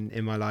addiction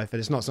in my life. And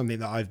it's not something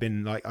that I've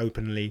been like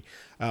openly...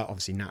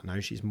 obviously, Nat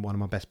knows. She's one of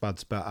my best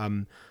buds.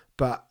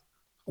 But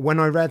when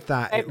I read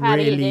that, it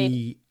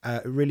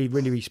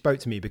really spoke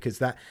to me, because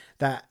that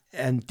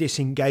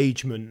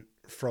disengagement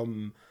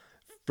from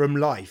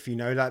life, you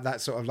know, like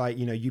that sort of like,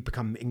 you know, you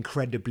become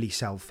incredibly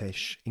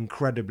selfish,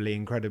 incredibly,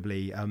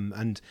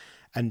 and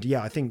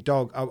yeah, I think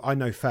I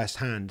know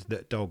firsthand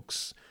that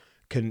dogs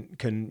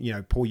can, you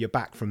know, pull you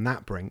back from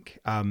that brink.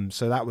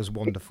 So that was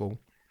wonderful.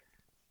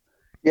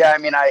 Yeah. I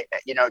mean,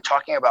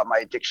 talking about my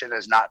addiction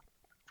has not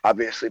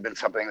obviously been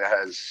something that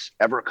has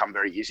ever come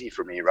very easy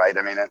for me. Right.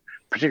 I mean,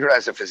 particularly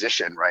as a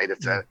physician, right.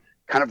 It's a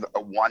kind of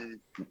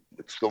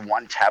it's the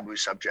one taboo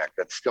subject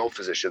that still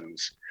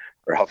physicians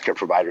or healthcare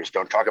providers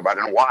don't talk about.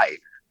 And why?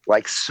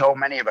 Like, so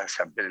many of us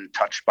have been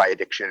touched by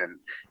addiction, and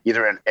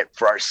either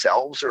for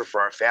ourselves or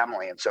for our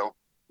family. And so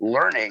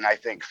learning, I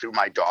think, through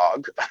my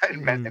dog,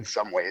 in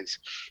some ways,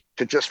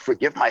 to just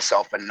forgive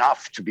myself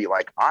enough to be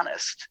like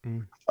honest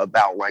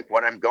about like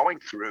what I'm going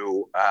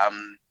through,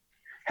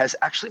 has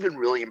actually been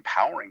really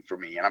empowering for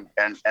me.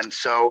 And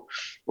so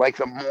like,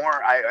 the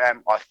more I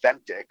am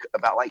authentic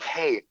about like,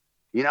 hey,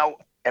 you know,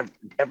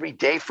 every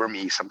day for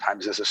me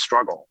sometimes is a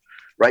struggle,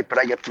 right? But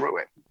I get through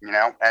it, you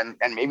know, and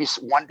maybe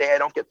one day I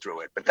don't get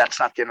through it, but that's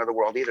not the end of the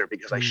world either,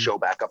 because I show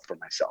back up for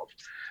myself.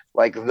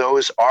 Like,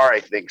 those are,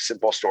 I think,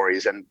 simple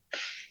stories. And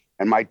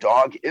my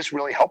dog is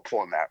really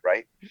helpful in that,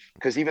 right?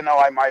 Because even though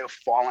I might have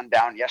fallen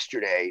down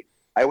yesterday,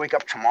 I wake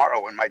up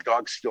tomorrow and my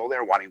dog's still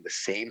there wanting the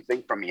same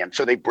thing from me. And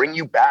so they bring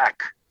you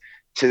back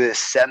to this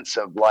sense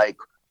of like,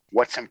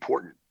 what's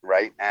important,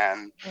 right?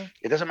 And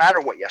it doesn't matter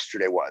what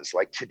yesterday was.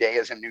 Like, today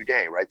is a new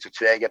day, right? So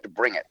today I get to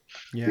bring it,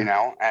 you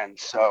know? And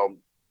so,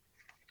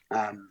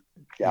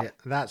 yeah,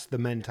 that's the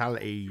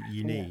mentality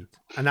you need.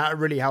 And that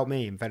really helped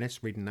me in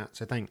Venice reading that.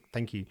 So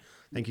thank you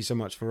so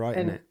much for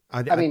writing it.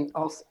 I mean,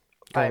 also,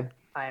 I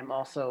am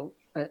also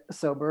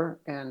sober,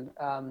 and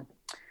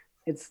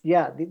it's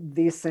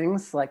these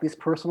things, like these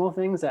personal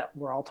things that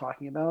we're all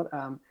talking about.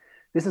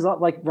 This is all,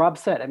 like Rob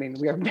said, I mean,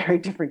 we have very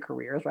different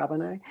careers, Rob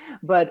and I,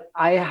 but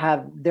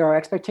there are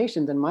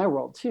expectations in my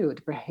world too,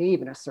 to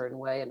behave in a certain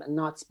way and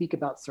not speak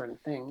about certain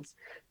things.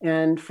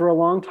 And for a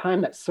long time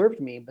that served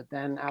me. But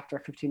then after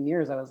 15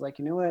 years, I was like,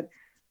 you know what,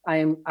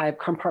 I've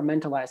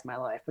compartmentalized my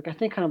life. Like, I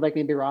think kind of like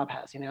maybe Rob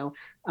has, you know,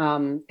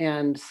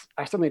 and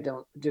I certainly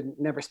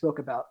never spoke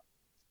about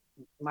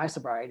my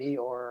sobriety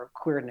or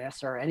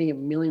queerness or any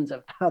millions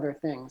of other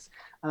things.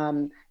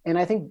 And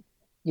I think,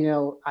 you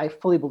know, I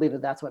fully believe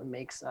that that's what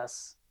makes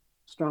us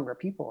stronger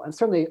people. And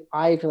certainly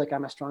I feel like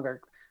I'm a stronger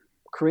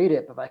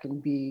creative if I can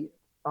be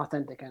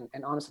authentic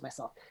and honest with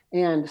myself.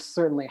 And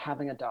certainly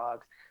having a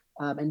dog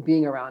and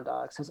being around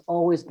dogs has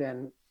always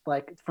been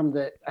like,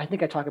 I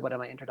think I talk about it in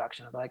my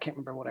introduction, but I can't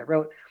remember what I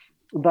wrote,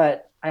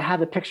 but I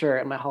have a picture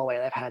in my hallway.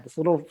 I've had this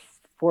little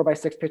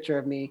 4x6 picture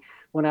of me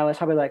when I was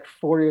probably like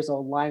 4 years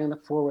old, lying on the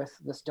floor with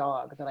this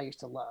dog that I used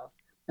to love.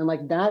 And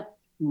like, that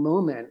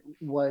moment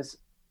was,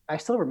 I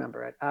still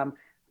remember it.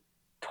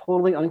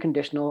 Totally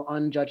unconditional,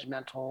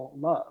 unjudgmental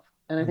love.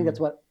 And I think that's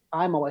what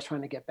I'm always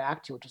trying to get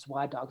back to, which is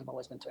why dogs have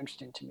always been so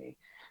interesting to me.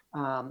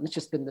 It's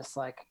just been this,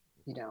 like,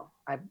 you know,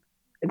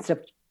 instead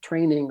of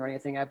training or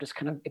anything, I've just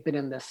kind of been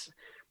in this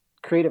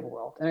creative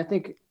world. And I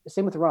think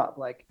same with Rob,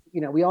 like,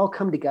 you know, we all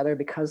come together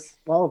because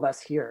all of us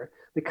here,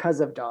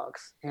 because of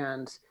dogs.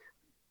 And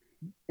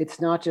it's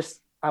not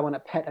just, I want to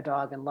pet a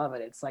dog and love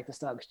it. It's like, this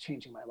dog is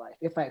changing my life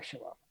if I show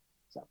up.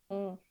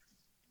 So.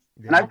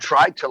 And I've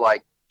tried to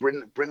like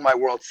bring my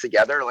worlds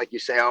together. Like you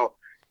say, oh,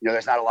 you know,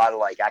 there's not a lot of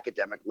like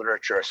academic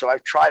literature. So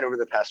I've tried over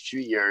the past few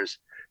years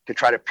to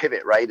try to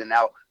pivot, right? And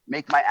now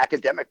make my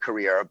academic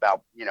career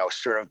about, you know,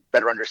 sort of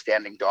better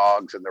understanding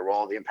dogs and the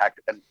role, the impact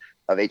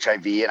of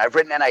HIV. And I've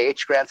written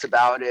NIH grants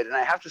about it. And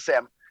I have to say,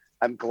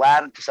 I'm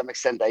glad to some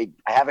extent I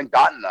haven't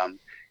gotten them,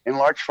 in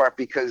large part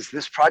because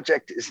this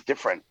project is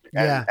different.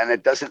 And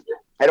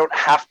I don't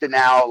have to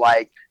now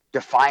like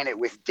define it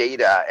with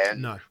data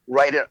and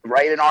write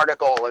an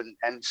article.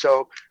 And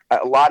so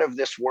a lot of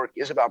this work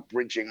is about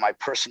bridging my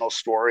personal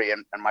story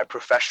and my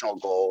professional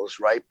goals,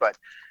 right? But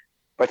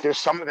there's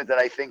some of it that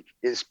I think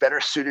is better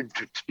suited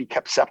to be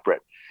kept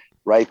separate,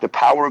 right? The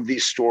power of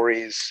these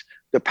stories,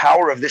 the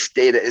power of this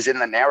data is in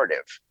the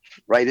narrative,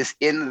 right? Is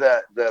in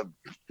the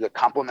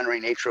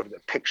complementary nature of the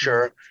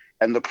picture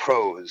and the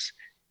prose.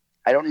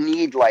 I don't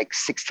need like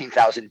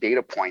 16,000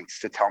 data points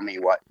to tell me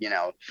what, you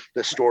know,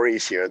 the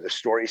stories here, the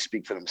stories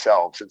speak for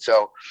themselves. And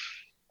so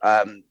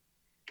I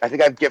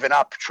think I've given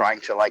up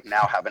trying to like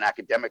now have an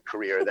academic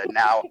career that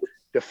now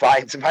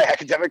defines my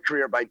academic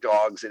career by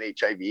dogs and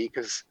HIV,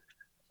 because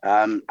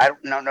I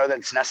don't know that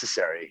it's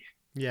necessary.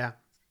 Yeah.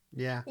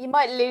 You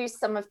might lose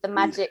some of the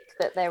magic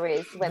that there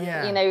is when,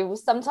 you know,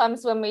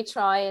 sometimes when we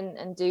try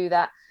and do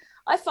that.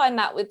 I find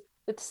that with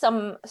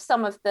some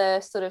of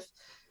the sort of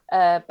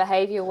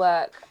behavior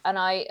work, and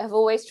I have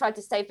always tried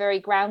to stay very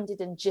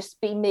grounded and just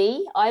be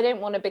me. I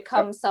don't want to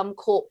become some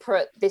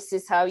corporate, this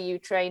is how you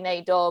train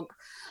a dog.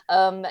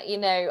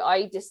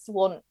 I just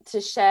want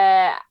to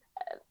share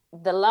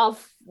the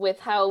love with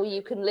how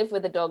you can live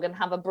with a dog and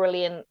have a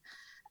brilliant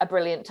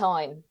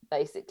time,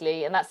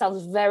 basically. And that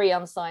sounds very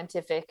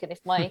unscientific, and if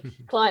my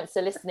clients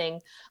are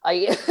listening,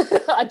 I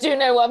I do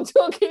know what I'm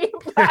talking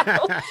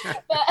about.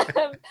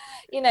 But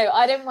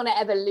I don't want to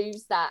ever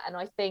lose that. And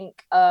I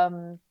think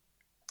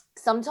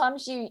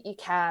sometimes you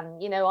can,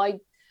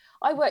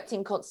 I worked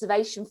in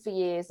conservation for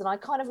years, and I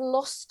kind of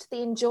lost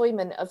the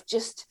enjoyment of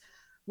just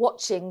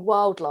watching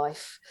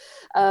wildlife,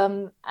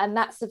 and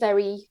that's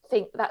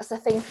a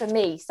thing for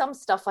me. Some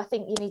stuff I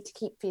think you need to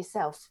keep for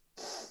yourself.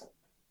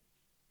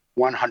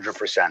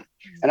 100%.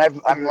 And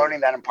I'm learning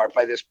that in part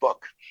by this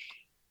book.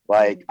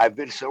 Like, I've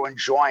been so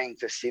enjoying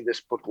to see this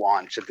book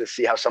launch and to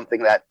see how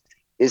something that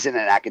isn't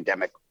an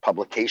academic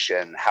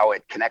publication, how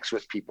it connects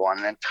with people on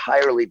an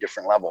entirely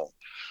different level.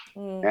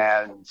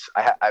 And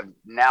I've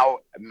now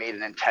made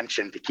an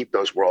intention to keep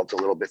those worlds a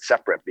little bit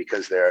separate,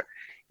 because there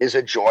is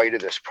a joy to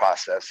this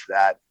process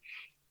that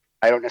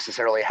I don't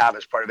necessarily have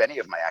as part of any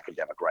of my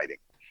academic writing.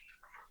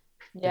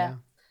 Yeah.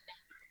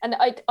 And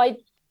I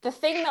the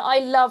thing that I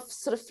love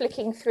sort of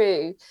flicking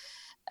through,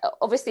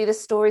 obviously the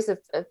stories of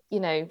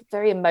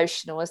very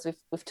emotional, as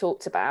we've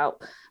talked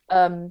about,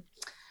 and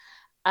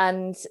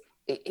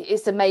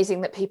it's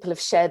amazing that people have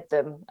shared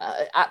them.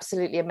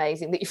 Absolutely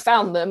amazing that you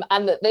found them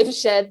and that they've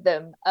shared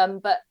them.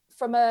 But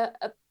from a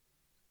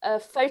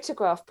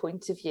photograph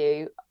point of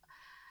view,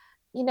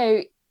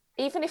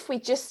 even if we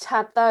just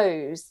had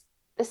those,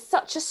 there's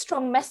such a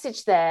strong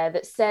message there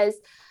that says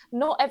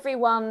not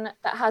everyone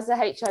that has a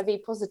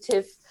HIV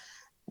positive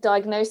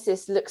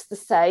diagnosis looks the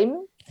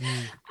same,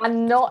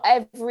 and not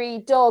every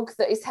dog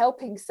that is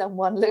helping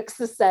someone looks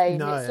the same.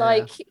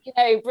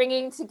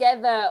 Bringing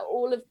together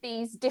all of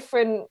these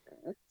different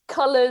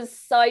colors,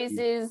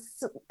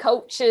 sizes,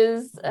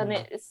 cultures, and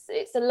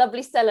it's a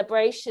lovely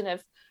celebration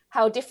of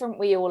how different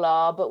we all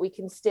are, but we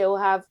can still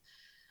have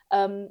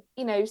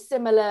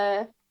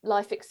similar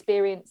life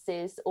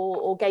experiences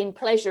or gain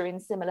pleasure in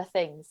similar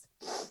things.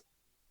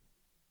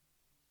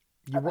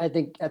 I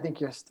think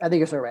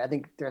you're so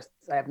right.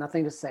 I have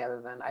nothing to say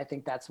other than I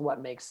think that's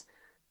what makes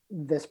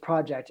this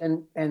project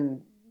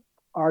and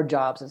our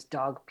jobs as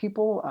dog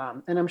people,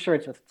 and I'm sure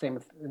it's the same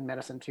in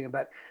medicine too,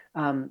 but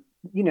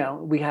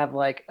we have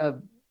like a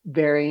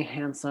very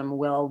handsome,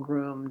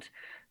 well-groomed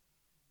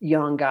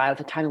young guy with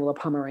a tiny little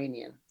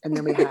Pomeranian, and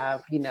then we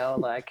have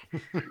like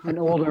an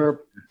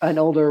older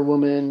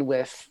woman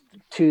with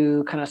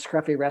two kind of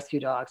scruffy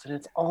rescue dogs, and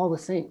it's all the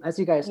same, as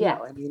you guys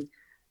know. I mean,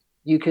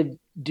 you could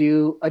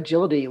do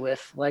agility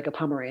with like a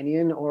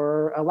Pomeranian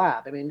or a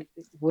lab. I mean,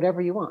 whatever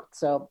you want.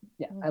 So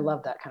I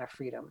love that kind of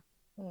freedom.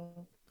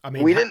 I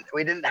mean, we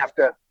didn't have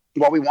to.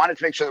 Well, we wanted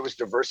to make sure there was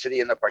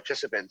diversity in the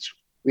participants.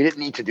 We didn't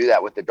need to do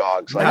that with the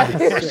dogs. Like,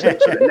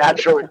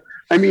 naturally.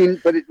 I mean,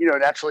 but it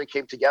naturally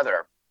came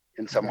together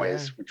in some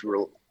ways, which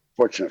we're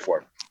fortunate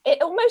for. It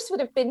almost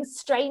would have been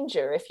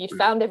stranger if you'd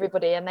found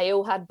everybody and they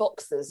all had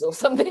boxes or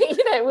something.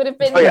 It would have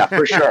been. Oh yeah,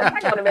 for sure.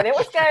 Hang on a minute,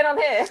 what's going on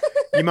here?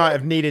 You might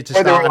have needed to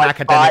start an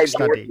academic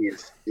study.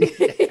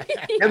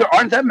 There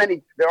aren't that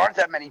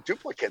many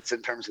duplicates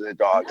in terms of the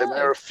dogs. No. I mean,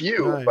 there are a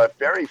few, but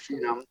very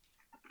few.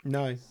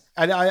 No.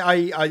 And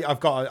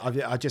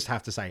I just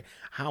have to say,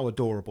 how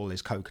adorable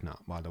is Coconut,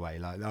 by the way?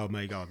 Like, oh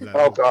my God.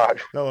 Oh God.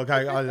 Oh,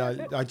 okay.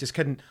 I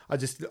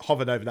just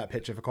hovered over that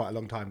picture for quite a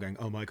long time going,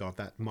 oh my God,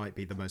 that might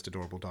be the most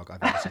adorable dog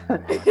I've ever seen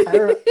in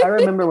my life. I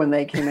remember when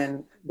they came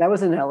in, that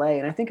was in LA.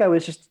 And I think I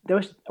was just,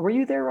 were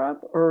you there, Rob,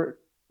 or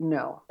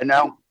no?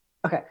 No.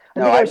 Okay.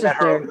 I met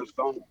her over the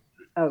phone.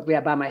 Oh yeah,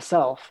 by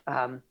myself.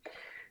 And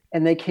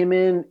they came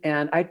in,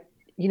 and I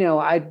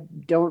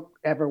don't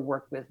ever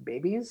work with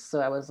babies, so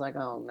I was like,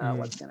 oh no,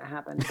 what's gonna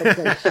happen?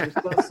 But she was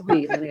so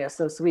sweet, and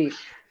so sweet.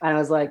 And I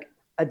was like,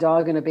 a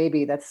dog and a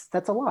baby, that's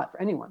a lot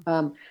for anyone.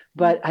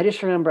 But I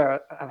just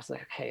remember, I was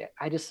like, okay,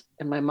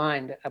 in my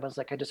mind, I was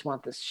like, I just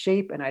want this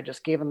shape, and I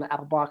just gave them the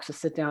apple box to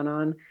sit down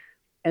on,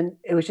 and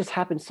it was just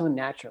happened so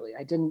naturally.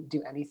 I didn't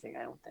do anything,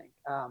 I don't think,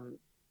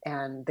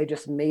 and they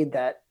just made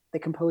that. They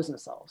composed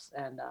themselves,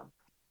 and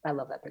I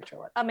love that picture.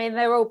 I mean,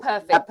 they're all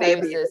perfect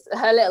poses.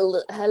 Her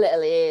little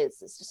ears,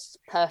 it's just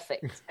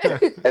perfect.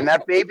 And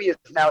that baby is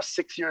now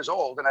 6 years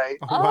old,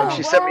 and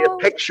she sent me a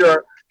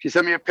picture. She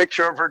sent me a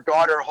picture of her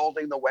daughter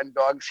holding the When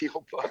Dogs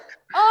Heal book.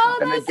 Oh,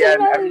 and that's again,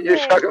 amazing. I mean, you're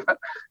talking about,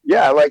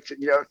 I like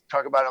to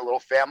talk about a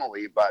little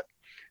family, but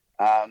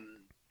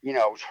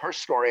her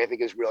story I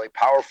think is really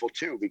powerful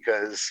too,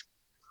 because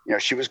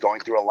she was going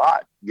through a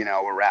lot,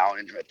 around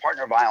intimate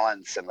partner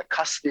violence and the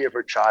custody of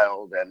her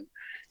child, and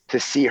to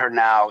see her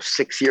now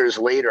 6 years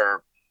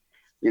later,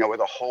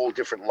 with a whole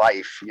different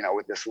life,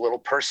 with this little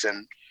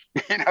person,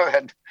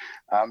 and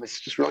it's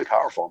just really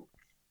powerful.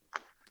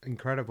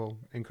 Incredible.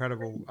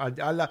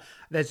 I love.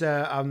 There's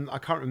a I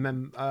can't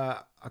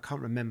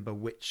remember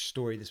which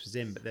story this was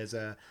in, but there's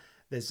a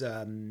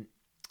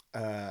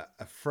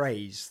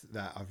phrase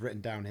that I've written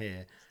down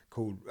here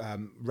called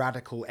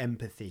radical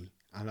empathy.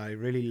 And I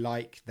really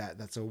like that.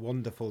 That's a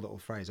wonderful little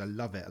phrase. I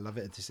love it.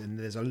 And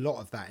there's a lot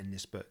of that in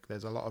this book.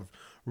 There's a lot of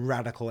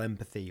radical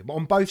empathy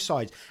on both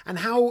sides. And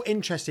how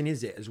interesting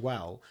is it as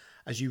well,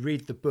 as you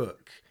read the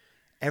book,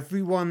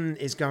 everyone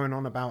is going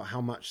on about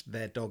how much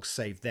their dogs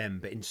saved them.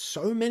 But in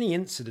so many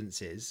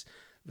incidences,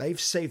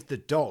 they've saved the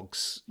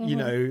dogs, you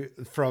know,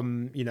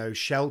 from, you know,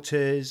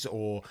 shelters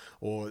or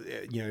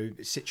you know,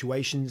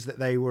 situations that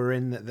they were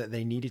in that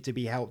they needed to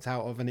be helped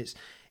out of. And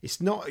it's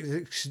not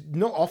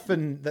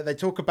often that they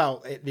talk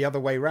about it the other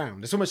way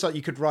around. It's almost like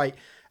you could write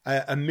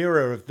a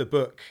mirror of the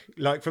book,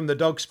 like from the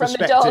dog's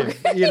perspective,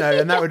 you know,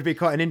 and that would be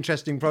quite an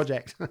interesting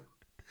project.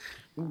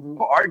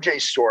 Well,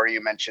 RJ's story,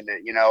 you mentioned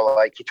it, you know,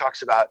 like he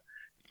talks about,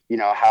 you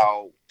know,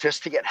 how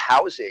just to get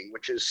housing,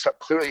 which is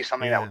clearly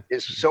something that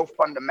is so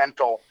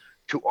fundamental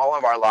to all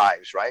of our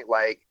lives, right?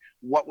 Like,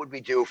 what would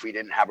we do if we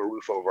didn't have a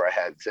roof over our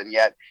heads? And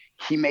yet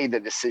he made the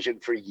decision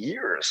for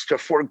years to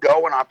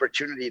forego an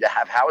opportunity to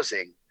have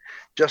housing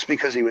just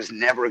because he was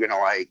never going to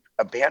like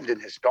abandon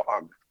his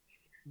dog,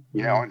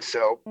 you know? And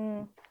so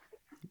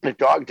the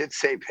dog did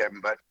save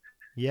him, but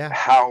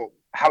how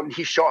did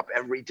he show up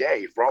every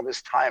day for all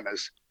this time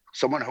as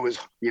someone who was,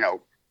 you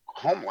know,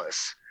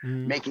 homeless,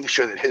 making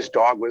sure that his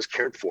dog was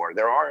cared for?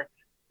 There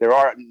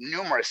are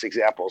numerous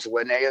examples.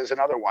 Linnea is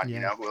another one, you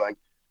know, who like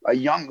a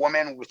young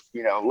woman with,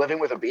 you know, living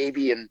with a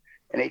baby and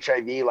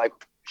HIV, like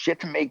she had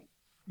to make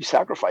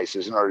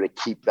sacrifices in order to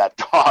keep that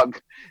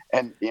dog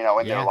and, you know,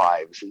 in their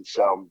lives. And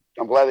so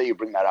I'm glad that you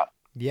bring that up.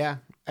 Yeah.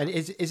 And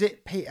is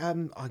it,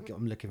 I'm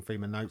looking through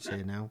my notes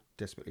here now,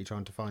 desperately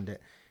trying to find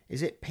it.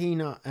 Is it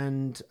Peanut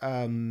and,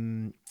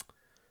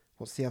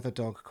 what's the other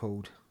dog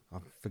called?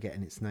 I'm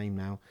forgetting its name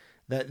now.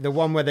 The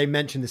one where they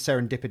mentioned the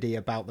serendipity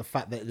about the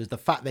fact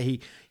that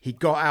he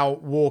got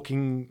out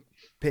walking.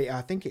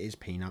 I think it is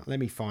Peanut. Let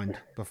me find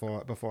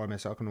before I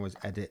mess up. I can always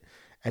edit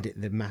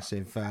the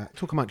massive.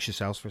 Talk amongst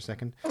yourselves for a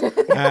second.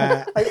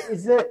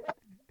 Is it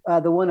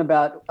the one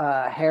about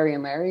Harry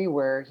and Larry,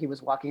 where he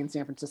was walking in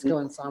San Francisco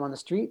and saw him on the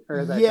street? Or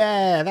is that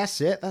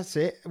that's it. That's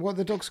it. What are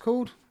the dogs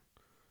called?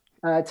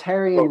 It's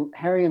Harry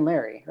and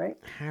Larry, right?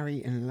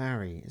 Harry and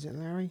Larry. Is it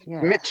Larry?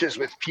 Yeah. Mitch is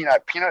with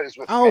Peanut. Peanut is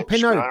with Mitch,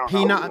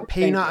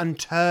 Peanut and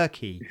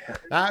Turkey.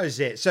 That was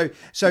it. So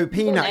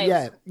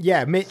Peanut,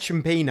 Mitch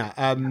and Peanut.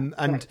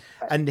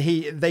 And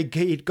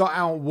he'd got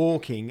out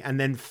walking and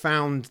then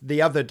found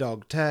the other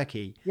dog,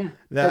 Turkey. Yeah,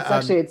 that's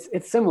actually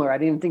it's similar. I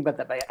didn't even think about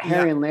that, but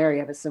Harry and Larry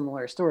have a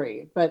similar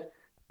story. But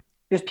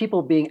there's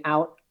people being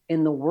out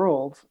in the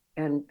world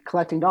and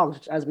collecting dogs,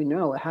 which, as we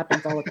know, it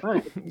happens all the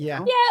time. Yeah,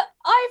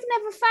 I've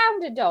never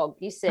found a dog,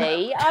 you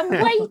see. I'm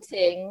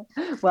waiting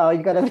well,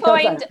 you got to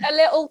find a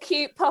little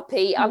cute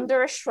puppy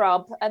under a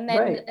shrub, and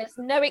then there's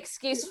no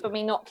excuse for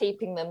me not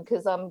keeping them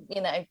because I'm,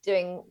 you know,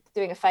 doing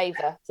a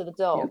favour to the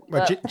dog. Yeah.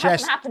 But it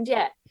hasn't happened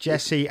yet.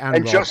 Jesse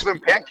and Joseph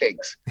and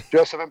Pancakes.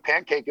 Joseph and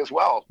Pancake as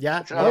well. Yeah.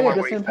 It's another one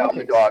where he found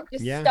the dog.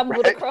 Just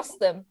stumbled across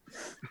them.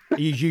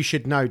 You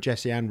should know,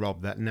 Jesse and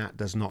Rob, that Nat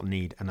does not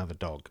need another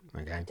dog.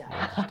 Okay.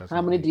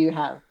 How many do you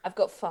have? I've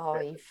got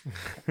 5.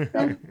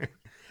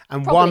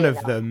 And one of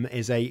them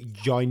is a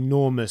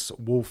ginormous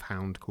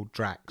wolfhound called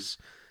Drax,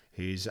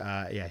 who's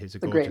a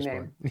gorgeous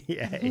one.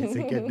 Yeah, it's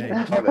a good name.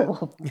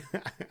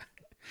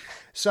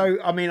 So,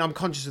 I mean, I'm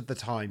conscious of the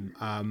time.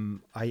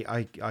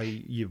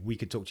 We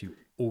could talk to you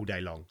all day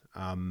long.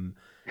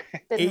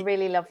 Been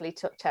really lovely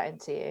chatting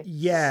to you.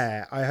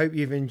 Yeah, I hope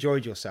you've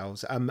enjoyed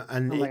yourselves. And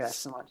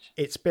so much.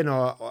 It's been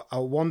a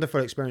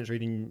wonderful experience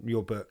reading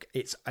your book.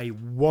 It's a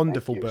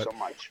wonderful book. Thank you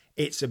so much.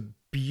 It's a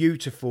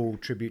beautiful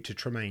tribute to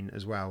Tremaine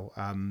as well.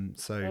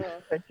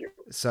 Thank you.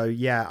 So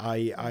yeah,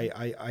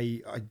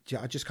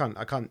 I just can't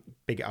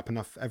big it up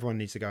enough. Everyone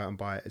needs to go out and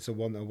buy it. It's a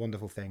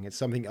wonderful thing. It's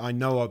something I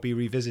know I'll be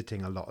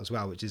revisiting a lot as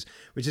well, which is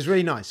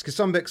really nice, because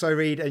some books I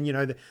read and, you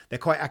know, they're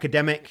quite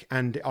academic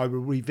and I will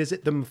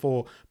revisit them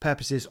for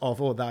purposes of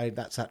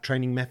that's that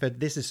training method.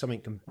 This is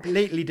something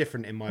completely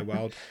different in my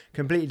world,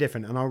 completely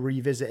different, and I'll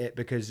revisit it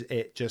because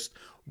it just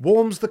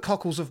warms the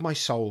cockles of my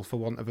soul, for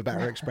want of a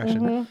better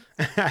expression.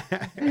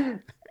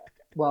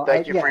 Well,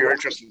 thank you for your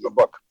interest in the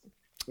book.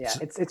 Yeah,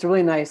 it's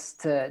really nice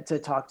to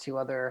talk to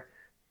other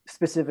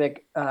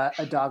specific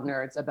dog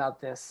nerds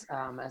about this,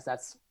 as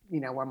that's, you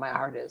know, where my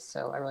heart is.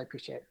 So I really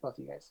appreciate both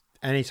of you guys.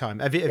 Anytime.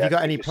 Have you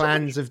got any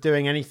plans of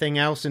doing anything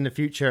else in the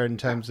future in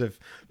terms of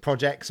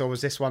projects, or was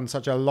this one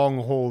such a long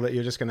haul that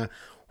you're just going to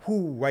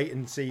wait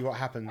and see what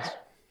happens?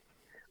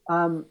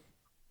 I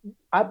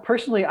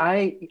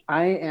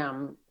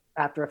am,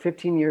 after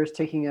 15 years,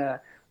 taking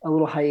a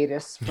little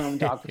hiatus from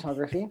dog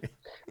photography,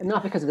 and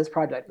not because of this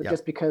project, but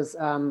just because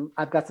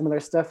I've got some other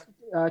stuff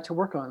to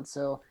work on.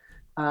 So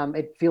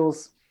it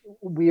feels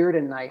weird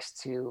and nice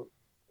to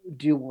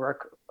do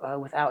work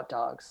without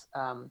dogs,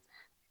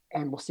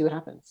 and we'll see what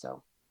happens.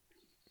 So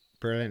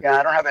brilliant. Yeah,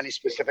 I don't have any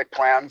specific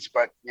plans,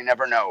 but you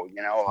never know.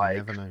 You know, like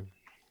never know.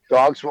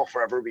 Dogs will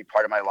forever be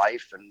part of my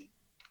life, and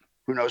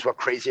who knows what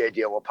crazy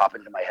idea will pop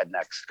into my head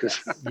next? Because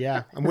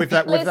yeah, and with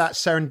that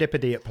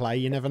serendipity at play,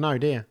 you never know,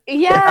 do you?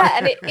 Yeah,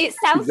 and it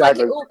sounds like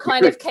it all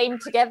kind of came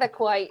together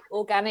quite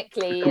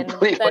organically, and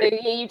so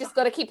you just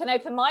got to keep an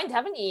open mind,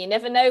 haven't you? You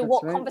never know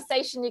what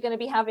conversation you're going to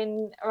be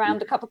having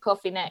around a cup of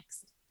coffee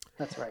next.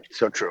 That's right.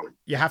 So true.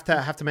 You have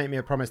to make me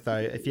a promise though.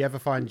 If you ever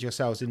find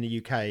yourselves in the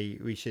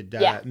UK, we should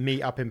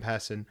meet up in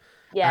person.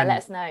 Yeah, let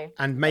us know.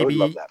 And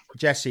maybe,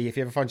 Jesse, if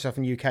you ever find yourself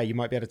in the UK, you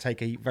might be able to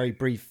take a very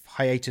brief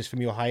hiatus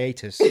from your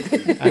hiatus.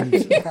 And...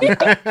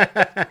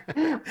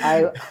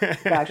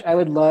 I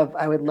would love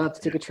to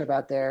take a trip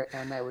out there,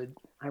 and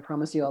I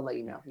promise you I'll let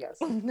you know. Yes.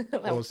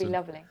 That would be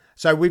lovely.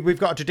 So we've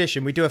got a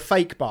tradition. We do a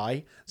fake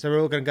bye. So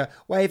we're all going to go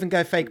wave and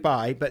go fake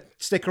bye, but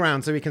stick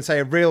around so we can say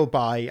a real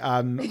bye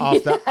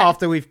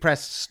after we've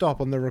pressed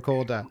stop on the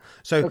recorder.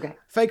 So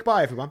fake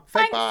bye, everyone.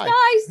 Fake bye.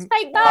 Guys.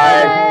 Fake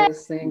bye.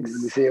 Thanks. Let me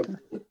see you.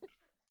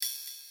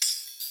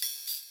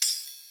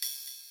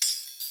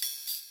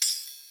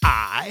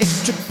 I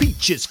took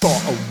Peaches for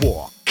a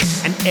walk,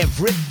 and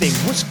everything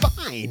was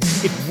fine.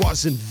 It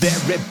wasn't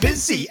very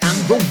busy, and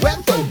the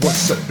weather was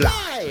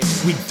sublime.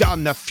 We'd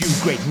done a few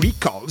great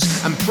recalls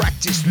and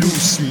practiced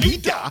loose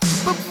leader,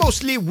 but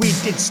mostly we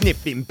did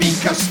sniffing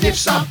because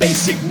sniffs are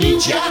basic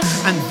need ya.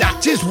 And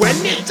that is when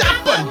it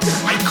happened.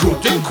 I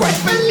couldn't quite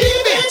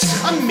believe it.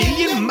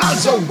 1,000,000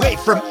 miles away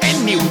from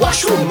any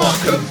washroom or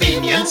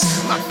convenience,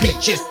 my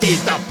Peaches did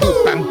a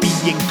poop, and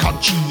being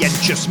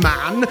conscientious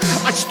man,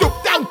 I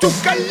stooped down to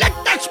collect.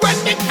 That's when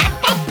it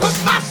happened. Put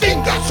my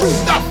finger through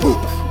the poop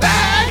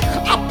bag.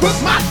 I put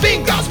my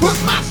fingers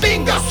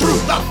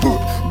through the poop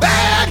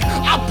bag.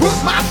 I put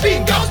my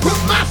fingers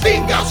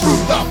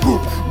through the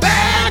poop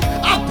bag.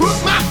 I put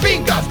my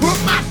fingers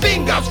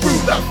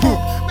through the poop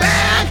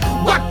bag.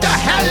 What the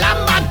hell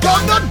am I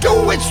gonna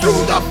do? It's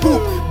through the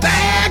poop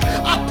bag.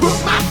 I put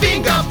my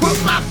fingers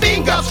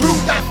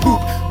through that poop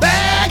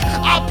bag.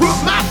 I put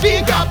my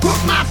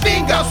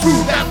fingers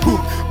through that poop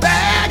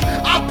bag.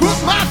 I put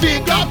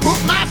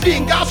my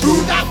finger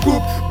through that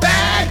poop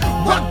bag.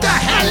 What the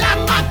hell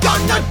am I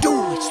gonna do?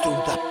 It's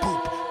through the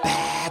poop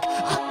bag.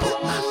 I put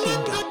my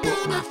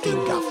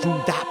finger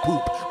through that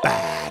poop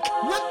bag.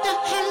 What the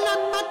hell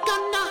am I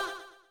gonna?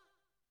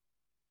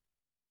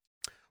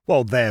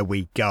 Well, there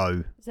we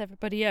go. Is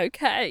everybody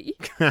okay?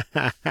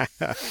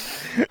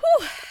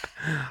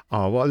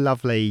 Oh, what a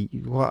lovely,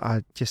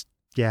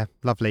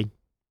 lovely.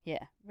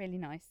 Yeah, really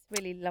nice.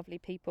 Really lovely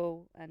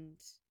people, and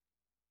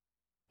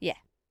yeah.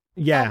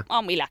 Yeah.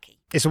 Aren't we lucky?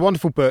 It's a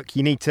wonderful book.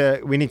 We need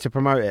to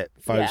promote it,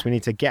 folks. Yeah. We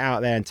need to get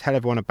out there and tell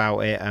everyone about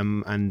it,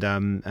 and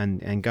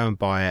go and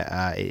buy it.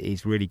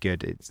 It's really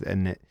good.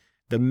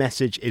 The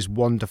message is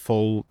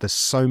wonderful. There's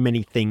so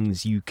many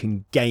things you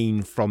can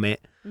gain from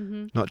it.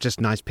 Mm-hmm. Not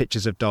just nice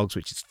pictures of dogs,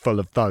 which is full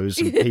of those,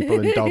 and people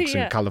and dogs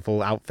and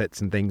colourful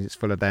outfits and things. It's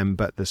full of them,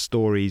 but the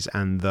stories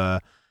and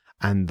the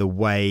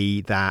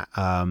way that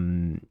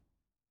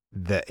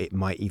that it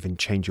might even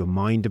change your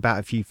mind about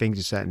a few things.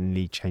 It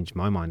certainly changed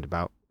my mind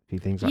about a few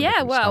things.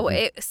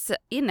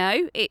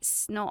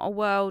 It's not a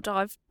world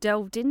I've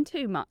delved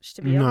into much,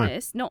 to be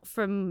honest. Not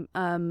from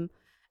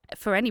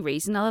for any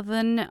reason other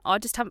than I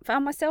just haven't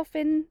found myself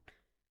in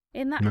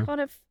that kind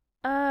of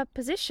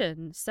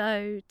position.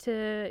 So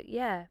to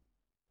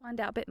find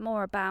out a bit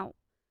more about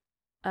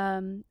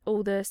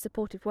all the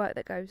supportive work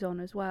that goes on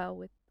as well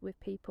with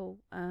people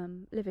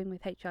living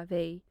with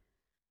HIV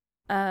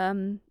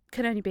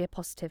can only be a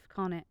positive,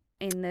 can't it?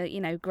 In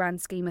the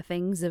grand scheme of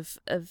things of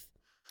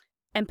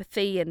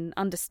empathy and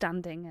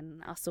understanding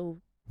and us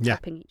all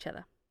helping each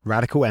other.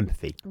 Radical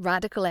empathy.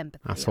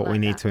 That's what we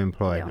need to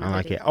employ. I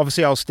like it.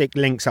 Obviously, I'll stick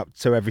links up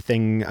to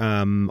everything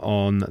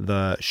on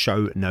the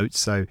show notes.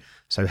 So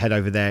head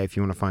over there if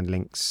you want to find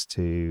links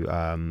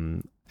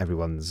to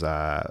everyone's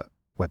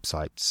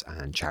websites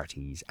and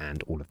charities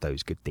and all of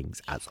those good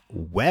things as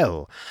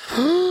well.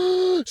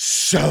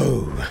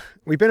 So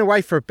we've been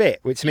away for a bit,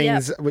 which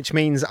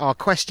means our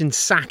question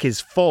sack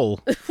is full.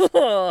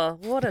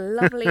 What a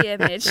lovely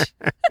image.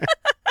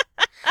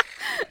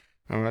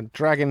 I'm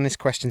dragging this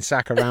question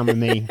sack around with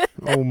me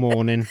all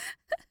morning.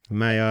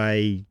 May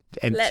I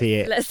empty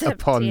it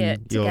upon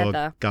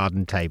your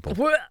garden table?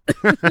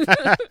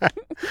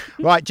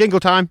 Right, jingle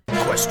time.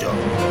 Question.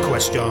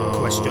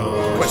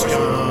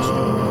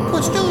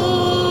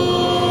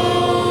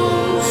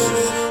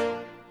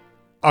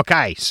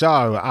 Okay,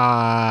 so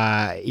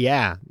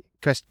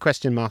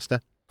question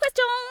master.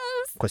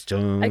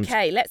 Questions.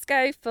 Okay, let's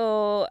go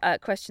for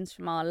questions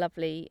from our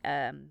lovely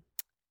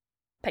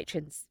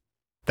patrons.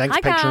 Thanks,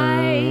 Hi,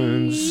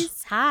 patrons.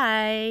 Guys.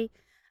 Hi.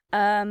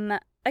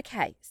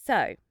 Okay,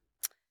 so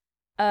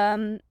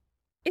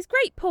is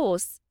Great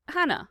Paws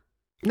Hannah?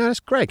 No, that's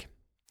Greg.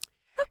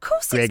 Of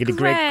course Greg. it's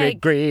Greg.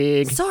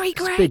 Greg. Sorry,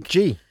 It's Greg. Big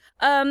G.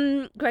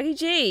 Greggy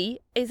G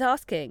is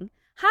asking,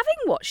 having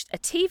watched a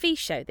TV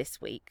show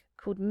this week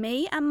called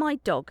Me and My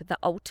Dog, The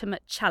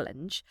Ultimate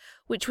Challenge,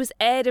 which was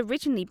aired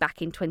originally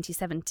back in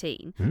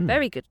 2017.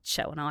 Very good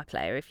show on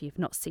iPlayer if you've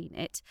not seen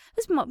it.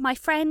 This is my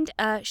friend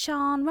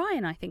Sean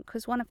Ryan, I think,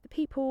 was one of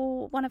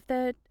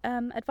the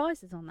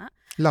advisors on that.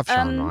 Love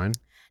Sean Ryan.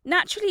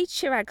 Naturally,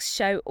 Chirag's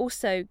show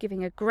also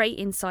giving a great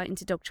insight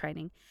into dog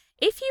training.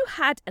 If you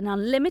had an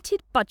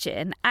unlimited budget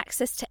and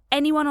access to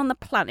anyone on the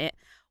planet,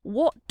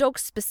 what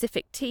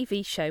dog-specific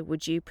TV show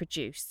would you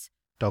produce?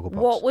 Dogglebox.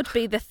 What would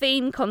be the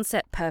theme,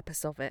 concept,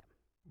 purpose of it?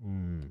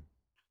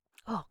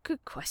 Oh,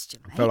 good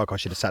question, mate. I feel like I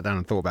should have sat down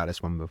and thought about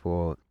this one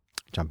before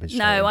jumping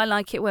straight in. No, I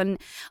like it when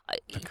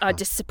I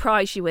just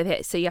surprise you with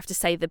it, so you have to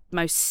say the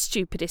most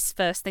stupidest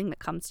first thing that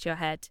comes to your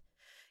head.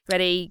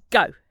 Ready,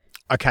 go.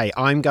 Okay,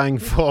 I'm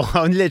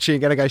literally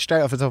going to go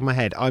straight off the top of my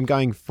head. I'm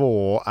going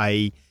for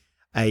a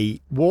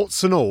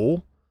warts and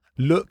all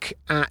look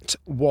at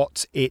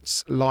what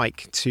it's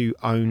like to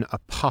own a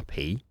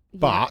puppy,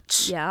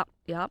 but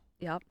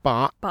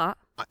but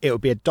it'll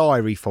be a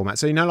diary format.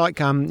 So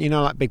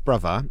like Big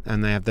Brother,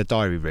 and they have the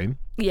diary room.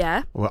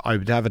 Yeah. Well, I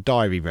would have a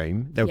diary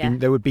room.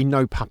 There would be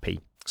no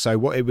puppy. So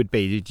what it would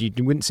be,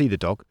 you wouldn't see the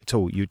dog at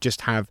all. You'd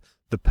just have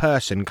the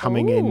person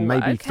coming in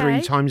maybe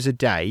 3 times a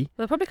day.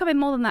 They'll probably come in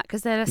more than that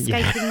because they're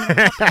escaping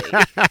the puppy.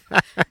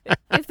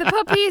 If the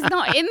puppy is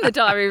not in the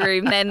diary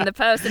room, then the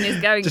person is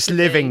going just to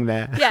living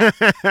there. Yeah,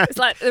 it's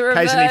like the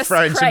reverse occasionally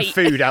throwing crate.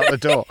 some food out the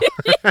door.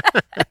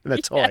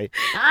 The toy.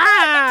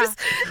 Just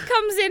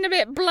comes in a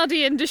bit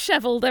bloody and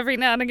dishevelled every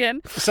now and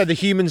again. So the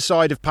human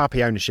side of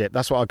puppy ownership,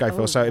 that's what I'd go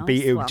for. So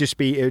it would just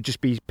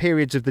be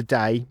periods of the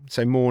day.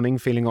 So morning,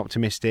 feeling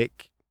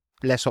optimistic,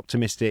 less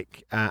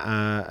optimistic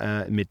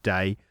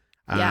midday.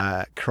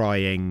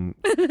 Crying,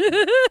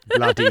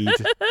 bloodied,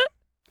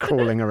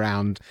 crawling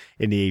around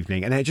in the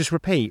evening, and then just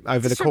repeat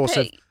over the course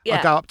of. I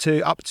go up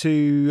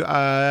to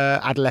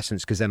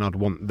adolescence, because then I'd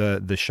want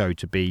the show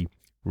to be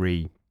what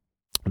do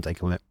they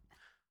call it?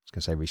 I was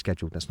going to say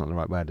rescheduled. That's not the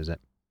right word, is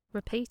it?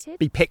 Repeated?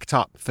 Be picked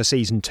up for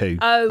season 2.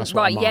 Oh, that's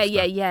what right. I'm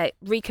after. Yeah.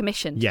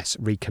 Recommissioned. Yes,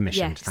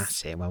 recommissioned. Yes.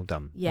 That's it. Well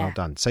done. Yeah. Well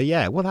done. So,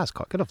 that's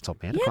quite good off the top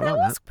of my head. Yeah, I quite that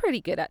like was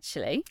pretty good,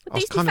 actually. But I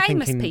was these kind of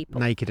famous thinking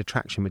people. Naked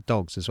Attraction with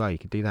dogs as well. You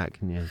could do that,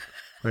 couldn't you?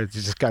 Where it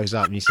just goes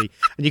up and you see,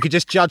 and you could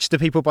just judge the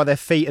people by their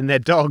feet and their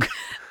dog.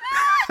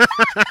 So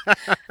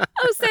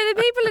the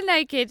people are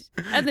naked,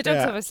 and the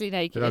dog's obviously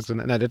naked.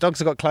 The dogs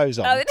have got clothes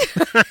on.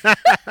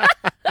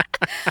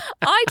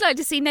 I'd like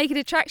to see Naked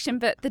Attraction,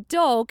 but the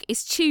dog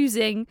is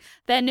choosing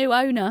their new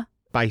owner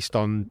based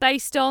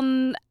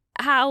on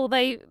how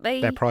they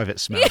their private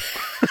smell. It's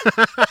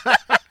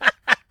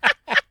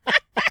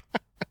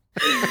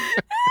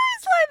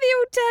like the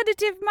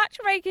alternative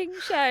matchmaking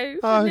show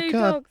for new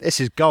dogs. This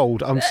is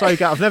gold. I'm so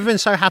glad. I've never been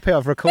so happy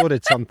I've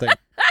recorded something.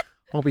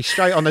 I'll be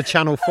straight on the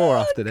Channel 4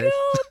 after this.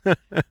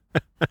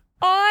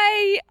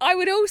 I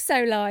would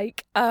also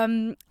like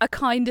a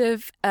kind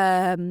of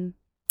like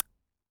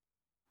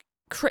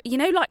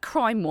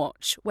Crime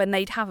Watch, when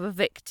they'd have a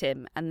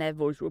victim and their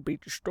voice would be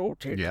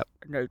distorted. Yep.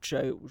 And they'd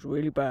say it was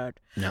really bad.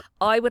 Yep.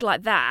 I would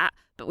like that,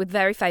 but with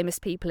very famous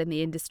people in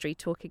the industry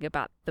talking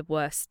about the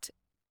worst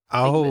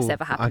thing that's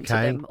ever happened to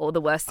them, or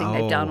the worst thing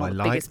they've done, or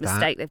the biggest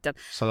mistake they've done.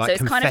 So it's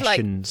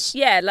Confessions.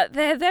 Kind of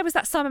like, there was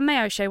that Simon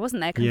Mayo show,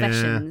 wasn't there?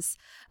 Confessions.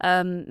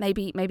 Yeah.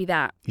 Maybe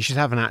that. You should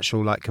have an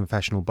actual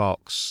confessional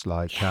box,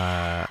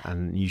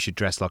 and you should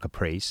dress like a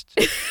priest.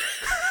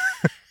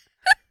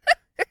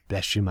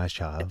 Bless you, my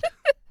child.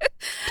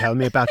 Tell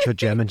me about your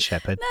German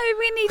Shepherd. No,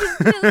 we need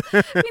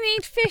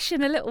fish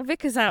in a little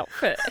vicar's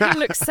outfit. He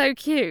looks so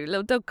cute,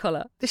 little dog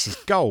collar. This is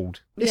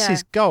gold. This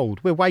is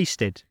gold. We're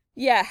wasted.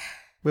 Yeah.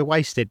 We're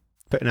wasted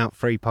putting out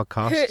free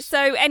podcasts.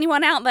 So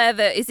anyone out there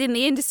that is in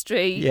the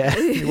industry,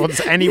 who wants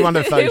any one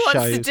of those who shows,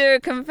 wants to do a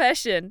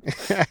confession.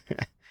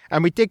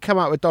 And we did come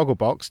out with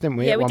Dogglebox, didn't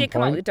we? Yeah, we did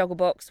come out with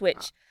Dogglebox,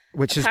 which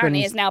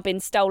apparently has now been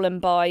stolen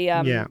by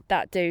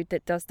that dude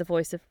that does the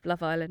voice of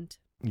Love Island.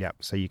 Yeah,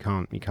 so we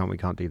can't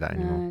do that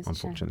anymore,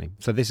 unfortunately.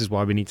 So this is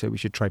why we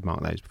should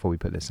trademark those before we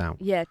put this out.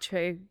 Yeah,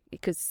 true.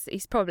 Because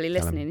he's probably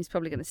listening. He's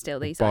probably going to steal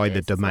these. Buy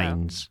the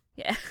domains.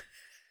 Well. Yeah.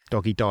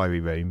 Doggy Diary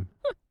Room.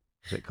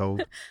 What's it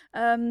called?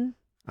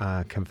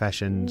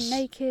 Confessions.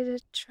 Naked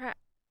Attraction.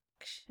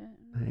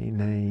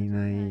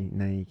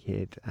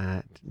 Naked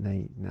at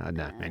no.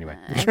 Anyway.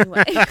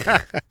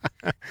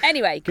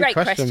 Anyway, great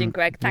question,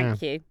 Greg.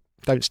 Thank you.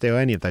 Don't steal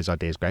any of those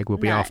ideas, Greg. We'll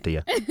be after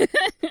you.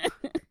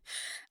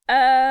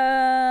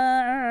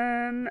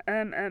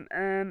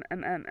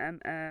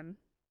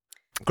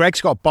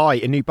 Greg's got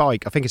a new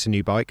bike. I think it's a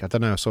new bike. I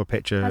don't know. I saw a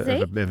picture of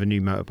a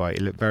new motorbike.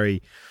 It looked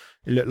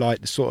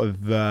like the sort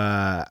of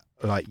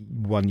like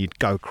one you'd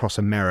go across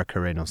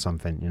America in or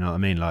something. You know what I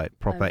mean? Like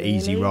proper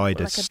Easy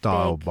Rider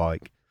style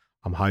bike.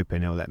 I'm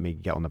hoping he'll let me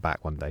get on the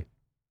back one day.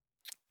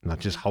 And I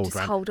just hold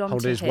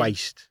his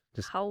waist.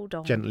 Just hold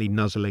on. Gently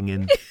nuzzling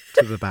in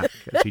to the back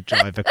as we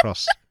drive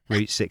across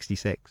Route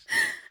 66.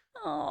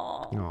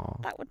 Oh,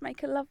 that would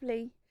make a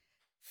lovely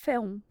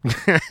film.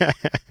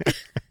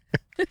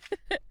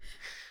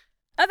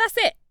 That's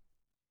it.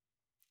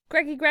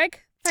 Greggy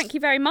Greg, thank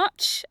you very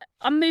much.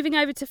 I'm moving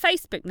over to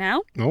Facebook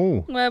now,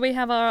 where we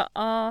have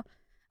our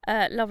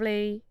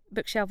lovely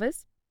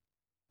bookshelvers.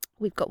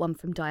 We've got one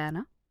from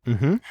Diana.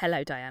 Mm-hmm.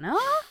 Hello, Diana.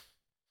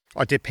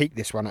 I did peek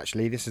this one,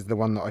 actually. This is the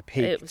one that I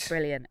peeked. It was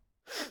brilliant.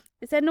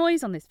 Is there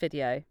noise on this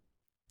video?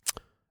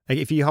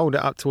 If you hold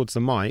it up towards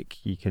the mic,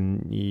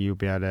 you'll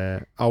be able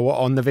to. Oh,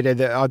 on the video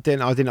that I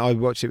didn't. I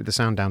watched it with the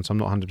sound down, so I'm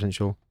not 100%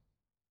 sure.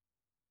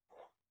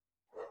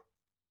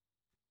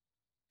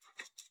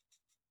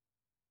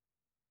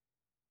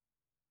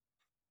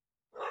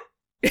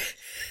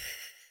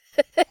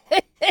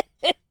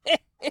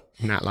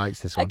 Nat likes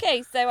this one.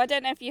 Okay, so I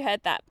don't know if you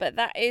heard that, but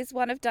that is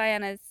one of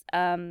Diana's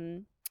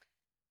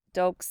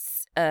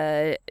dogs,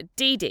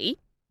 Dee Dee,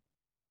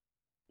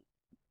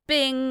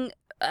 being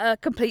a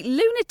complete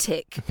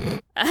lunatic.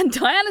 And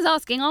Diana's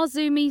asking, are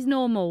zoomies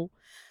normal?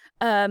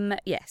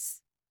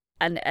 Yes.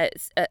 And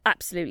it's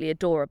absolutely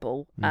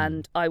adorable.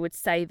 And I would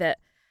say that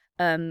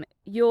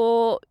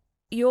your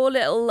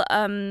little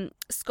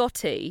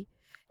Scotty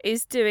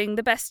is doing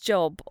the best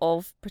job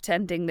of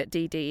pretending that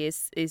Dee Dee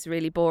is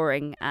really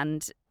boring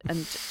and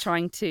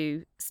trying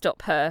to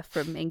stop her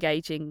from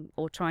engaging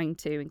or trying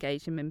to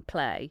engage him in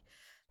play.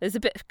 There's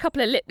a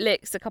couple of lip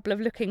licks, a couple of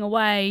looking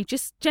away,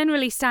 just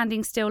generally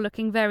standing still,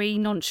 looking very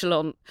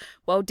nonchalant,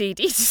 while Dee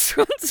Dee just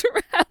runs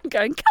around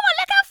going, "Come on,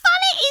 look how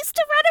fun it is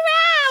to run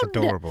around!" It's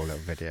adorable little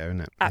video,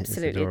 isn't it?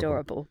 Absolutely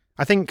adorable.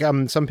 I think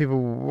some people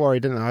worry,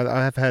 didn't they?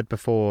 I have heard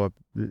before,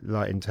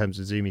 like in terms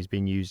of zoomies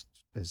being used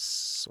as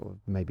sort of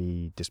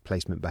maybe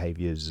displacement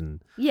behaviours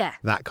and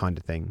that kind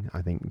of thing.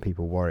 I think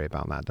people worry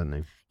about that, don't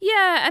they?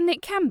 Yeah, and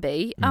it can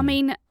be. I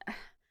mean,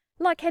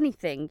 like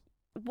anything,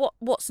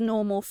 what's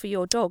normal for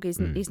your dog is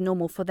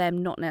normal for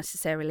them, not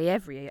necessarily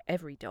every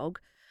dog.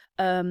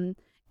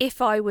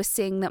 If I was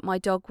seeing that my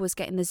dog was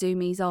getting the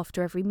zoomies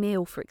after every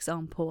meal, for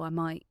example, I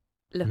might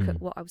look at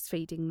what I was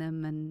feeding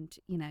them and,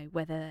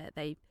 whether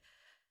they've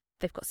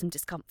got some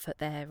discomfort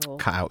there, or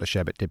cut out the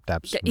sherbet dib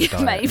dabs.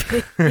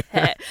 Maybe,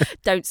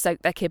 don't soak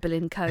their kibble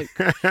in Coke.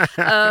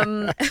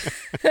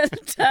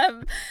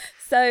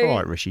 So, all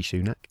right, Rishi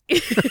Sunak.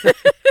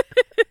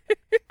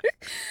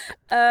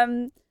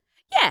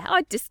 Yeah,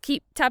 I'd just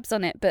keep tabs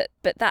on it, but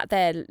that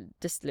there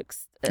just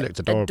looks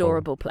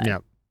adorable play. Yeah,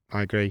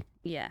 I agree.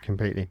 Yeah,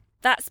 completely.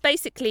 That's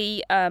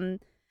basically the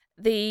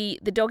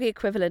doggy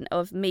equivalent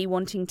of me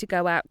wanting to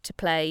go out to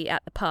play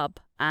at the pub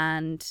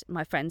and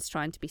my friends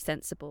trying to be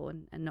sensible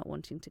and not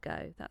wanting to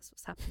go. That's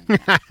what's happening.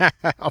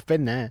 I've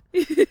been there.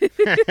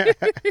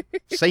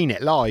 Seen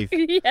it live.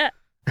 Yeah.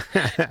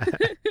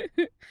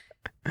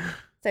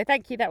 So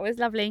thank you. That was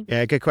lovely.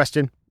 Yeah, good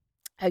question.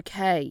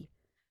 Okay.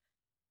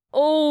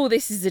 Oh,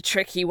 this is a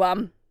tricky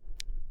one.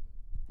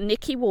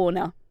 Nikki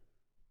Warner.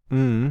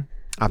 I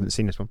haven't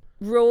seen this one.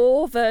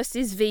 Raw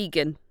versus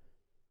vegan.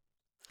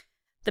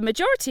 The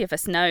majority of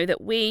us know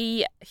that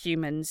we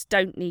humans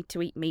don't need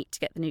to eat meat to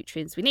get the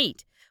nutrients we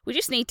need. We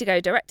just need to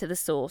go direct to the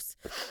source,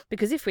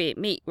 because if we eat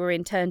meat, we're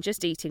in turn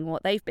just eating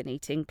what they've been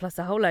eating, plus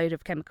a whole load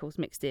of chemicals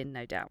mixed in,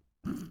 no doubt.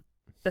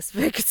 That's a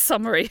very good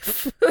summary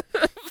of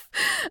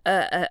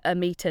a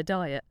meater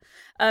diet.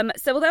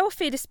 So although I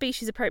feed a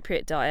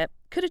species-appropriate diet,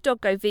 could a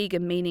dog go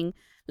vegan, meaning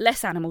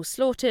less animals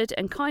slaughtered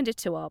and kinder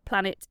to our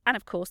planet and,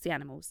 of course, the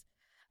animals?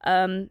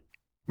 Well,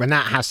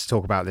 Nat has to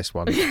talk about this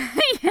one.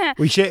 Yeah.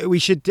 We should.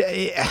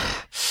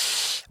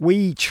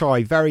 We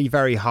try very,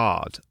 very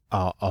hard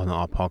on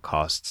our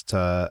podcasts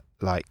to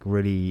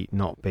really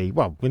not be.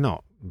 Well, we're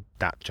not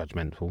that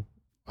judgmental.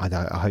 I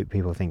hope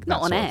people think that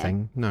sort of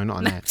thing. No, not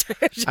on air.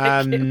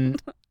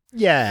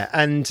 Yeah,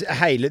 and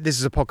hey, look, this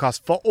is a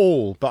podcast for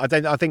all, but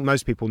I think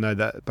most people know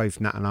that both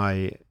Nat and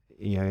I,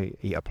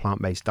 eat a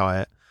plant-based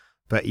diet.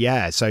 But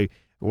yeah, so.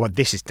 Well,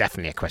 this is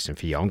definitely a question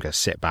for you. I'm going to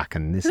sit back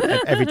and this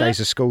every day's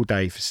a school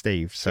day for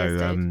Steve. So,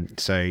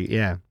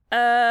 yeah.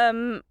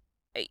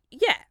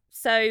 Yeah.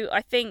 So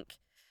I think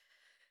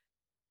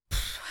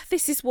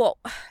this is what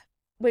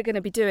we're going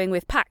to be doing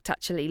with Pact,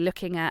 actually,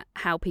 looking at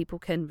how people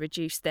can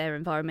reduce their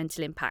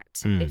environmental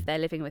impact if they're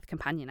living with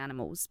companion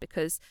animals.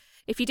 Because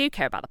if you do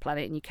care about the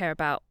planet and you care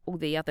about all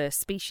the other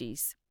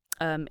species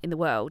in the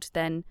world,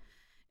 then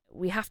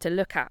we have to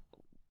look at,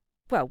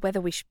 whether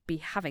we should be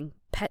having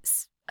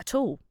pets at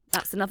all.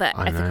 That's another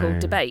ethical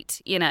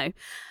debate, and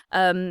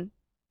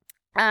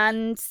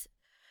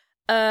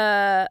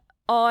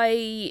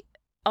I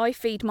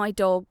feed my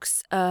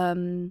dogs a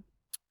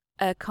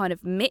kind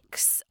of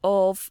mix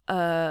of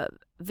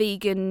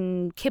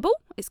vegan kibble.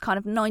 It's kind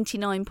of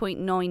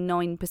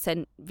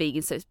 99.99%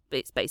 vegan, so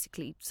it's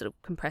basically sort of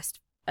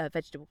compressed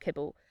vegetable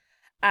kibble,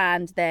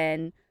 and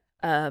then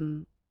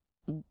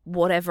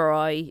whatever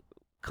I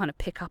kind of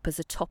pick up as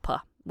a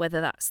topper, whether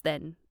that's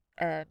then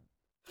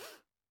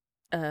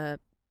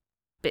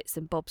bits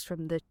and bobs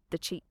from the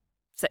cheap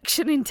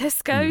section in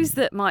Tesco's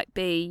that might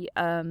be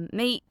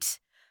meat,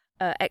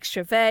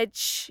 extra veg.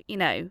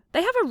 They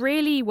have a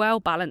really well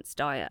balanced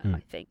diet, I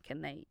think,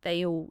 and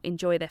they all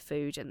enjoy their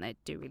food and they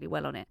do really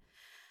well on it.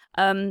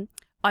 I'm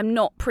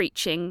not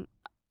preaching.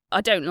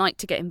 I don't like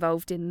to get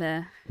involved in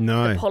the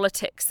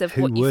politics of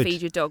what you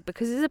feed your dog,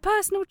 because it's a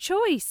personal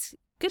choice.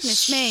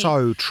 Goodness me.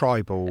 So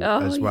tribal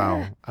as well.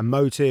 Yeah.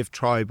 Emotive,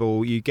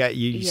 tribal. You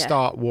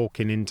start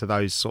walking into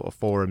those sort of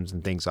forums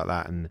and things like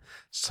that, and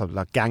sort of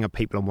like gang of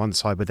people on one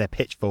side with their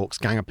pitchforks,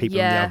 gang of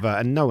people on the other,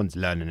 and no one's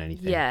learning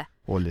anything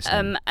or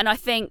listening. And I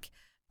think,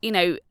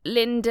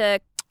 Linda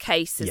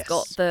Case has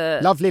got the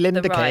lovely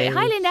Linda right. Case.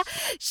 Hi, Linda.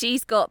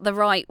 She's got the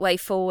right way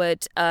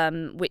forward,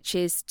 which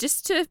is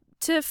just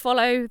to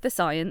follow the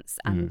science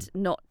and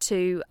not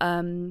to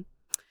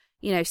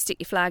stick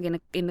your flag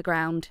in the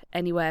ground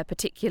anywhere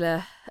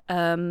particular.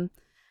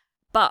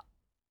 But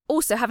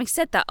also, having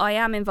said that, I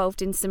am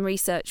involved in some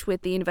research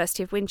with the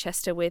University of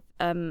Winchester with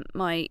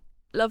my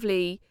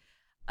lovely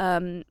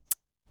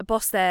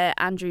boss there,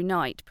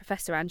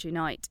 Professor Andrew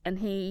Knight, and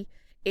he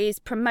is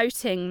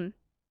promoting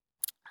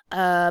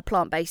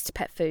plant-based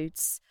pet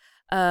foods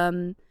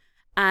and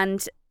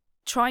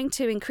trying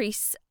to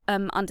increase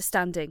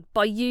understanding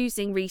by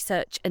using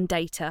research and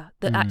data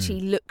that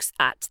actually looks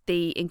at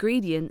the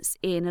ingredients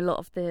in a lot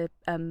of the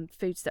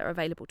foods that are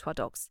available to our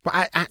dogs.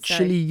 But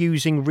actually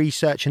using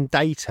research and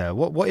data,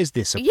 what is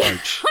this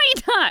approach?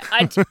 Yeah,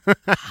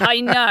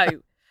 I know.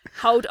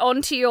 Hold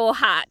on to your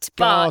hat,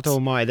 but God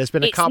almighty, there's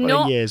been a couple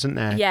of years, isn't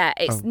there? Yeah,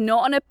 it's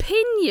not an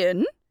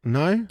opinion.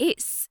 No?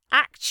 It's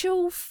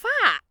actual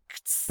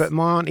facts. But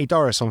my Auntie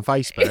Doris on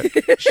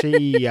Facebook,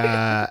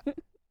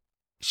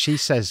 she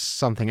says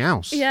something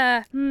else.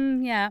 Yeah,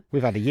 yeah.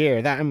 We've had a year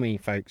of that, haven't we,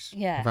 folks?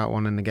 Yeah. Without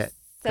wanting to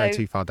go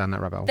too far down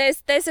that rabbit hole.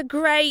 There's a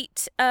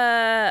great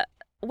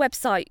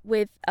website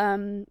with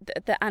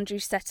that Andrew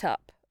set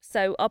up.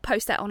 So I'll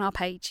post that on our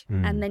page,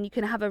 and then you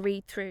can have a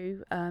read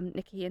through,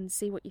 Nikki, and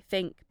see what you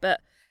think.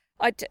 But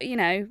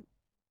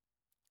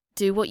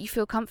do what you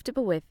feel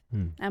comfortable with,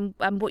 and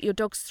what your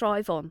dogs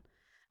thrive on,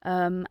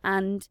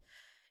 and.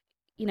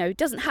 It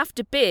doesn't have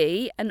to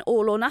be an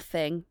all or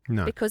nothing.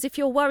 No. Because if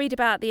you're worried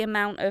about the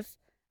amount of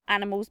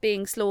animals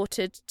being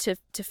slaughtered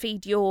to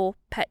feed your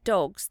pet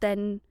dogs,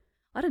 then,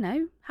 I don't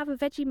know, have a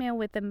veggie meal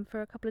with them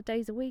for a couple of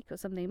days a week or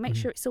something. Make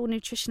sure it's all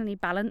nutritionally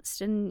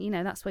balanced, and,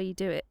 that's where you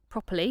do it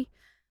properly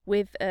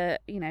with, a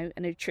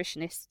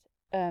nutritionist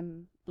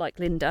like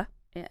Linda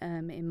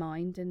in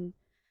mind. And,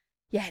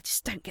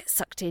 just don't get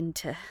sucked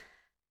into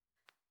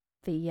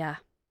the...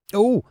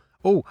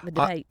 I'll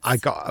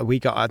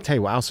tell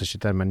you what else I should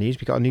do in my news.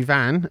 We got a new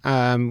van.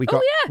 We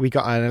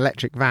got an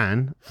electric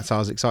van, so I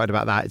was excited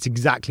about that. It's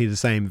exactly the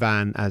same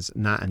van as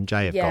Nat and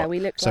Jay have got. Yeah, we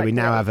look so like we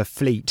now have a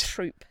fleet.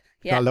 Troop.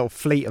 Got a little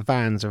fleet of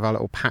vans with our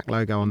little pack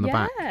logo on the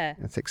back. Yeah.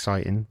 That's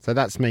exciting. So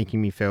that's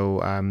making me feel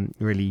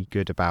really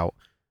good about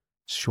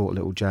short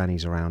little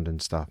journeys around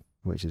and stuff,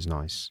 which is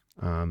nice.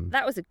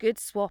 That was a good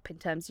swap in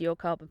terms of your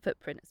carbon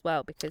footprint as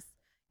well, because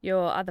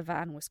your other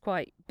van was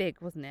quite big,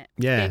 wasn't it?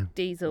 Yeah. Big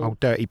diesel. Old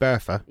dirty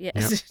Bertha. Yeah.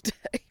 Yep.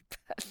 Dirty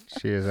Bertha.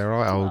 She is a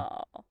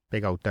right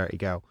big old dirty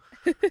girl.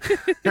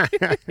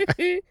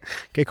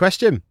 Good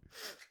question.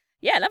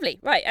 Yeah, lovely.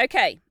 Right,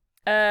 okay.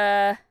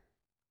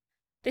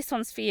 This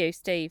one's for you,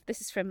 Steve. This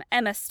is from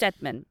Emma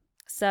Stedman.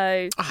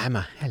 So,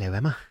 Emma. Hello,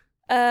 Emma.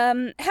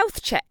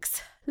 Health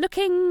checks.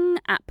 Looking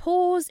at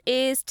paws,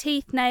 ears,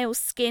 teeth, nails,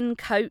 skin,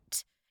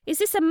 coat. Is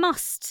this a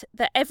must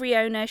that every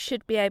owner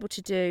should be able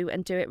to do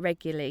and do it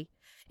regularly?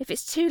 If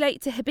it's too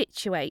late to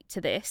habituate to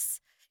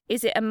this,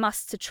 is it a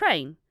must to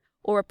train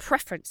or a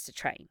preference to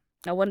train?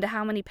 I wonder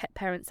how many pet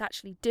parents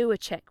actually do a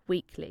check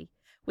weekly.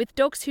 With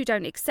dogs who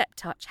don't accept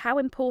touch, how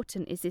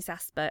important is this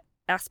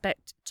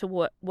aspect to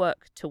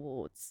work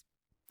towards?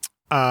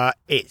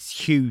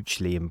 It's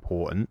hugely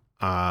important.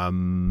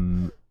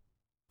 I'm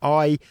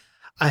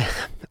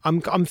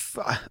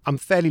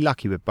fairly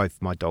lucky with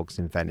both my dogs,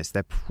 in fairness.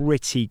 They're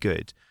pretty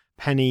good.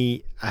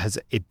 Penny has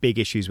big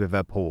issues with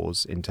her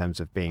paws in terms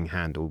of being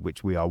handled,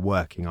 which we are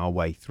working our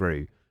way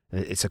through.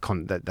 It's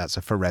that's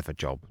a forever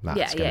job.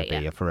 That's going to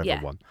be a forever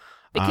one.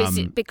 Because,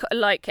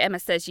 like Emma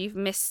says, you've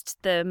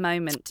missed the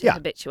moment to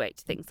habituate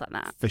to things like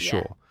that. For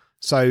sure.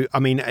 So, I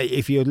mean,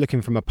 if you're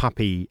looking from a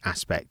puppy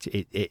aspect,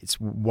 it's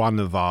one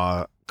of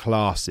our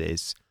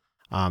classes.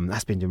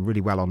 That's been doing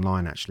really well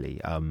online,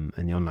 actually. And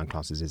the online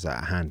classes is a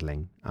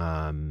handling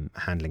and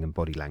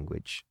body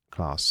language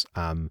class.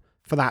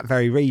 For that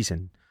very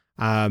reason.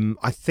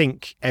 I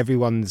think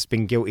everyone's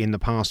been guilty in the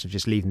past of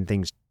just leaving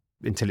things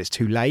until it's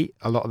too late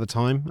a lot of the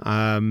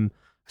time,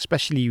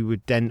 especially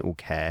with dental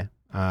care.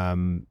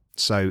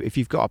 So if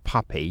you've got a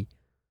puppy,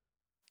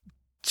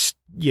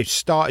 you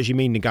start as you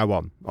mean to go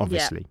on,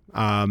 obviously.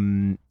 Yeah.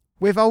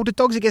 With older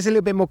dogs, it gets a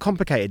little bit more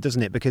complicated,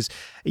 doesn't it? Because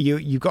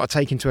you've got to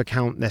take into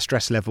account their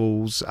stress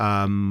levels,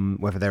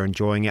 whether they're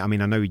enjoying it. I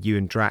mean, I know you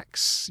and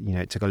Drax,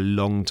 it took a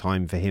long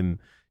time for him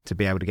to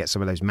be able to get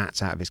some of those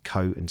mats out of his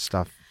coat and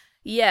stuff.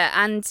 Yeah,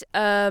 and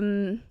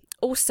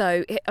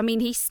also, I mean,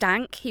 he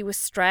stank. He was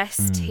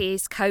stressed.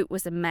 His coat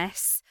was a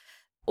mess.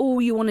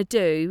 All you want to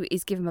do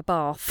is give him a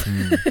bath,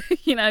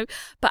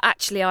 But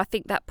actually, I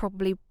think that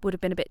probably would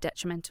have been a bit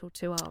detrimental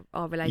to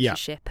our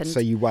relationship. Yeah. So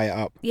you weigh it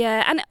up.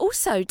 Yeah, and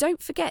also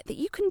don't forget that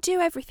you can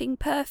do everything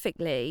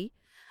perfectly,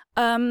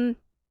 and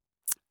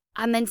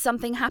then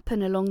something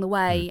happen along the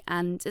way.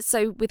 And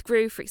so with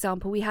Gru, for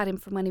example, we had him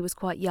from when he was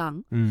quite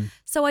young.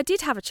 So I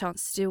did have a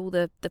chance to do all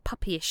the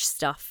puppyish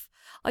stuff.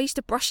 I used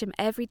to brush him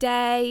every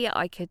day.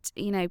 I could,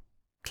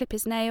 clip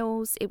his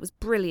nails. It was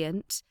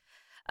brilliant.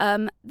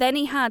 Then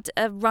he had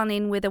a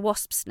run-in with a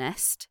wasp's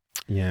nest.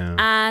 Yeah.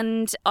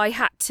 And I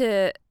had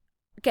to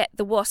get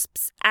the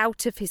wasps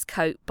out of his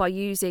coat by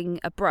using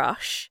a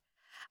brush,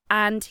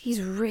 and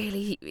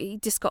he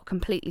just got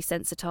completely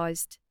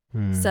sensitized.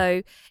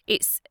 So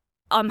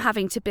I'm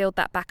having to build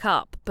that back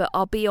up, but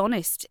I'll be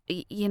honest,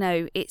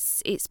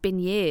 it's been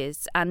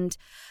years, and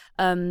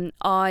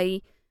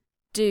I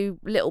do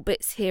little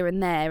bits here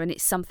and there, and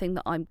it's something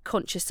that I'm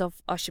conscious of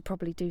I should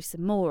probably do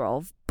some more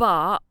of,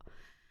 but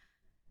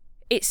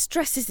it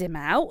stresses him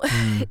out,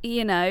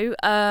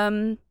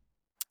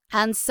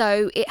 and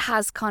so it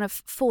has kind of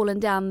fallen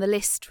down the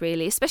list,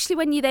 really, especially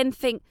when you then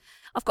think,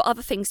 I've got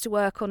other things to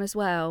work on as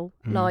well,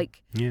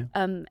 like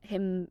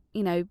him,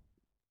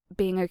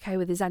 being okay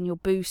with his annual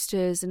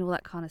boosters and all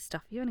that kind of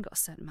stuff. You only got a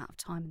certain amount of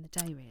time in the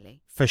day,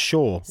 really. For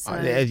sure. So,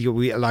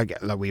 we, like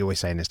we always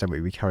say in this, don't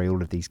we? We carry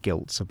all of these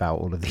guilts about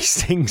all of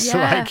these things.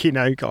 Yeah.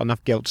 Got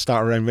enough guilt to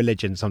start our own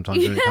religion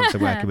sometimes when it comes to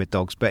working with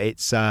dogs. But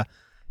it's, I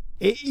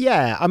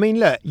mean,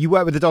 look, you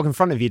work with the dog in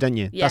front of you, don't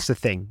you? Yeah. That's the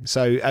thing.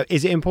 So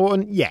is it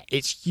important? Yeah,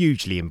 it's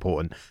hugely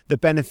important. The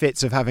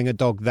benefits of having a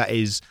dog that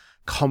is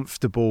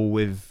comfortable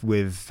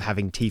with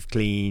having teeth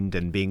cleaned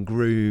and being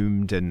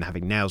groomed and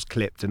having nails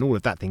clipped and all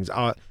of that things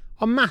are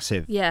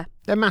massive. Yeah.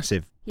 They're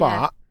massive.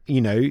 Yeah. But,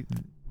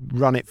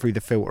 run it through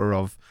the filter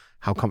of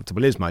how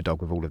comfortable is my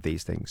dog with all of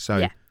these things.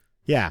 So,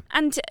 yeah.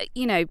 And,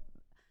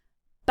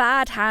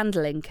 bad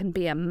handling can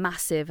be a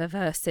massive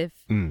aversive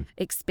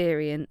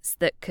experience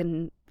that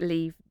can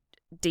leave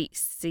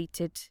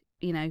deep-seated,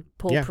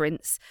 paw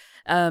prints.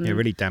 It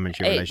really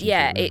damaged your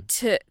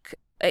relationship.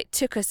 It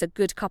took us a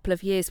good couple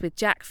of years with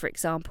Jack, for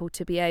example,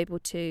 to be able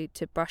to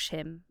brush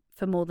him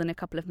for more than a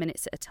couple of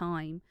minutes at a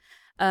time.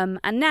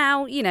 And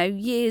now,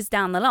 years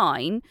down the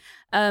line,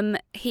 I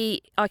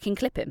can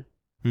clip him.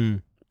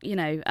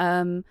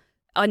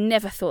 I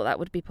never thought that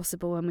would be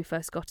possible when we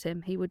first got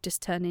him. He would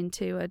just turn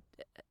into a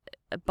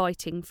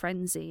biting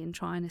frenzy and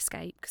try and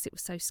escape because it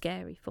was so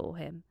scary for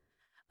him.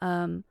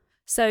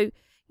 So,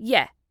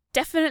 yeah,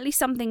 definitely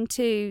something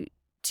to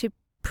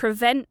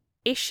prevent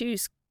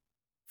issues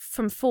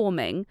from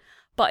forming.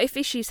 But if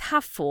issues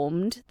have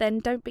formed, then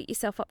don't beat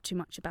yourself up too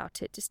much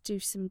about it. Just do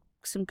some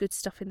good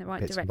stuff in the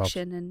right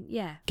direction, and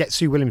get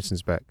Sue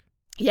Williamson's book.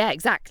 Yeah,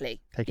 exactly.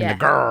 Taking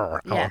the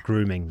out of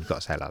grooming. You've got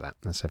to say it like that.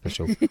 That's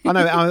official. I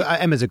know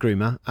Emma's a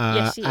groomer.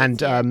 Yes, she is,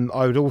 and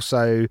I would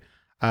also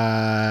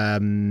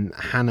Hannah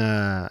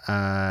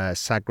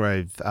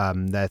Sagrove,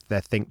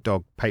 their Think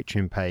Dog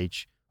Patreon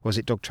page. Was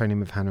it Dog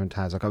Training with Hannah and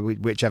Taz?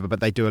 Whichever,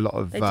 but they do a lot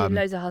of... They do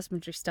loads of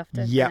husbandry stuff,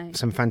 don't they? Yeah,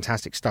 some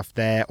fantastic stuff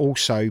there.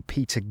 Also,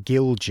 Peter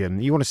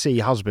Gilgem. You want to see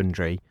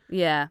husbandry?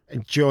 Yeah.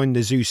 Join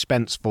the Zoo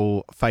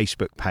Spenceful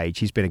Facebook page.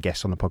 He's been a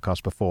guest on the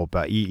podcast before,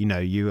 but you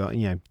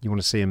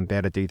want to see him be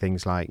able to do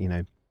things like,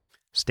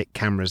 stick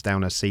cameras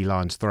down a sea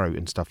lion's throat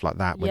and stuff like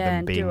that, with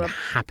them being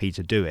happy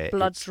to do it.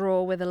 Blood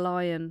draw with a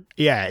lion.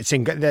 Yeah,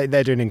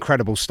 they're doing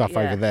incredible stuff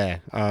over there.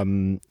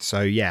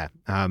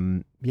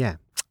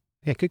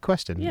 Yeah, good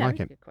question. Yeah, like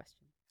it. Good question.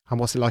 And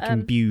what's it like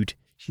in Bude?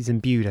 She's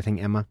in Bude, I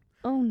think, Emma.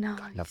 Oh, nice.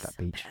 God, I love that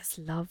beach. That's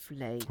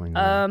lovely. I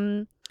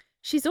know.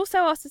 She's also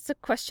asked us a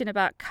question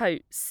about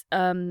coats,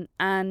 and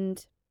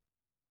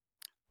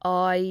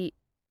I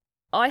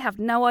have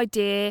no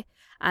idea,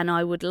 and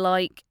I would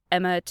like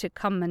Emma to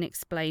come and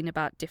explain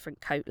about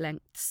different coat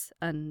lengths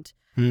and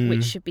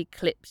which should be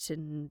clipped,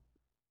 and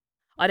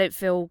I don't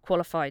feel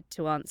qualified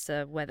to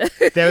answer whether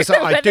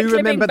I do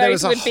remember there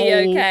was a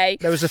okay.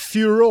 There was a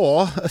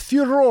furore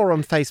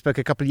on Facebook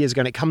a couple of years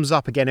ago, and it comes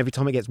up again every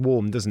time it gets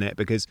warm, doesn't it?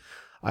 Because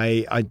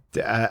I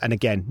and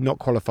again, not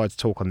qualified to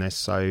talk on this,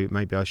 so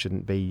maybe I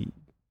shouldn't be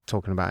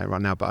talking about it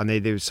right now. But I know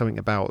there was something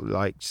about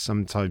like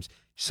sometimes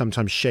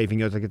shaving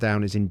your dog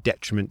down is in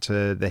detriment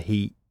to the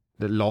heat,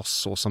 the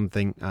loss, or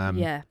something.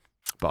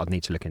 But I'd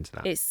need to look into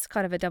that. It's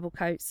kind of a double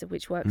coat, so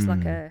which works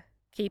like a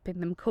keeping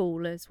them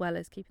cool as well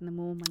as keeping them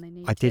warm when they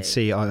need to. I did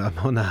see,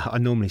 I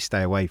normally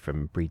stay away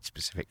from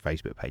breed-specific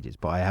Facebook pages,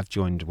 but I have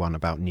joined one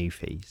about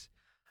Newfies.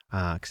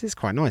 Because it's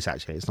quite nice,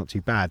 actually. It's not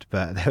too bad.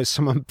 But there was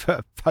someone put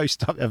a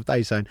post up the other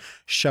day saying,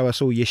 show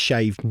us all your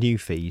shaved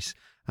Newfies.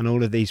 And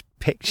all of these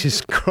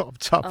pictures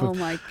cropped up. Oh,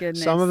 my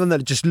goodness. Some of them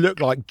that just look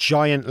like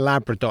giant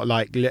Labrador.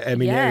 It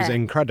was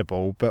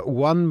incredible. But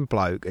one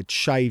bloke had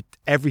shaved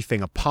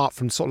everything apart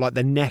from sort of like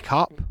the neck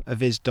up of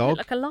his dog.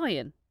 Like a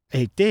lion.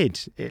 It did.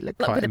 It looked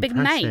quite with impressive.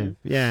 A big mane.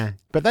 Yeah.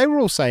 But they were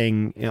all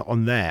saying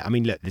on there, I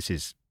mean, look, this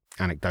is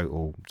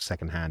anecdotal,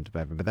 secondhand,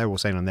 whatever, but they were all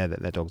saying on there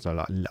that their dogs are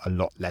like a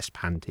lot less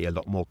panty, a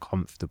lot more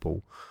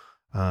comfortable.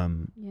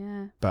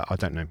 But I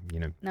don't know,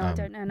 No, I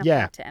don't know enough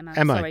about it, Emma.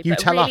 Emma, sorry, you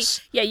tell really, us.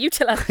 Yeah, you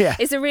tell us. Yeah.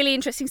 It's a really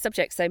interesting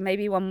subject, so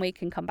maybe one we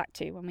can come back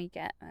to when we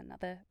get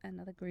another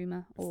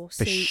groomer, or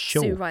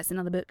Sue writes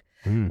another book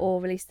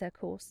or release their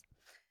course.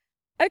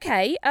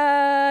 Okay,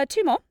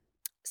 2 more.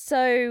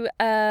 So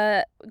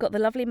we've got the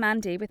lovely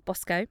Mandy with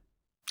Bosco.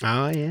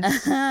 Ah,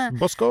 yes.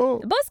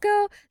 Bosco.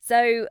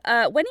 So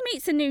when he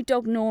meets a new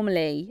dog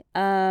normally,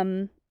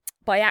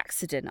 by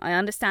accident, I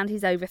understand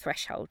he's over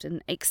threshold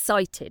and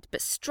excited,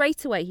 but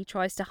straight away he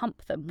tries to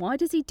hump them. Why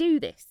does he do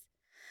this?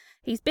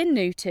 He's been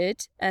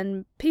neutered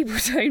and people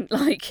don't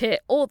like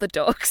it, or the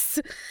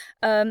dogs.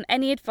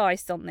 Any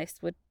advice on this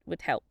would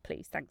would help,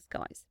 please. Thanks,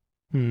 guys.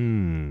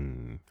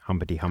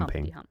 Humpity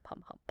humping. Hump.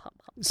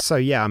 So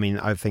yeah, I mean,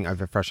 I think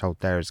over threshold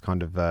there is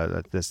kind of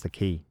that's the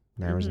key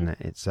there, isn't it?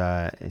 It's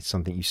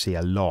something you see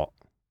a lot,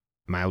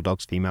 male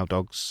dogs, female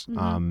dogs,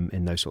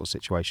 in those sort of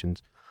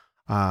situations.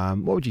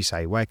 What would you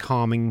say? Where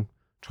trying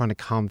to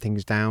calm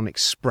things down,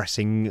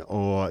 expressing,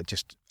 or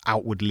just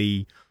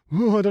outwardly,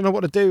 I don't know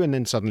what to do, and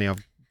then suddenly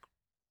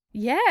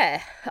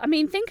Yeah, I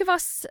mean, think of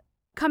us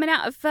coming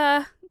out of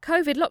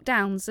COVID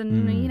lockdowns,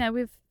 and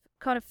we've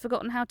kind of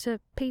forgotten how to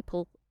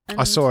people.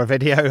 I saw a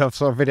video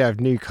of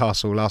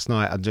Newcastle last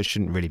night. I just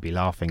shouldn't really be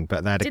laughing,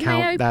 but they had a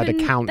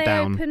countdown.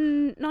 They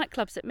open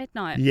nightclubs at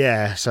midnight.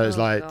 Yeah, so it's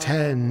like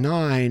 10,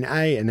 9,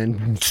 8, and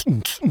then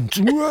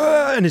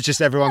and it's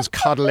just everyone's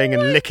cuddling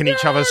and licking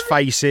each other's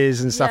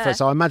faces and stuff. Yeah.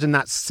 So I imagine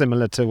that's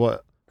similar to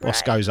what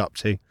Bosco's up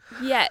to.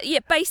 Yeah,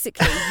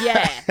 basically,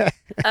 yeah.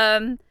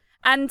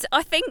 And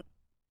I think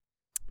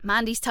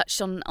Mandy's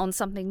touched on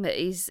something that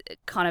is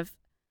kind of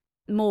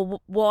more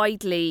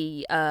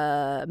widely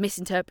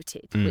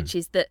misinterpreted, which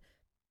is that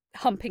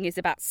humping is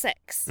about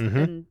sex,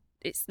 and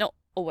it's not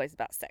always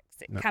about sex.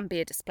 It can be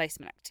a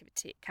displacement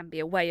activity. It can be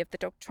a way of the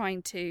dog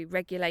trying to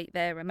regulate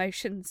their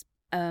emotions.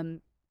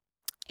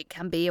 It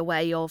can be a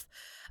way of,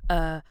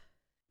 an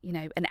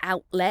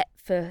outlet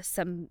for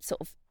some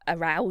sort of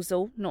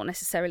arousal, not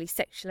necessarily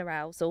sexual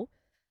arousal.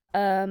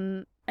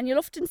 And you'll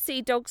often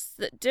see dogs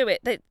that do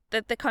it. They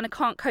kind of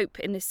can't cope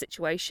in this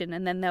situation,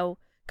 and then they'll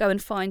go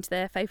and find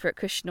their favourite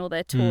cushion or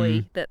their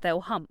toy that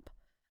they'll hump.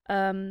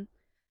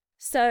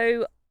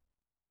 So,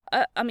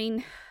 I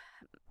mean,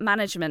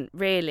 management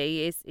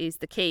really is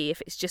the key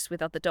if it's just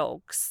with other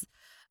dogs.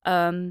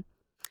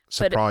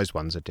 Surprise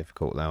ones are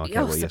difficult, though. I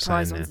get what you're saying.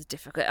 Surprise ones are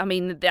difficult. I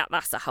mean,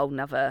 that's a whole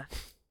nother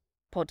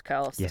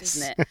podcast,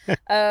 isn't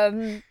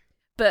it?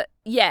 But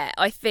yeah,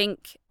 I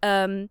think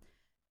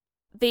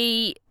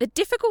the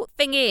difficult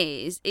thing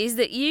is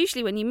that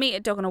usually when you meet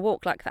a dog on a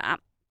walk like that,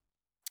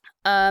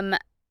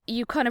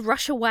 you kind of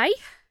rush away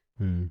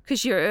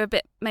because you're a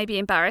bit maybe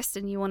embarrassed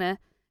and you want to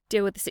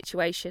deal with the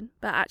situation.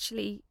 But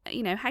actually,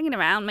 hanging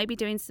around, maybe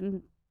doing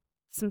some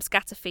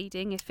scatter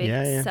feeding if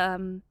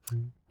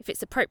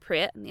it's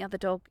appropriate and the other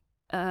dog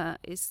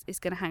is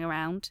going to hang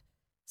around.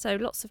 So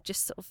lots of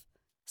just sort of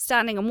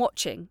standing and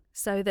watching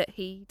so that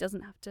he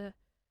doesn't have to.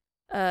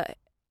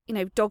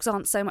 Dogs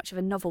aren't so much of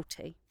a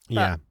novelty.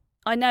 But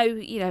I know,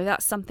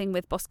 that's something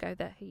with Bosco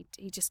that he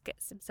just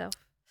gets himself.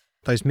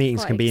 Those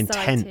meetings can be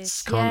excited.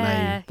 Intense,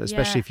 can't they?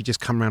 Especially if you just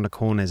come around a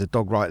corner, there's a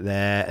dog right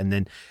there, and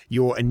then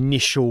your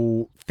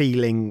initial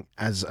feeling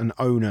as an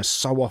owner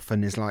so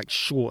often is like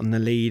shorten the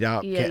lead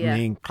up,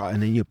 and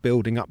then you're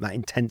building up that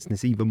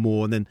intenseness even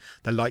more, and then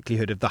the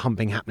likelihood of the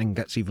humping happening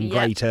gets even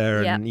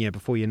greater, and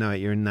before you know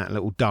it, you're in that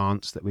little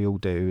dance that we all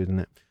do, isn't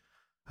it?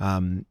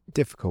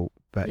 Difficult,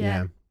 but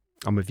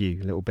I'm with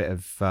you. A little bit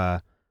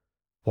of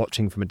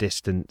watching from a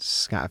distance,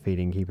 scatter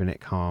feeding, keeping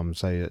it calm,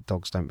 so that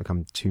dogs don't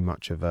become too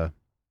much of a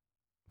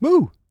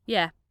woo!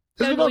 Yeah.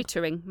 No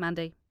loitering,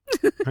 Mandy.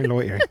 No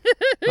loitering.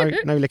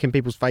 No licking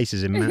people's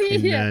faces in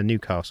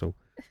Newcastle.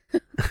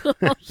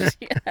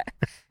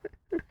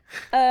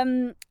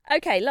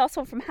 Okay, last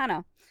one from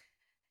Hannah.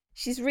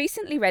 She's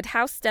recently read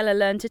How Stella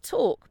Learned to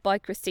Talk by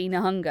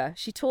Christina Hunger.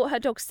 She taught her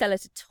dog Stella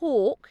to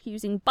talk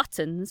using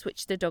buttons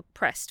which the dog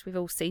pressed. We've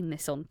all seen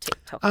this on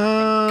TikTok.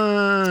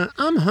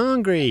 I'm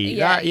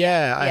hungry.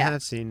 I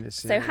have seen this.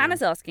 So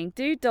Hannah's asking,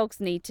 do dogs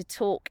need to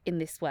talk in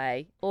this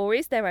way, or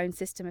is their own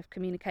system of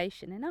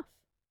communication enough?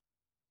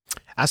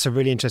 That's a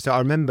really interesting. I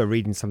remember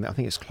reading something. I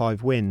think it's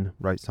Clive Wynne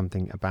wrote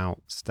something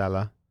about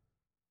Stella.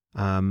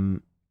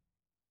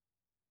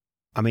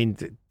 I mean,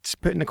 just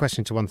putting the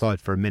question to one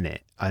side for a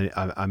minute.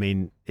 I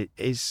mean,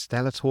 is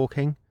Stella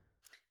talking?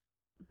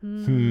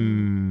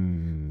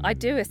 I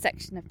do a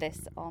section of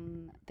this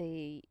on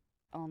the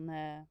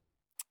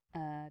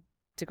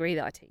degree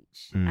that I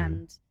teach,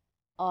 and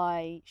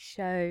I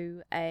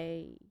show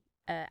a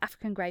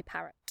African grey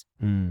parrot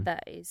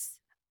that is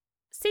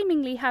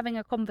seemingly having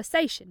a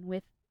conversation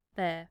with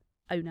their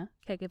owner,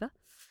 caregiver,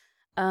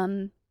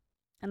 and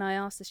I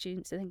ask the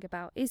students to think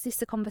about: is this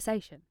a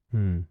conversation?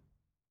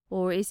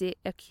 Or is it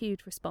a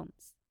cued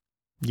response?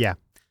 Yeah.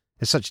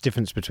 There's such a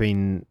difference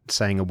between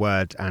saying a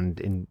word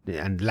and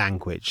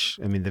language.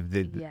 I mean,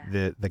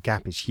 the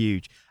gap is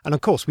huge. And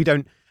of course,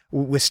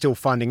 we're still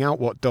finding out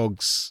what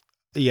dogs,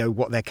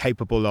 what they're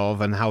capable of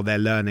and how they're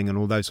learning and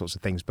all those sorts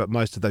of things. But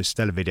most of those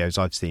Stella videos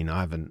I've seen,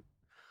 I'll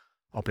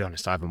be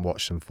honest, I haven't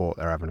watched them thought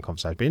they're having a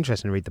conversation. It'd be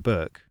interesting to read the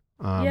book.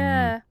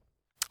 I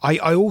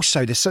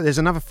also, there's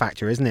another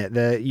factor, isn't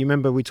it? You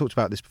remember we talked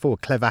about this before,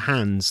 Clever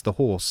Hands, the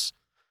horse.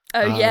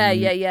 Oh,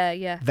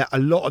 yeah. That a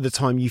lot of the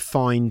time you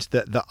find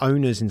that the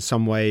owners in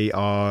some way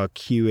are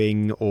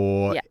cueing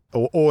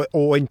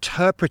or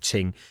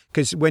interpreting.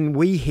 Because when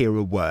we hear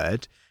a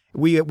word,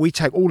 we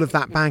take all of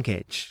that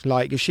baggage.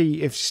 Like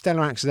if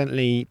Stella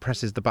accidentally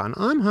presses the button,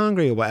 I'm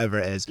hungry or whatever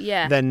it is,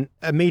 then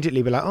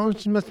immediately we're like, oh,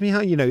 she must be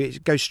hungry. You know,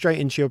 it goes straight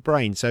into your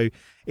brain. So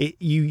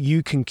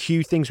you can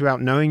cue things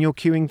without knowing you're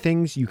cueing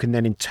things. You can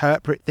then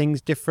interpret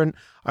things different.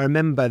 I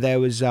remember there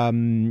was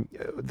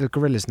the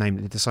gorilla's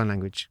name, the sign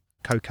language,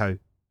 Coco,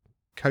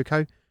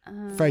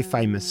 very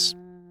famous.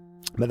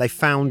 But they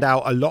found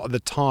out a lot of the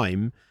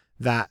time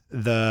that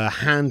the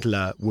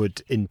handler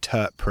would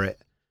interpret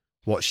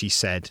what she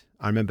said.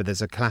 I remember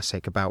there's a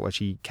classic about where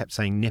she kept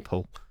saying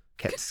nipple,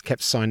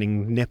 kept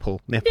signing nipple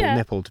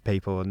to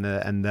people, and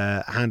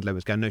the handler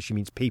was going, no, she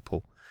means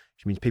people.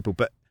 She means people.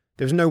 But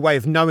there was no way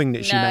of knowing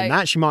that she meant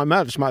that. She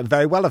might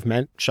very well have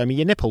meant, show me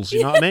your nipples.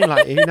 You know what I mean?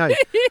 Like, who knows?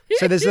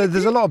 So there's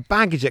a lot of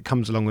baggage that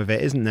comes along with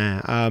it, isn't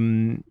there?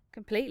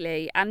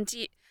 Completely. And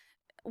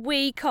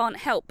we can't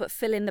help but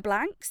fill in the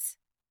blanks.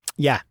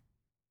 Yeah.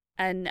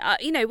 And,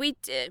 we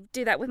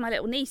do that with my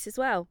little niece as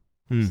well.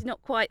 She's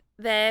not quite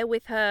there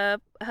with her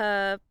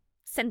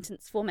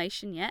sentence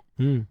formation yet.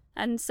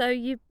 And so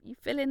you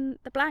fill in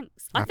the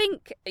blanks. I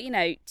think,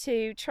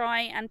 to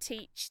try and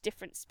teach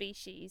different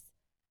species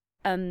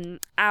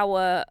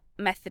our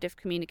method of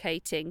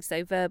communicating,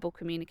 so verbal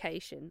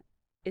communication,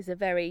 is a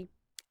very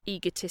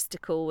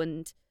egotistical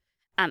and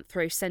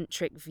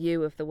anthrocentric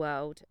view of the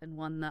world, and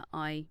one that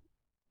I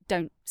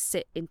don't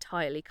sit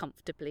entirely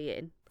comfortably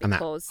in.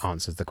 Because, and that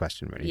answers the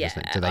question, really,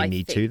 doesn't it? Do they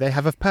need to? They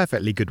have a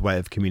perfectly good way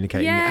of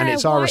communicating, and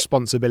it's our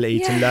responsibility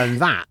to learn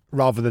that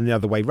rather than the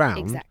other way round.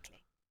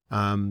 Exactly.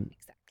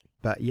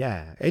 But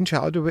yeah, I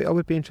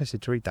would be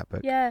interested to read that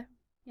book. Yeah,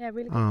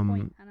 really good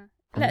point, Hannah.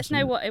 Let us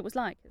know what it was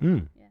like. Yeah.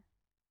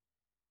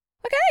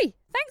 Okay,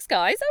 thanks,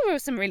 guys. There were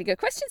some really good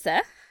questions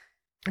there.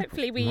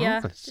 Hopefully we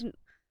didn't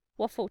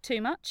waffle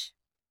too much.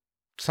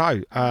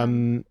 So,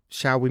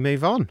 shall we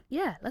move on?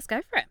 Yeah, let's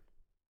go for it.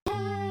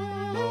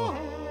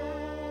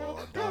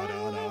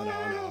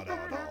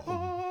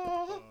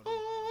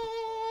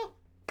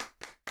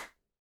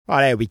 Oh,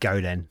 there we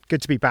go then.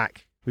 Good to be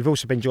back. We've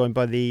also been joined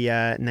by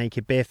the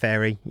naked beer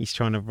fairy. He's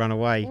trying to run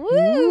away.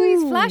 Woo,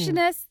 he's flashing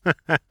us.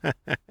 Have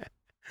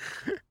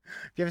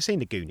you ever seen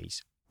the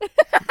Goonies?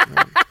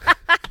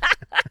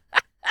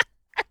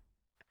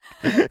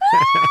 He's doing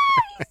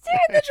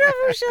the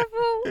truffle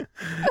shuffle.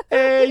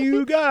 Hey,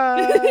 you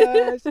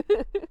guys.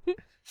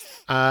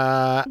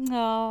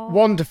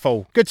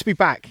 Wonderful. Good to be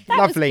back. That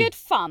Lovely. was good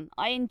fun.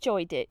 I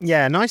enjoyed it.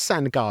 Yeah, nice sat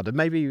in the garden.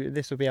 Maybe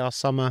this will be our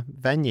summer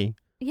venue.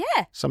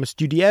 Yeah. Summer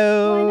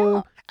studio. Why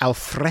not? Al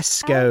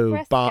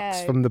fresco.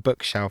 Barks from the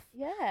bookshelf.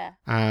 Yeah.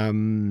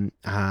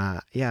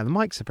 Yeah, the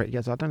mics are pretty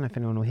good. I don't know if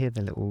anyone will hear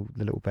the little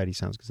birdie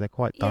sounds because they're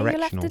quite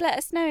directional. You'll have to let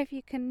us know if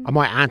you can. I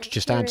might add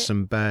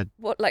some bird.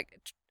 What,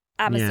 like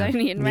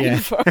Amazonian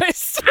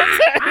rainforest?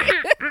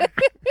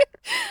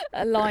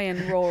 A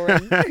lion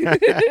roaring.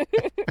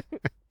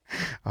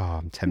 Oh,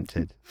 I'm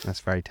tempted. That's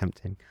very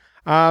tempting.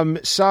 Well,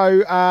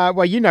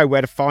 you know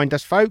where to find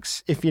us,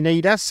 folks, if you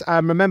need us.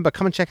 Remember,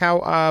 come and check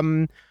out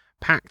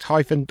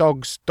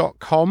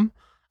packed-dogs.com,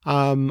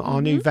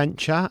 our new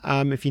venture.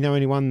 If you know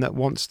anyone that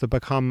wants to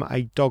become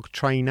a dog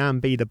trainer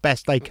and be the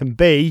best they can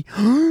be,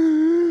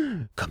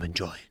 come and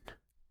join.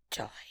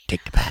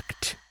 Take the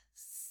pact.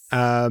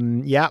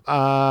 Yeah.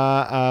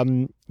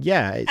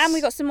 And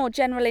we got some more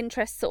general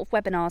interest sort of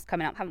webinars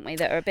coming up, haven't we?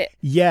 That are a bit.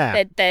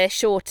 Yeah. They're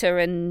shorter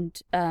and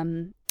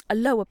a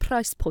lower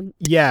price point.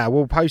 Yeah,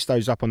 we'll post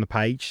those up on the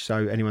page,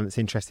 so anyone that's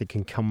interested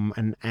can come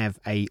and have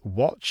a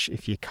watch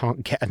if you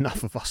can't get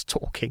enough of us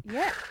talking.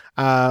 Yeah.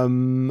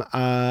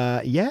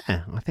 Yeah.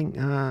 I think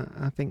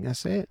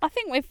that's it. I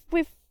think we've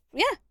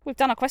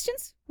done our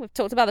questions. We've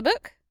talked about the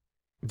book.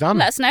 Done.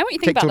 Let us know what you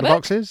think Ticked about the all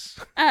book. Boxes.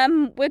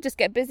 We'll just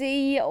get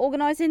busy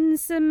organising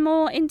some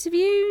more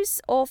interviews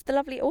of the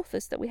lovely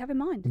authors that we have in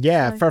mind.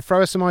 Yeah,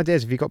 throw us some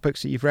ideas if you've got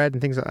books that you've read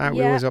and things like that.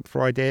 We're always up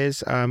for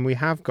ideas. We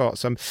have got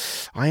some.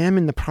 I am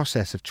in the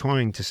process of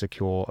trying to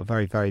secure a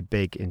very, very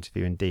big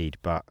interview indeed,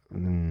 but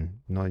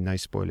no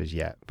spoilers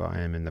yet. But I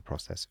am in the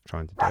process of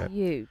trying to do it.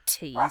 You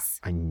tease.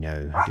 I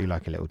know. I do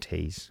like a little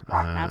tease.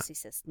 Mousy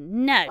says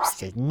no.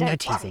 No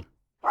teasing.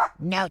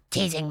 No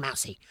teasing,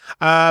 Mousy.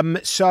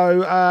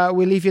 So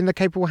we'll leave you in the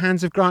capable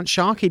hands of Grant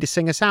Sharkey to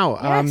sing us out.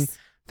 Yes. I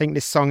think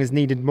this song is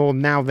needed more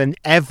now than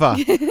ever,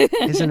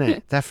 isn't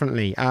it?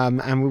 Definitely.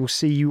 And we will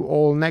see you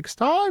all next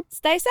time.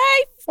 Stay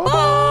safe.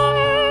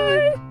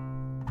 Bye.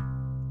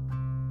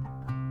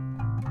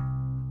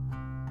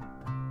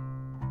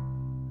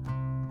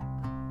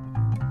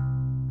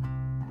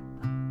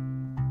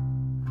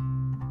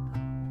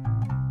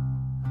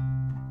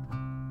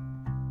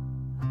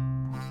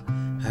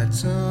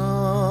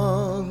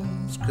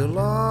 Atoms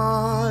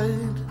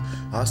collide,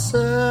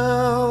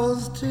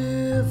 ourselves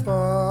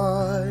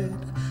divide,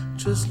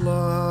 just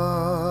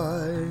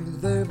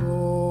like they've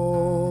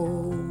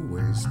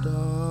always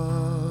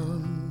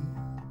done.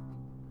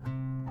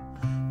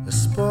 A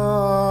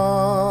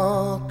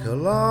spark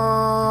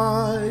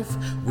alive,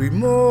 we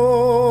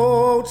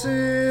multiply.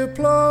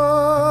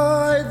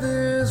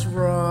 This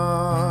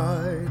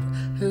ride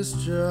has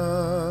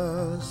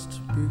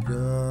just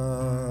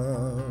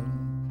begun.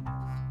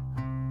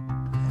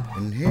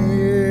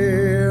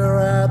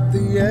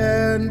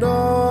 end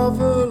of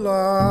a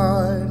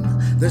line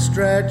that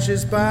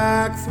stretches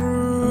back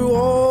through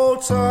all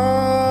time.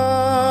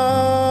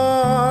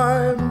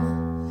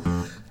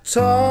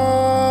 Time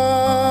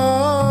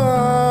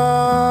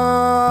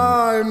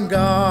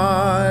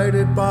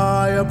guided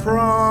by a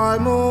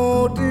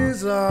primal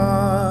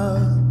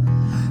desire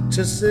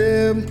to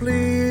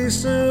simply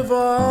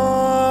survive.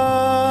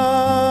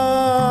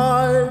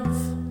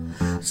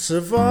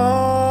 Survive,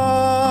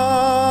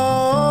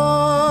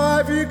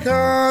 you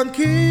can't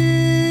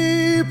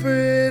keep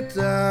it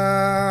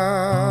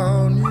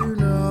down, you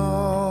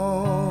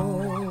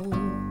know.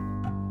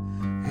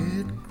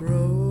 It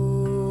grows.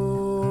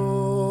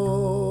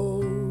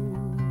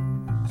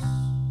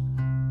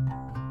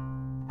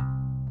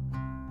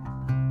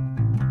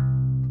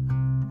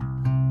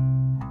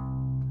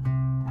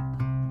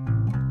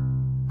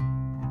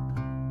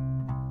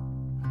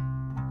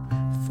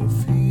 For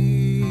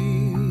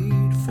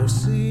feed, for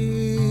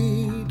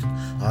seed,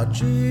 our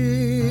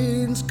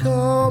genes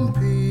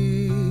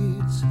compete.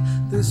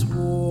 This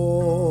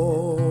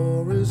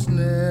war is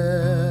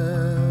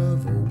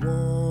never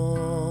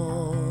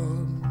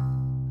won.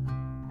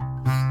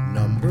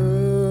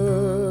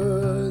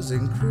 Numbers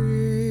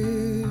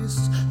increase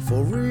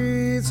for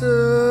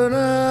reason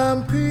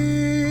and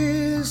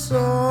peace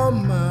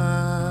en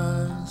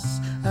masse.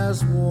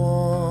 As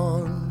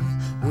one,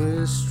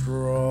 we're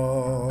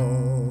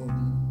strong.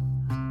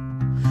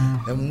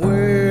 And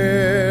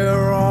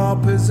where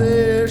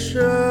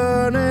opposition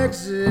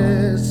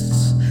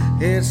exists,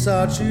 it's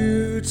our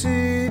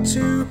duty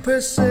to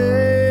persist,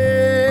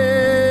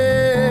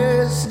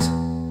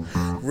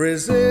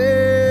 resist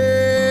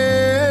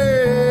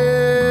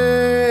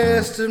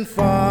and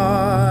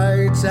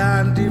fight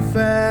and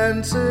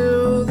defend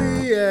till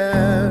the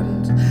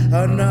end.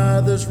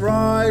 Another's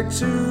right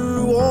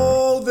to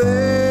all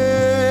this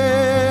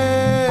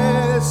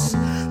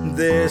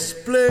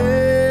bliss,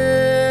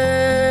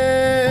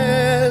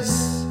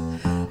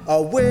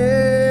 a wish,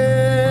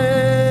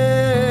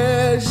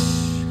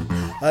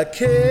 a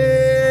kiss.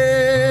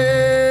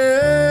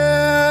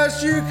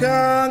 You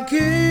can't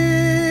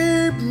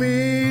keep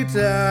me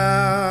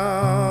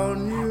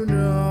down, you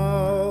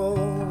know,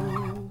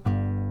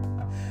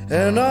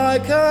 and I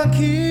can't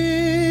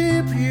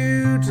keep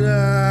you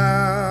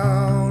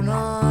down,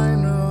 I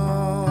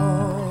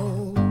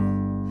know,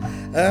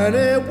 and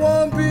it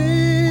won't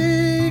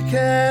be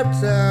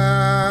kept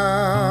down.